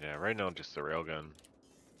 Yeah, right now just the railgun.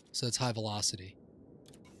 So it's high velocity.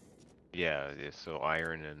 Yeah, so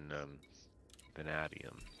iron and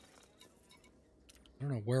vanadium. I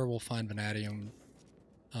don't know where we'll find vanadium.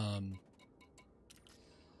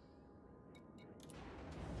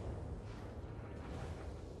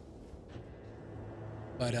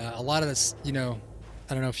 But a lot of this, you know,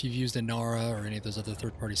 I don't know if you've used Inara or any of those other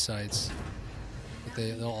third-party sites, but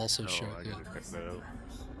they'll also show I you, gotta check that out.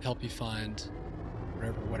 help you find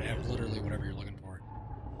literally whatever you're looking for.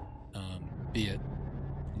 Be it,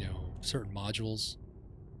 you know, certain modules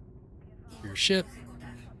for your ship.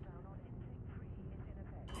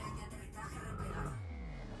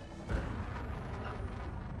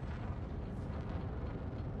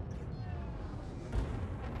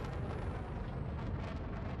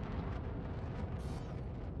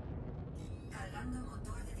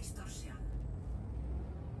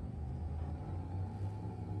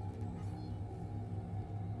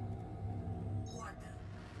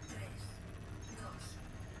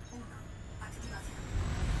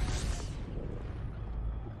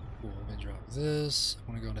 this.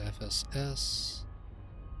 I want to go into FSS.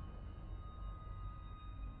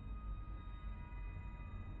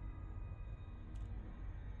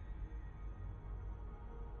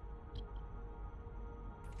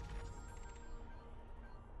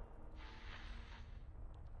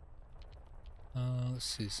 Let's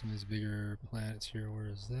see some of these bigger planets here. Where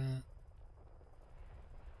is that?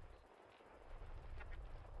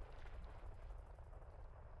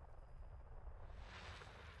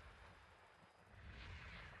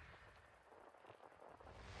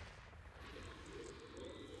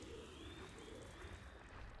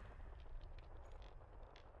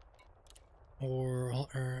 Or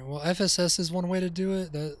well, FSS is one way to do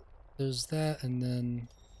it. There's that, and then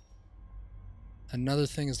another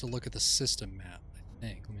thing is to look at the system map. I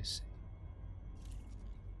think. Let me see.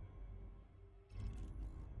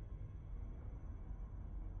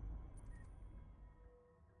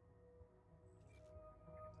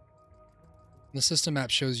 The system map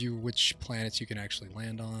shows you which planets you can actually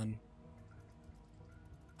land on.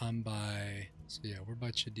 I'm by, so yeah, we're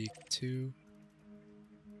by Chadiq 2.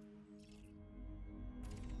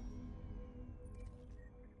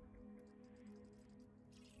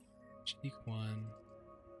 Chadiq 1.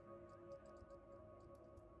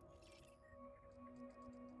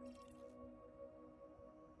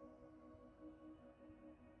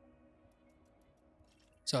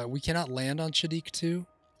 So we cannot land on Chadiq 2.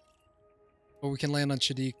 But we can land on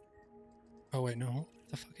Chadiq. Oh wait, no. What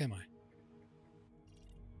the fuck am I?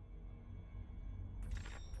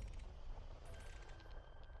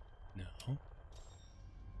 No.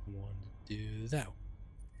 I want to do that one.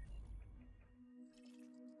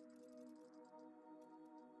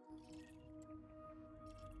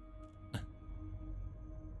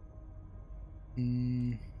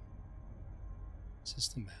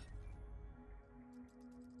 System map.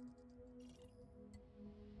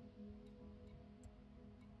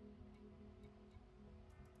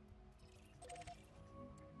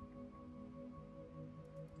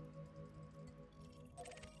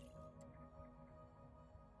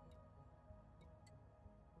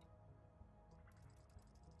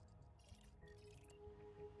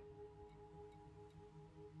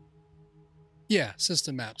 Yeah,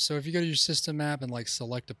 system map. So if you go to your system map and like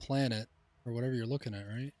select a planet or whatever you're looking at,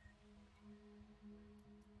 right?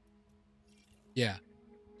 Yeah.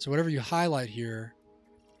 So whatever you highlight here,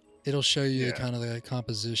 it'll show you the kind of the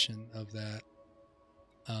composition of that.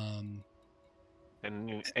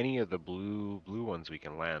 And any of the blue ones we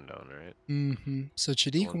can land on, right? Mm-hmm. So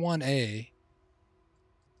Chadiq 1A,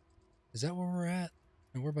 is that where we're at?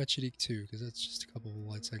 No, we're by Chadiq 2 because that's just a couple of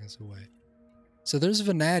light seconds away. So there's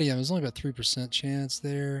vanadium. There's only about 3% chance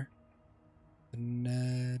there.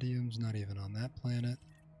 Vanadium's not even on that planet.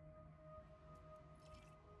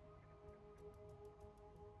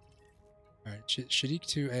 All right, Chadiq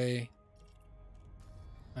 2A.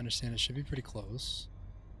 I understand it should be pretty close.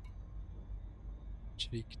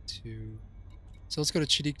 Chadiq 2. So let's go to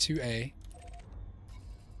Chadiq 2A.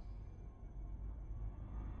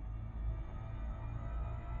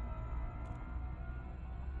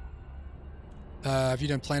 Have you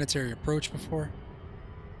done planetary approach before?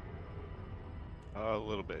 A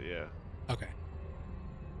little bit, yeah. Okay.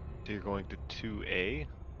 So you're going to 2A?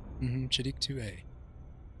 Mm-hmm, Chadiq 2A.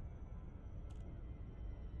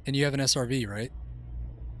 And you have an SRV, right?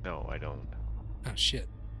 No, I don't. Oh, shit.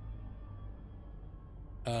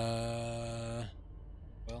 Well,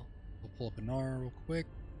 we'll pull up a NAR real quick.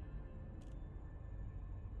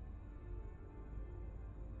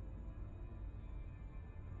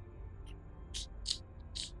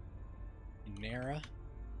 Nara.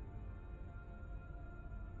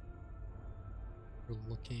 We're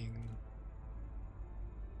looking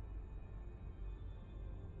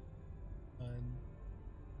on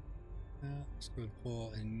that. Let's go and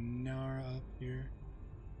pull Nara up here.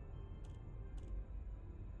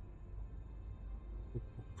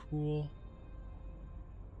 Cool.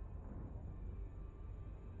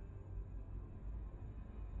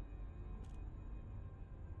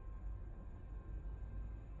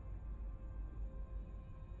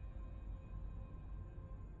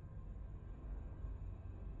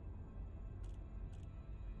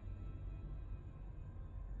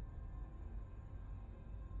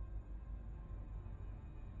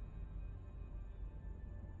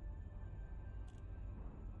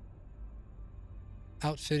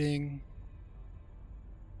 Outfitting.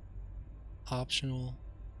 Optional.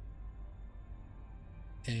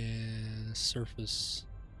 And surface.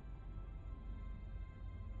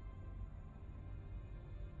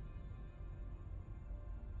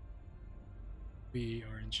 We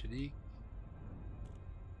are in Chadiq.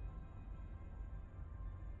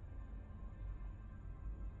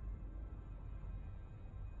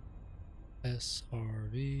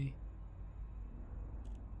 SRV.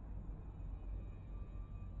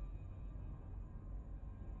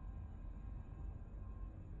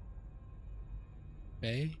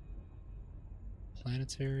 Bay.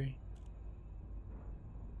 Planetary.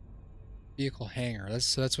 Vehicle hangar.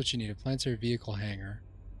 That's what you need. A planetary vehicle hangar.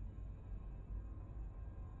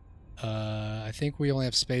 I think we only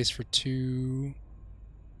have space for 2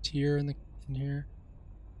 tier in here.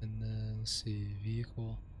 And then let's see,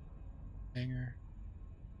 vehicle hangar.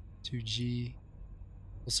 2G.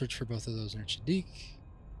 We'll search for both of those in Chadik.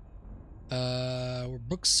 We're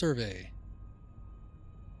book survey.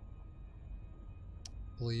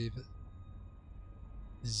 I believe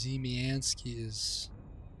Zemiansky is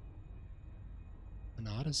an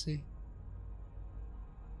Odyssey.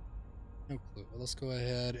 No clue. Well, let's go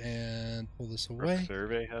ahead and pull this away. Brooks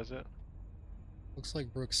Survey has it. Looks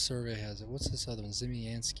like Brooks Survey has it. What's this other one?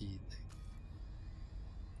 Zemiansky thing.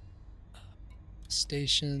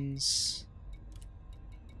 Stations.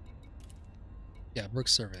 Yeah,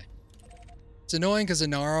 Brooks Survey. It's annoying because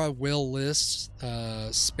Inara will list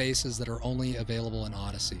spaces that are only available in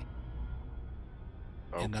Odyssey.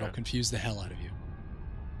 Okay. And that'll confuse the hell out of you.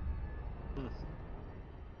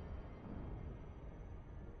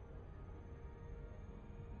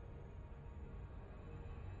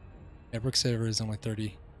 Yeah, Brooks Survey is only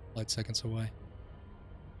 30 light seconds away.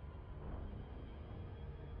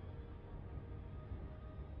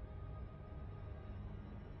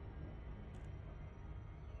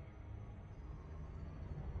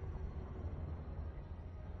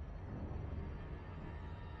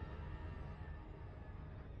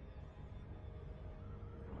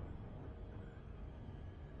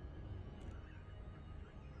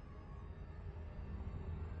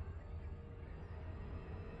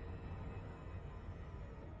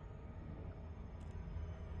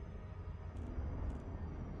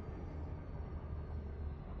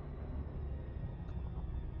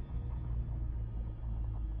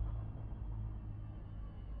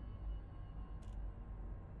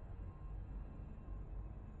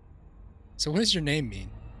 So what does your name mean?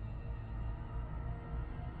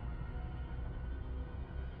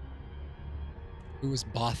 Who was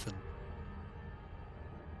Bothan?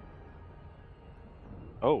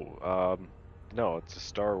 Oh, no, it's a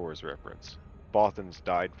Star Wars reference. Bothans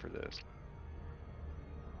died for this.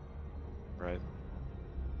 Right?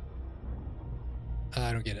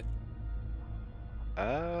 I don't get it.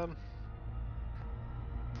 Oh,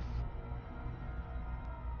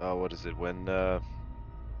 what is it? When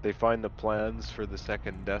they find the plans for the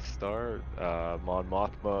second Death Star, Mon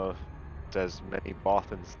Mothma says many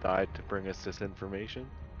Bothans died to bring us this information.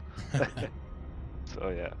 So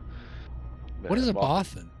yeah. What is a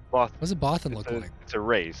Bothan? What does a Bothan look like? It's a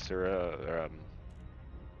race or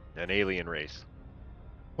an alien race.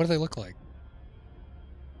 What do they look like?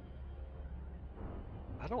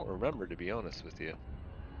 I don't remember, to be honest with you.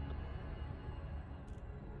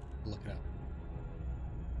 Look it up.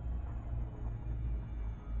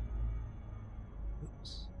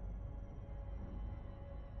 Oops.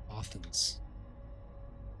 Bothans.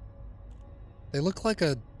 They look like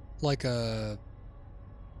a it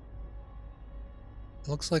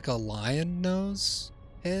looks like a lion nose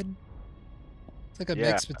head. It's like a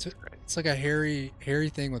mix between. Right. It's like a hairy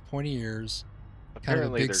thing with pointy ears. Apparently kind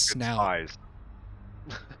of a big they're snout. good spies.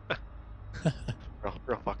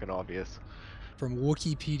 real fucking obvious. From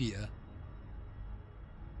Wikipedia.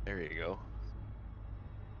 There you go.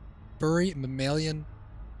 Furry mammalian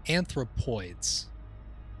anthropoids.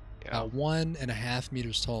 Yeah. About 1.5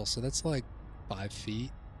 meters tall. So that's like 5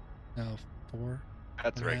 feet. No, 4.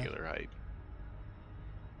 That's 1.5. regular height.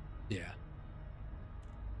 Yeah.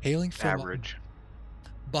 Hailing from Average.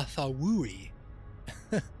 Bathawui.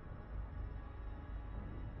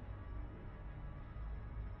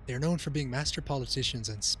 They're known for being master politicians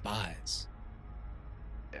and spies.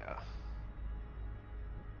 Yeah.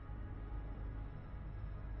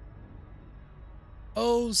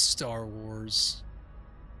 Oh, Star Wars.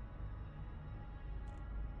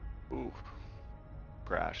 Ooh.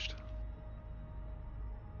 Crashed.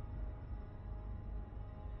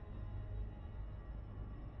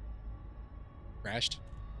 Crashed.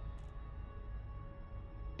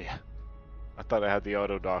 Yeah. I thought I had the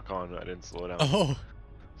auto dock on, but I didn't slow down. Oh.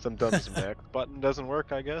 Sometimes the Mac button doesn't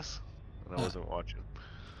work, I guess. And I wasn't watching.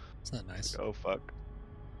 It's not nice. Like, oh, fuck.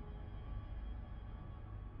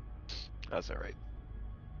 That's alright.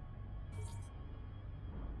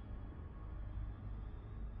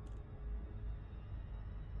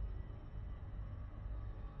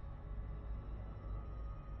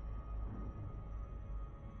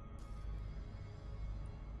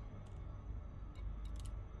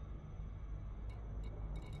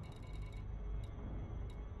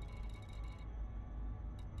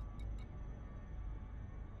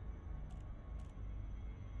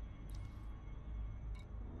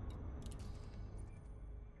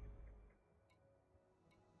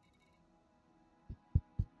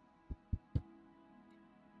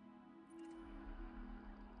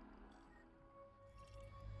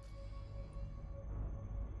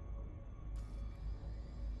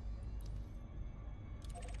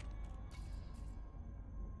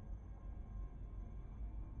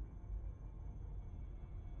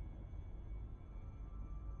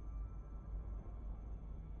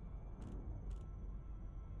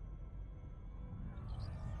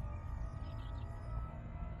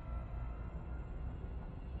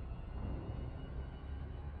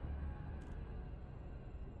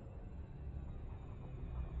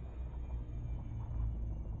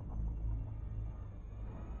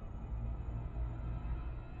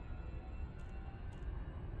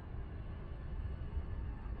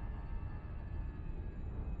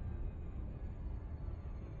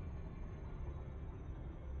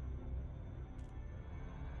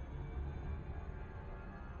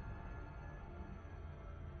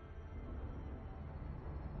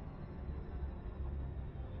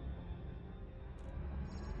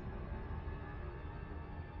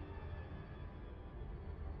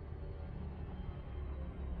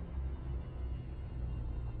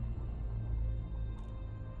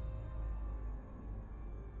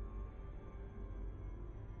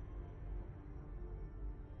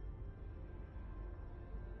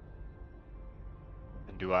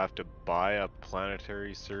 do I have to buy a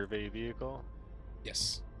planetary survey vehicle?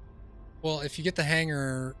 Yes. Well, if you get the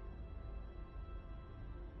hanger,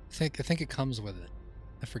 I think it comes with it.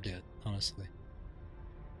 I forget, honestly.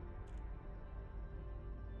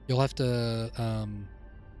 You'll have to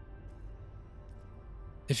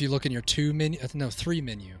if you look in your 3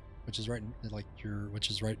 menu, which is right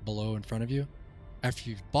which is right below in front of you. After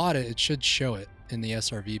you've bought it, it should show it in the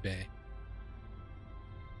SRV bay.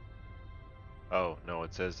 Oh, no,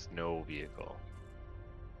 it says no vehicle.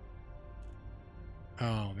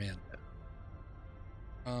 Oh man.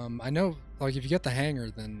 I know, like, if you get the hanger,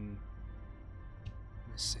 then let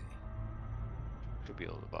me see. Should be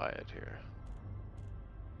able to buy it here.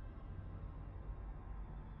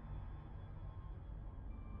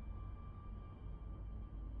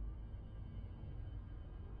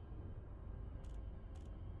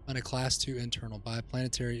 On a class 2 internal, buy a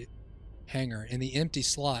planetary hanger in the empty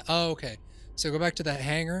slot. Oh, okay. So go back to that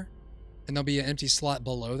hanger, and there'll be an empty slot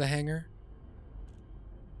below the hanger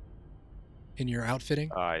in your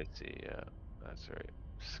outfitting. I see, yeah. That's right.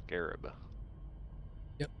 Scarab.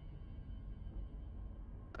 Yep.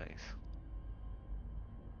 Nice.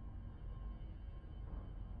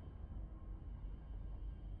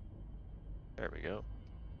 There we go.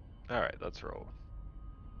 Alright, let's roll.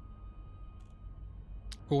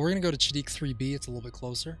 Well, we're going to go to Chadiq 3B. It's a little bit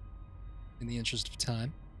closer in the interest of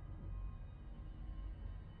time.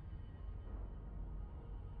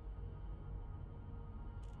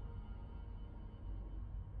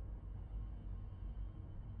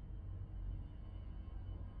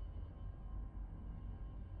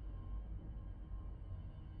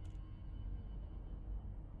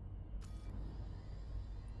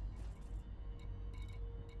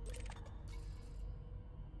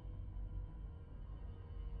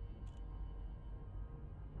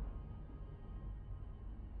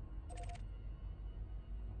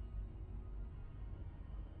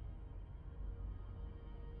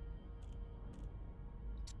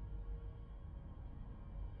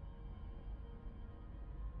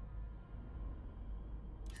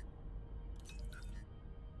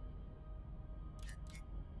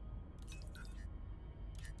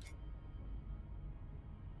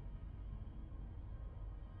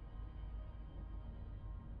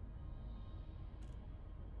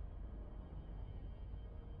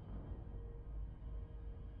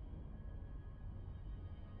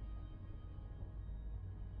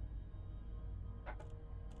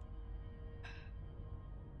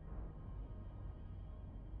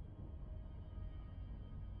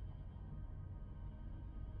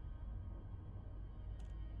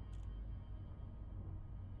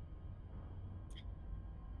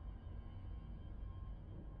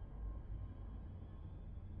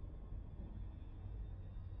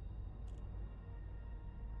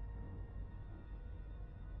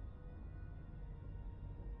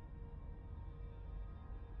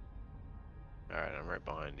 Alright, I'm right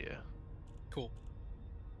behind you. Cool.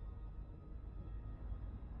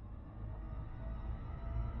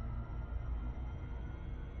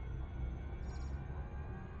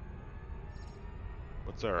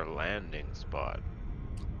 What's our landing spot?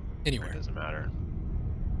 Anywhere. It doesn't matter.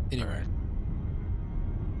 Anywhere. Alright.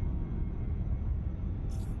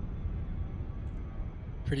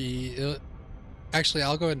 Pretty... actually,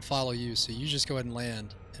 I'll go ahead and follow you, so you just go ahead and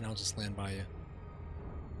land, and I'll just land by you.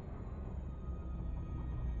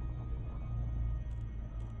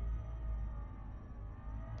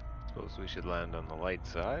 Suppose we should land on the light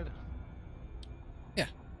side. Yeah.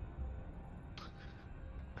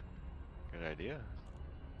 Good idea.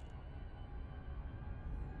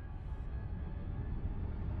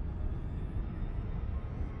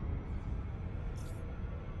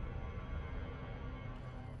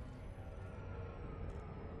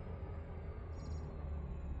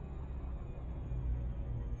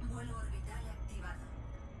 Vuelo orbital activado.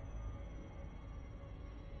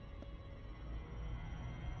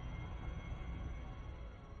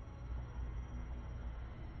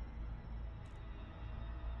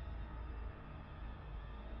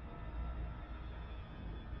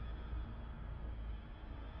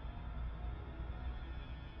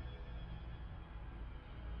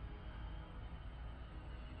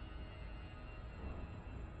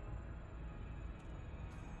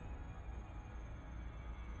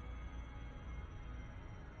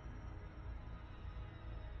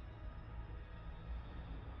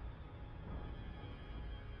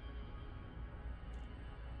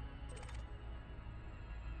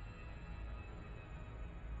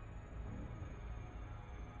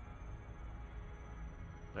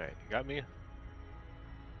 Alright, you got me?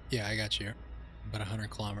 Yeah, I got you. About 100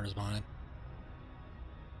 kilometers behind.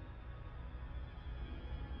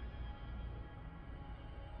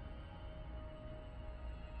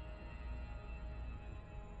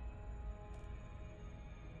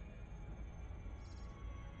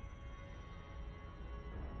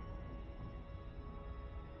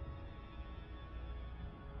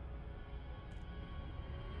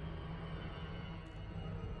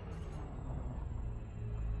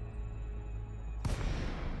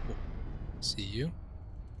 See you.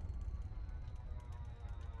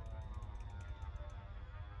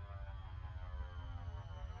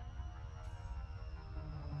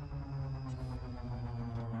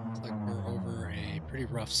 Looks like we're over a pretty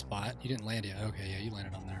rough spot. You didn't land yet. Okay, yeah, you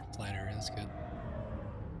landed on there. Flat area, that's good.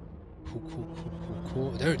 Cool, cool, cool, cool,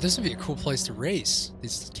 cool. Dude, this would be a cool place to race.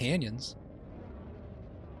 These canyons.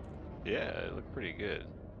 Yeah, it looked pretty good.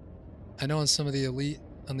 I know on some of the elite,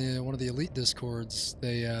 on the one of the elite discords,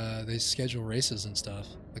 they schedule races and stuff,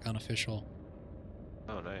 like unofficial.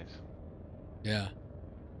 Oh, nice. Yeah.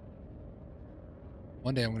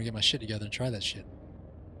 One day I'm gonna get my shit together and try that shit.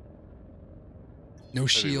 No Maybe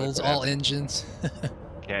shields, look what all happens. engines.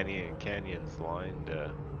 Canyons lined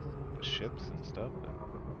with ships and stuff,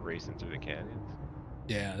 and racing through the canyons.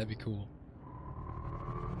 Yeah, that'd be cool.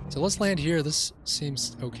 So let's land here. This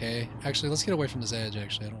seems okay. Actually, let's get away from this edge,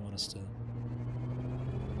 actually. I don't want us to...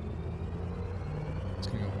 It's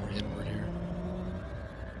gonna go more inward here.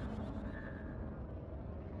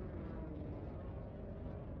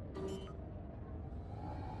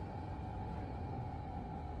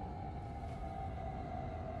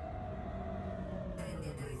 Tren de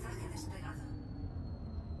aterrizaje despegado.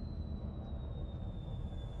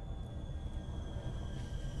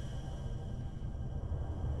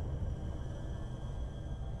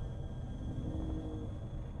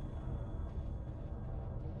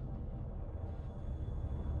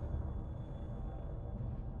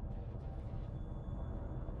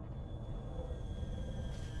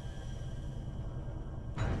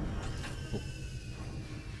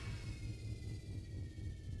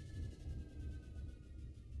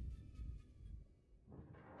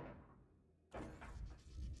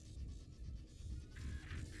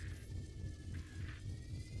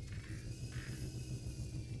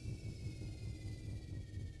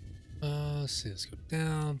 Let's see, let's go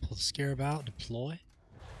down, pull the scarab out, deploy.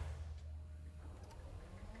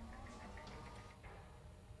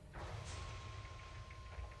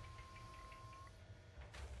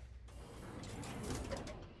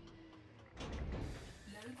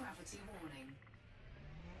 Low gravity warning.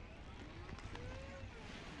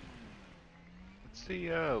 What's the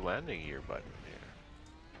landing gear button here?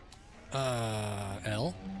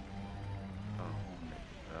 L? Oh,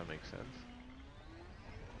 that makes sense.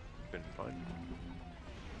 Been fun.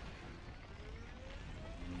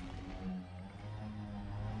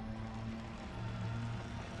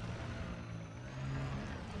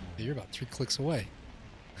 You're about 3 clicks away.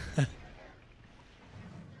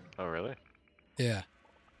 Oh, really? Yeah.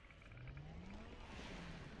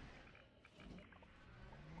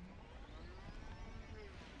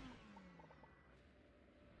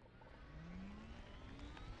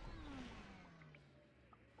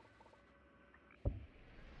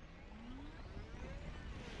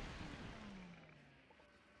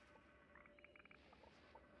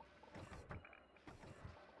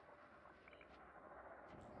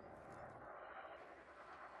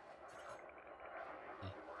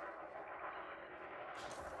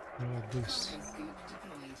 How do I boost? Cargo scoop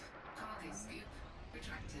deployed. Cargo scoop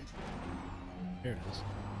retracted. There it is.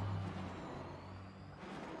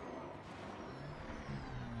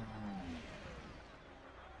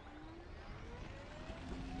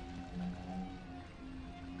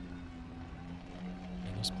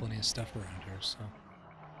 Yeah, there's plenty of stuff around here, so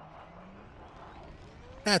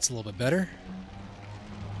that's a little bit better.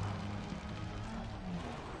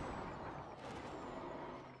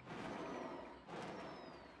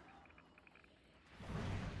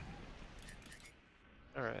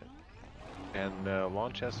 Alright. And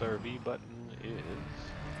launch SRV button is...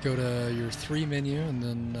 Go to your 3 menu and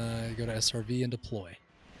then go to SRV and deploy.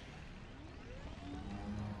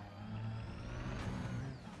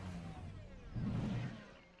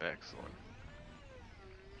 Excellent.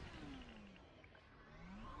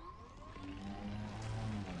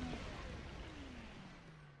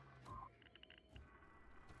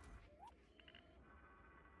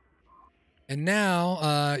 And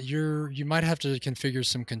now you might have to configure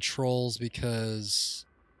some controls because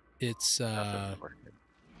it's Nothing's working.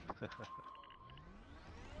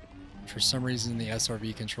 for some reason the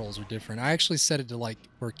SRV controls are different. I actually set it to like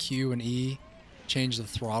where Q and E change the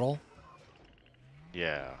throttle,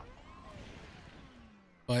 Yeah.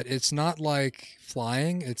 but it's not like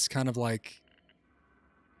flying. It's kind of like,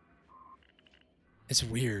 it's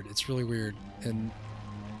weird. It's really weird. And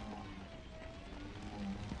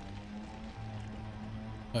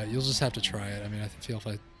but you'll just have to try it. I mean, I feel if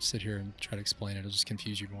I sit here and try to explain it, it'll just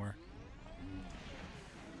confuse you more.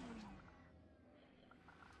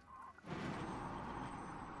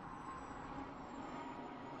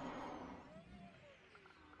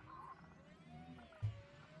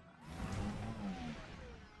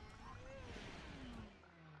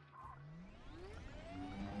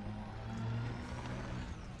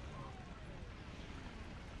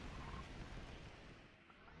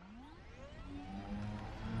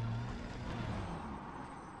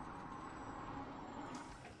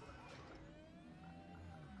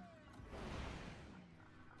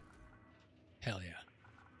 Hell yeah.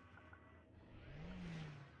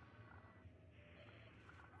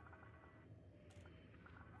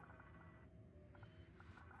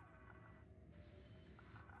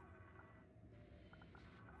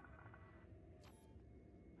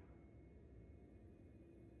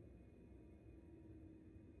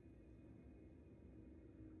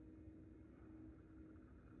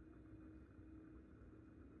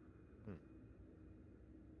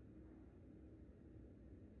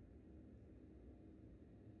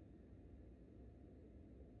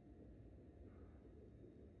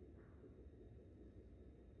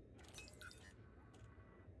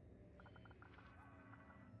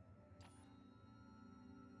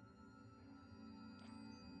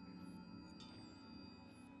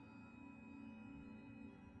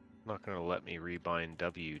 Not gonna let me rebind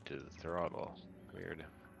W to the throttle. Weird.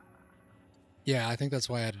 Yeah, I think that's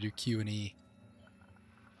why I had to do Q and E.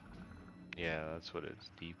 Yeah, that's what it's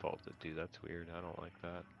defaulted to. That's weird. I don't like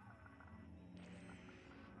that.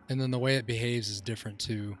 And then the way it behaves is different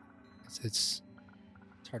too. It's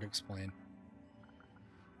hard to explain.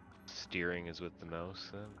 Steering is with the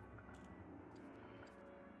mouse then.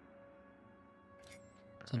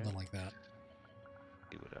 Something like that.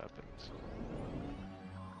 See what happens.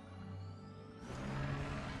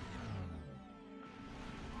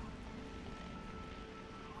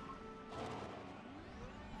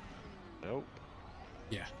 Nope.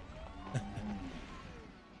 Yeah.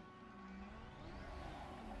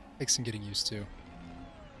 Takes some getting used to.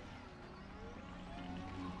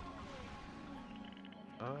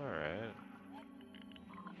 Alright.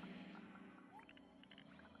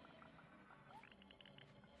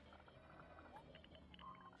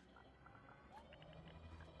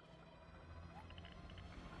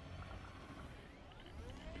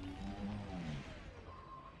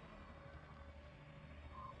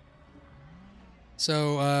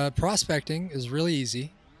 So prospecting is really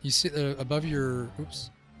easy. You see above your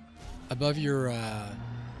above your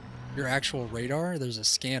actual radar, there's a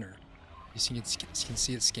scanner. You can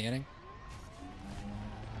see it scanning.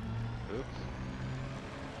 Oops.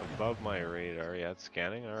 Above my radar, yeah, it's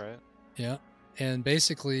scanning, alright. Yeah, and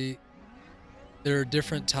basically there are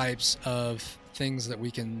different types of things that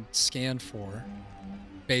we can scan for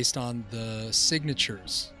based on the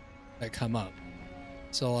signatures that come up.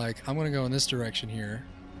 So like I'm gonna go in this direction here,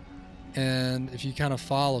 and if you kind of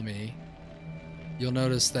follow me, you'll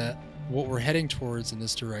notice that what we're heading towards in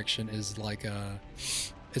this direction is like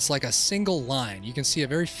it's like a single line. You can see a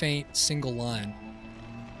very faint single line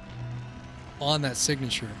on that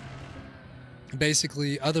signature.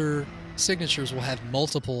 Basically, other signatures will have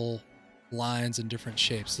multiple lines in different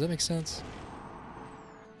shapes. Does that make sense?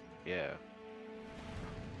 Yeah.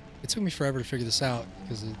 It took me forever to figure this out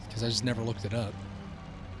because I just never looked it up.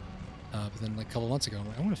 But then like a couple months ago, I'm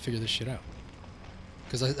like, I want to figure this shit out.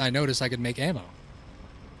 Because I noticed I could make ammo.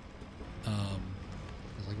 I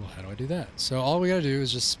was like, well, how do I do that? So all we gotta do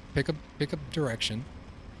is just pick a direction.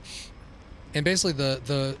 And basically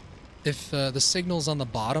if the signal's on the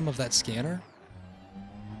bottom of that scanner,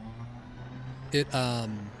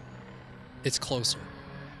 it's closer.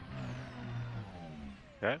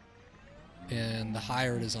 Okay. And the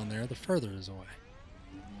higher it is on there, the further it is away.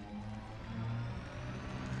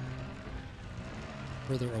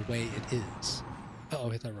 Further away it is. Uh-oh,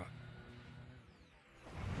 hit that rock.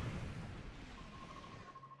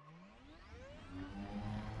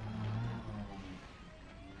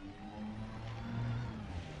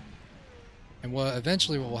 And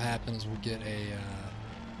eventually what will happen is we'll get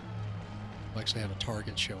we'll actually have a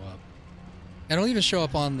target show up. And it'll even show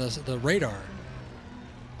up on the radar,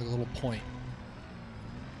 like a little point.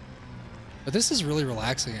 But this is really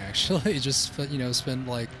relaxing, actually. Just, spend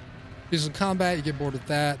like, do some combat, you get bored with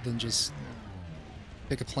that, then just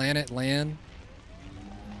pick a planet, land.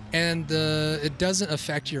 And it doesn't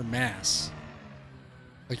affect your mass,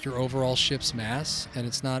 like your overall ship's mass. And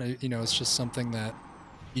it's not, it's just something that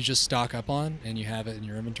you just stock up on and you have it in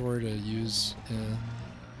your inventory to use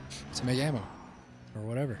to make ammo or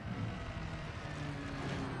whatever.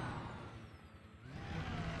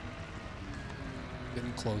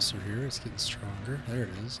 Getting closer here. It's getting stronger. There it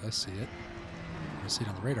is. I see it. I see it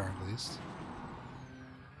on the radar at least.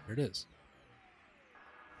 There it is.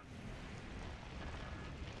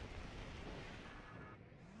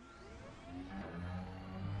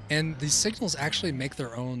 And these signals actually make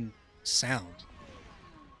their own sound.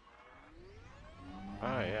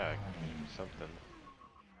 Ah, yeah, something.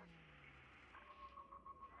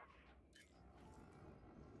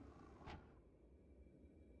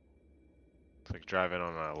 It's like driving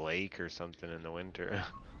on a lake or something in the winter.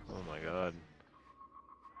 Oh my god.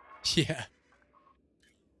 Yeah.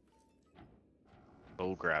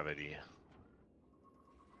 Low gravity.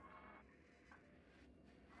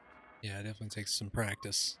 Yeah, it definitely takes some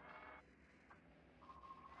practice.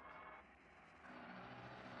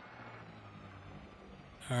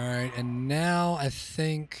 All right, and now I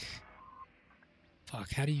think...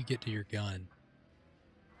 Fuck, how do you get to your gun?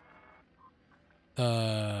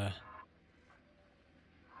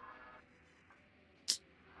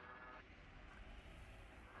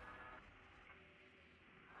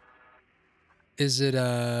 Is it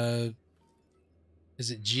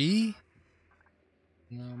G?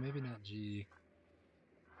 No, maybe not G.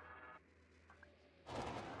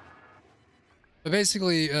 But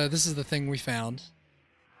basically, this is the thing we found.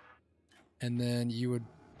 And then you would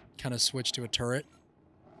kind of switch to a turret.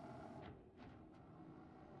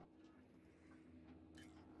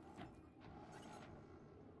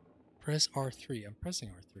 Press R3. I'm pressing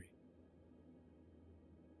R3.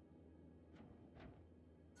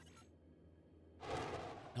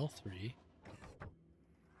 L3.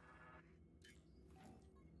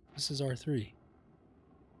 This is R3.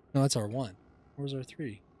 No, that's R1. Where's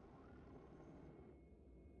R3?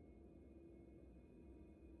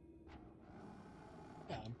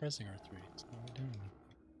 Yeah, I'm pressing R3. It's not doing anything.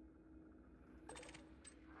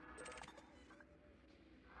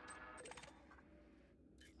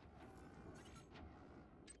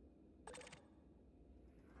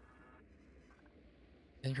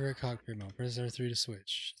 Enter cockpit mode. Press R3 to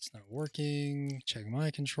switch. It's not working. Check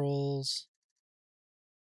my controls.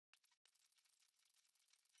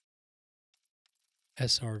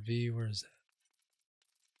 SRV, where is that?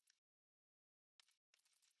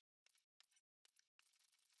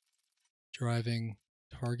 Driving,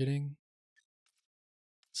 targeting.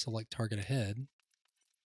 Select target ahead.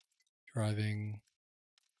 Driving.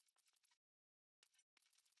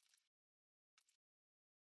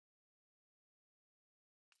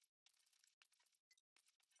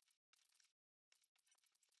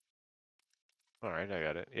 All right, I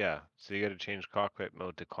got it. Yeah. So you got to change cockpit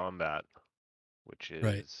mode to combat, which is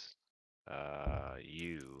Right.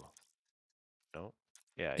 U. No.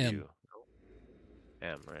 Yeah, M. U.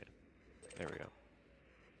 M. Right. There we go.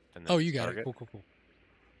 And Oh, then you it's got target. it. Cool, cool, cool.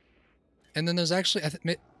 And then there's actually,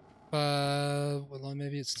 well,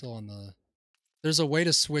 maybe it's still on the. There's a way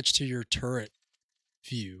to switch to your turret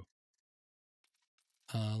view.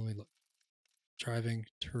 Let me look. Driving,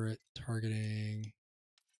 turret, targeting,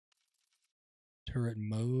 turret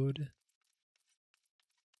mode.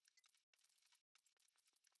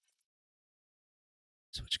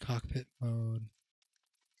 Switch cockpit mode.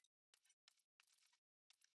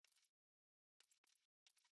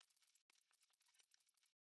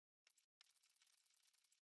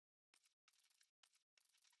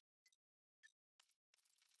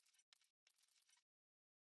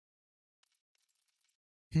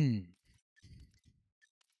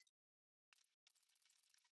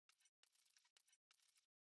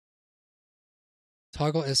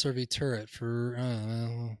 Toggle SRV turret for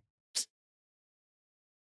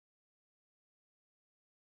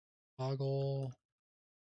toggle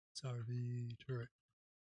SRV turret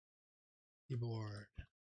keyboard.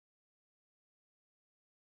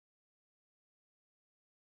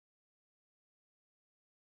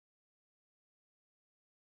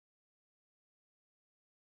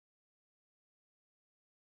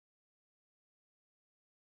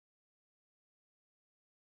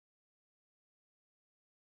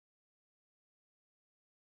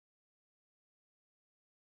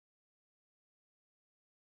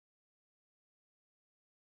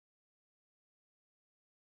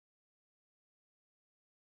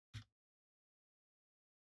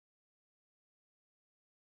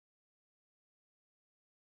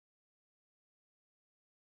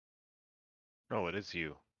 Oh, it is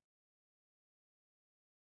U.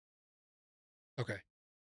 Okay,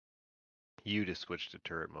 U to switch to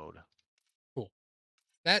turret mode. cool.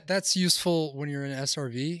 That's useful when you're in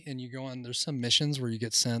SRV and you go on. There's some missions where you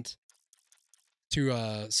get sent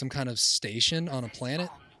to some kind of station on a planet.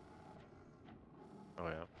 Oh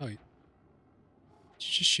yeah. Oh, did you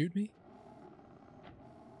just shoot me?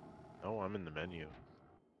 Oh, I'm in the menu.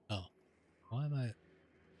 Oh, why am I?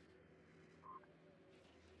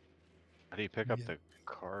 How do you pick Yeah. up the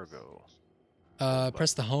cargo?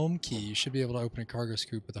 Press the home key. You should be able to open a cargo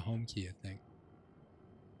scoop with the home key, I think.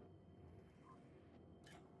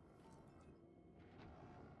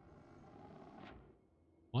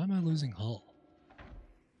 Why am I losing hull?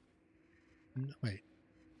 No, wait.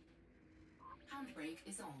 Handbrake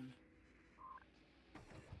is on.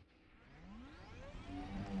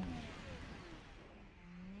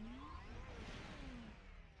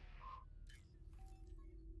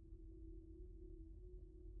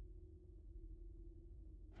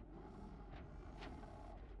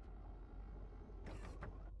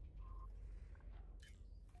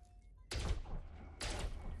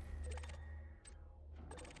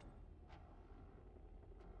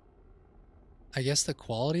 I guess the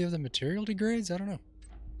quality of the material degrades? I don't know.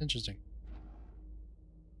 Interesting.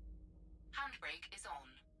 Handbrake is on.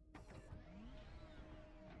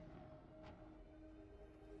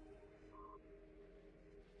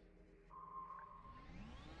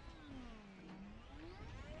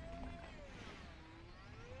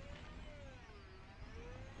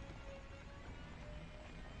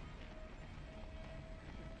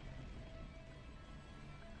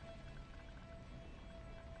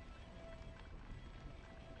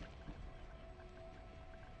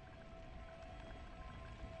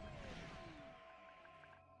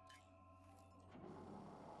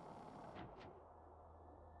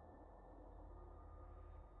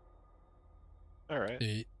 All right.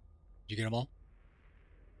 Did you get them all?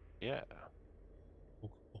 Yeah.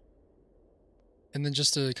 Cool, cool. And then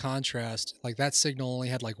just to contrast, like that signal only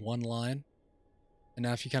had like one line. And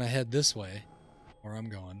now if you kind of head this way, where I'm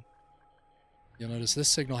going, you'll notice this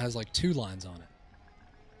signal has like 2 lines on it.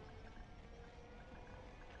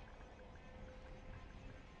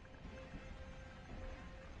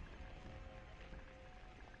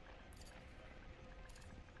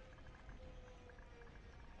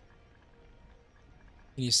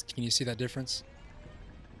 Can you see that difference?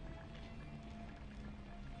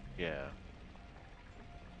 Yeah.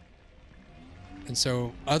 And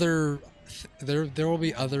so there will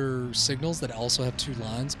be other signals that also have 2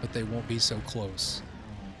 lines, but they won't be so close.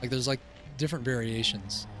 Like there's like different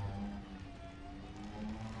variations.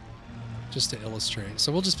 Just to illustrate.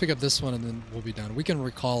 So we'll just pick up this one and then we'll be done. We can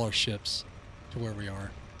recall our ships to where we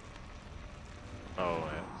are. Oh,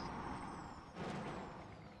 yeah.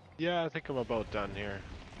 Yeah, I think I'm about done here.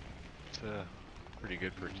 It's pretty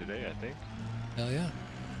good for today, I think. Hell yeah.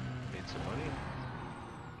 Made some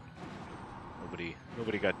money.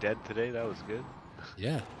 Nobody got dead today. That was good.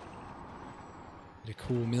 Yeah. Did a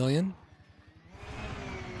cool million.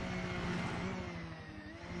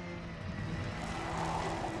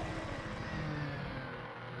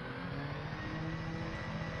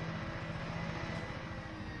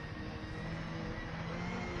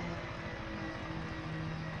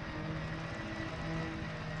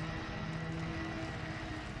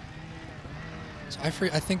 So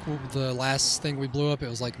I think the last thing we blew up, it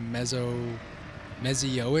was like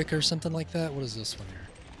Mesozoic or something like that. What is this one here?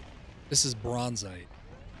 This is bronzite.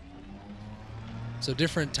 So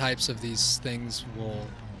different types of these things will,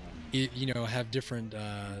 you know, have different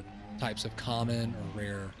types of common or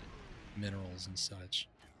rare minerals and such.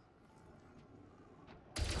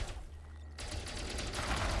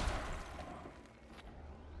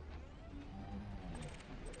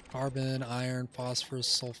 Carbon, iron, phosphorus,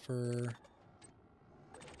 sulfur.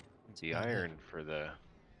 The iron for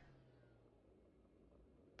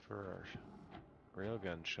our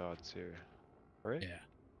railgun shots here, right? Yeah.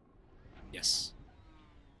 Yes.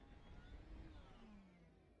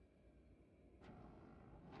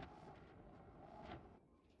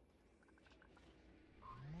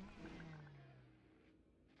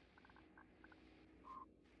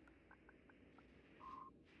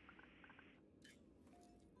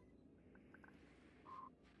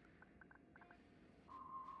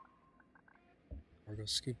 Cargo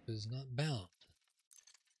scoop is not bound.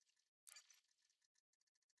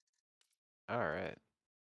 All right.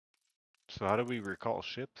 So how do we recall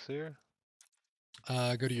ships here?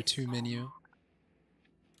 Go to your 2 menu.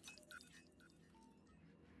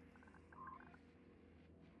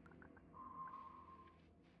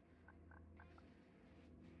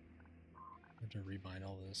 I have to rebind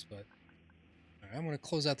all this, but all right, I'm going to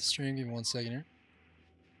close out the stream. Give me 1 second here.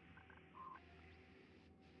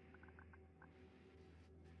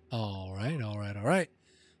 All right, all right, all right.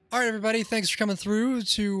 All right, everybody. Thanks for coming through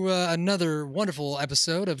to another wonderful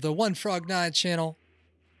episode of the One Frog 9 channel.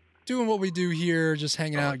 Doing what we do here, just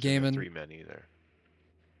hanging out, It's in the gaming, 3 menu there.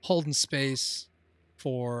 holding space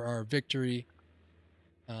for our victory.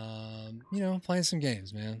 You know, playing some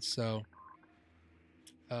games, man. So,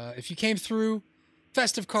 if you came through,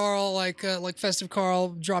 Festive Carl, like Festive Carl,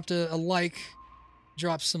 dropped a like,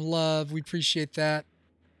 dropped some love. We appreciate that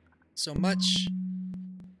so much.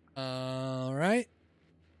 All right.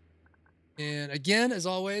 And again, as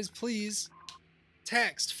always, please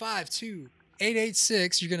text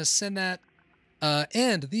 52886. You're going to send that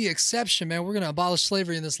and the exception, man. We're going to abolish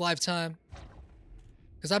slavery in this lifetime.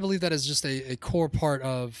 Because I believe that is just a core part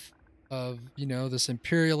of, you know, this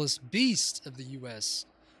imperialist beast of the U.S.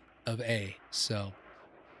 of A. So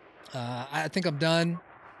I think I'm done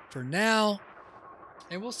for now.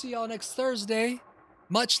 And we'll see y'all next Thursday.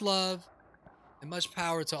 Much love and much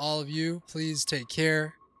power to all of you. Please take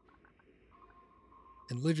care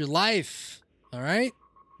and live your life. All right?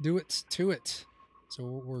 Do it to it. So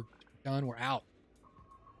we're Done. We're out.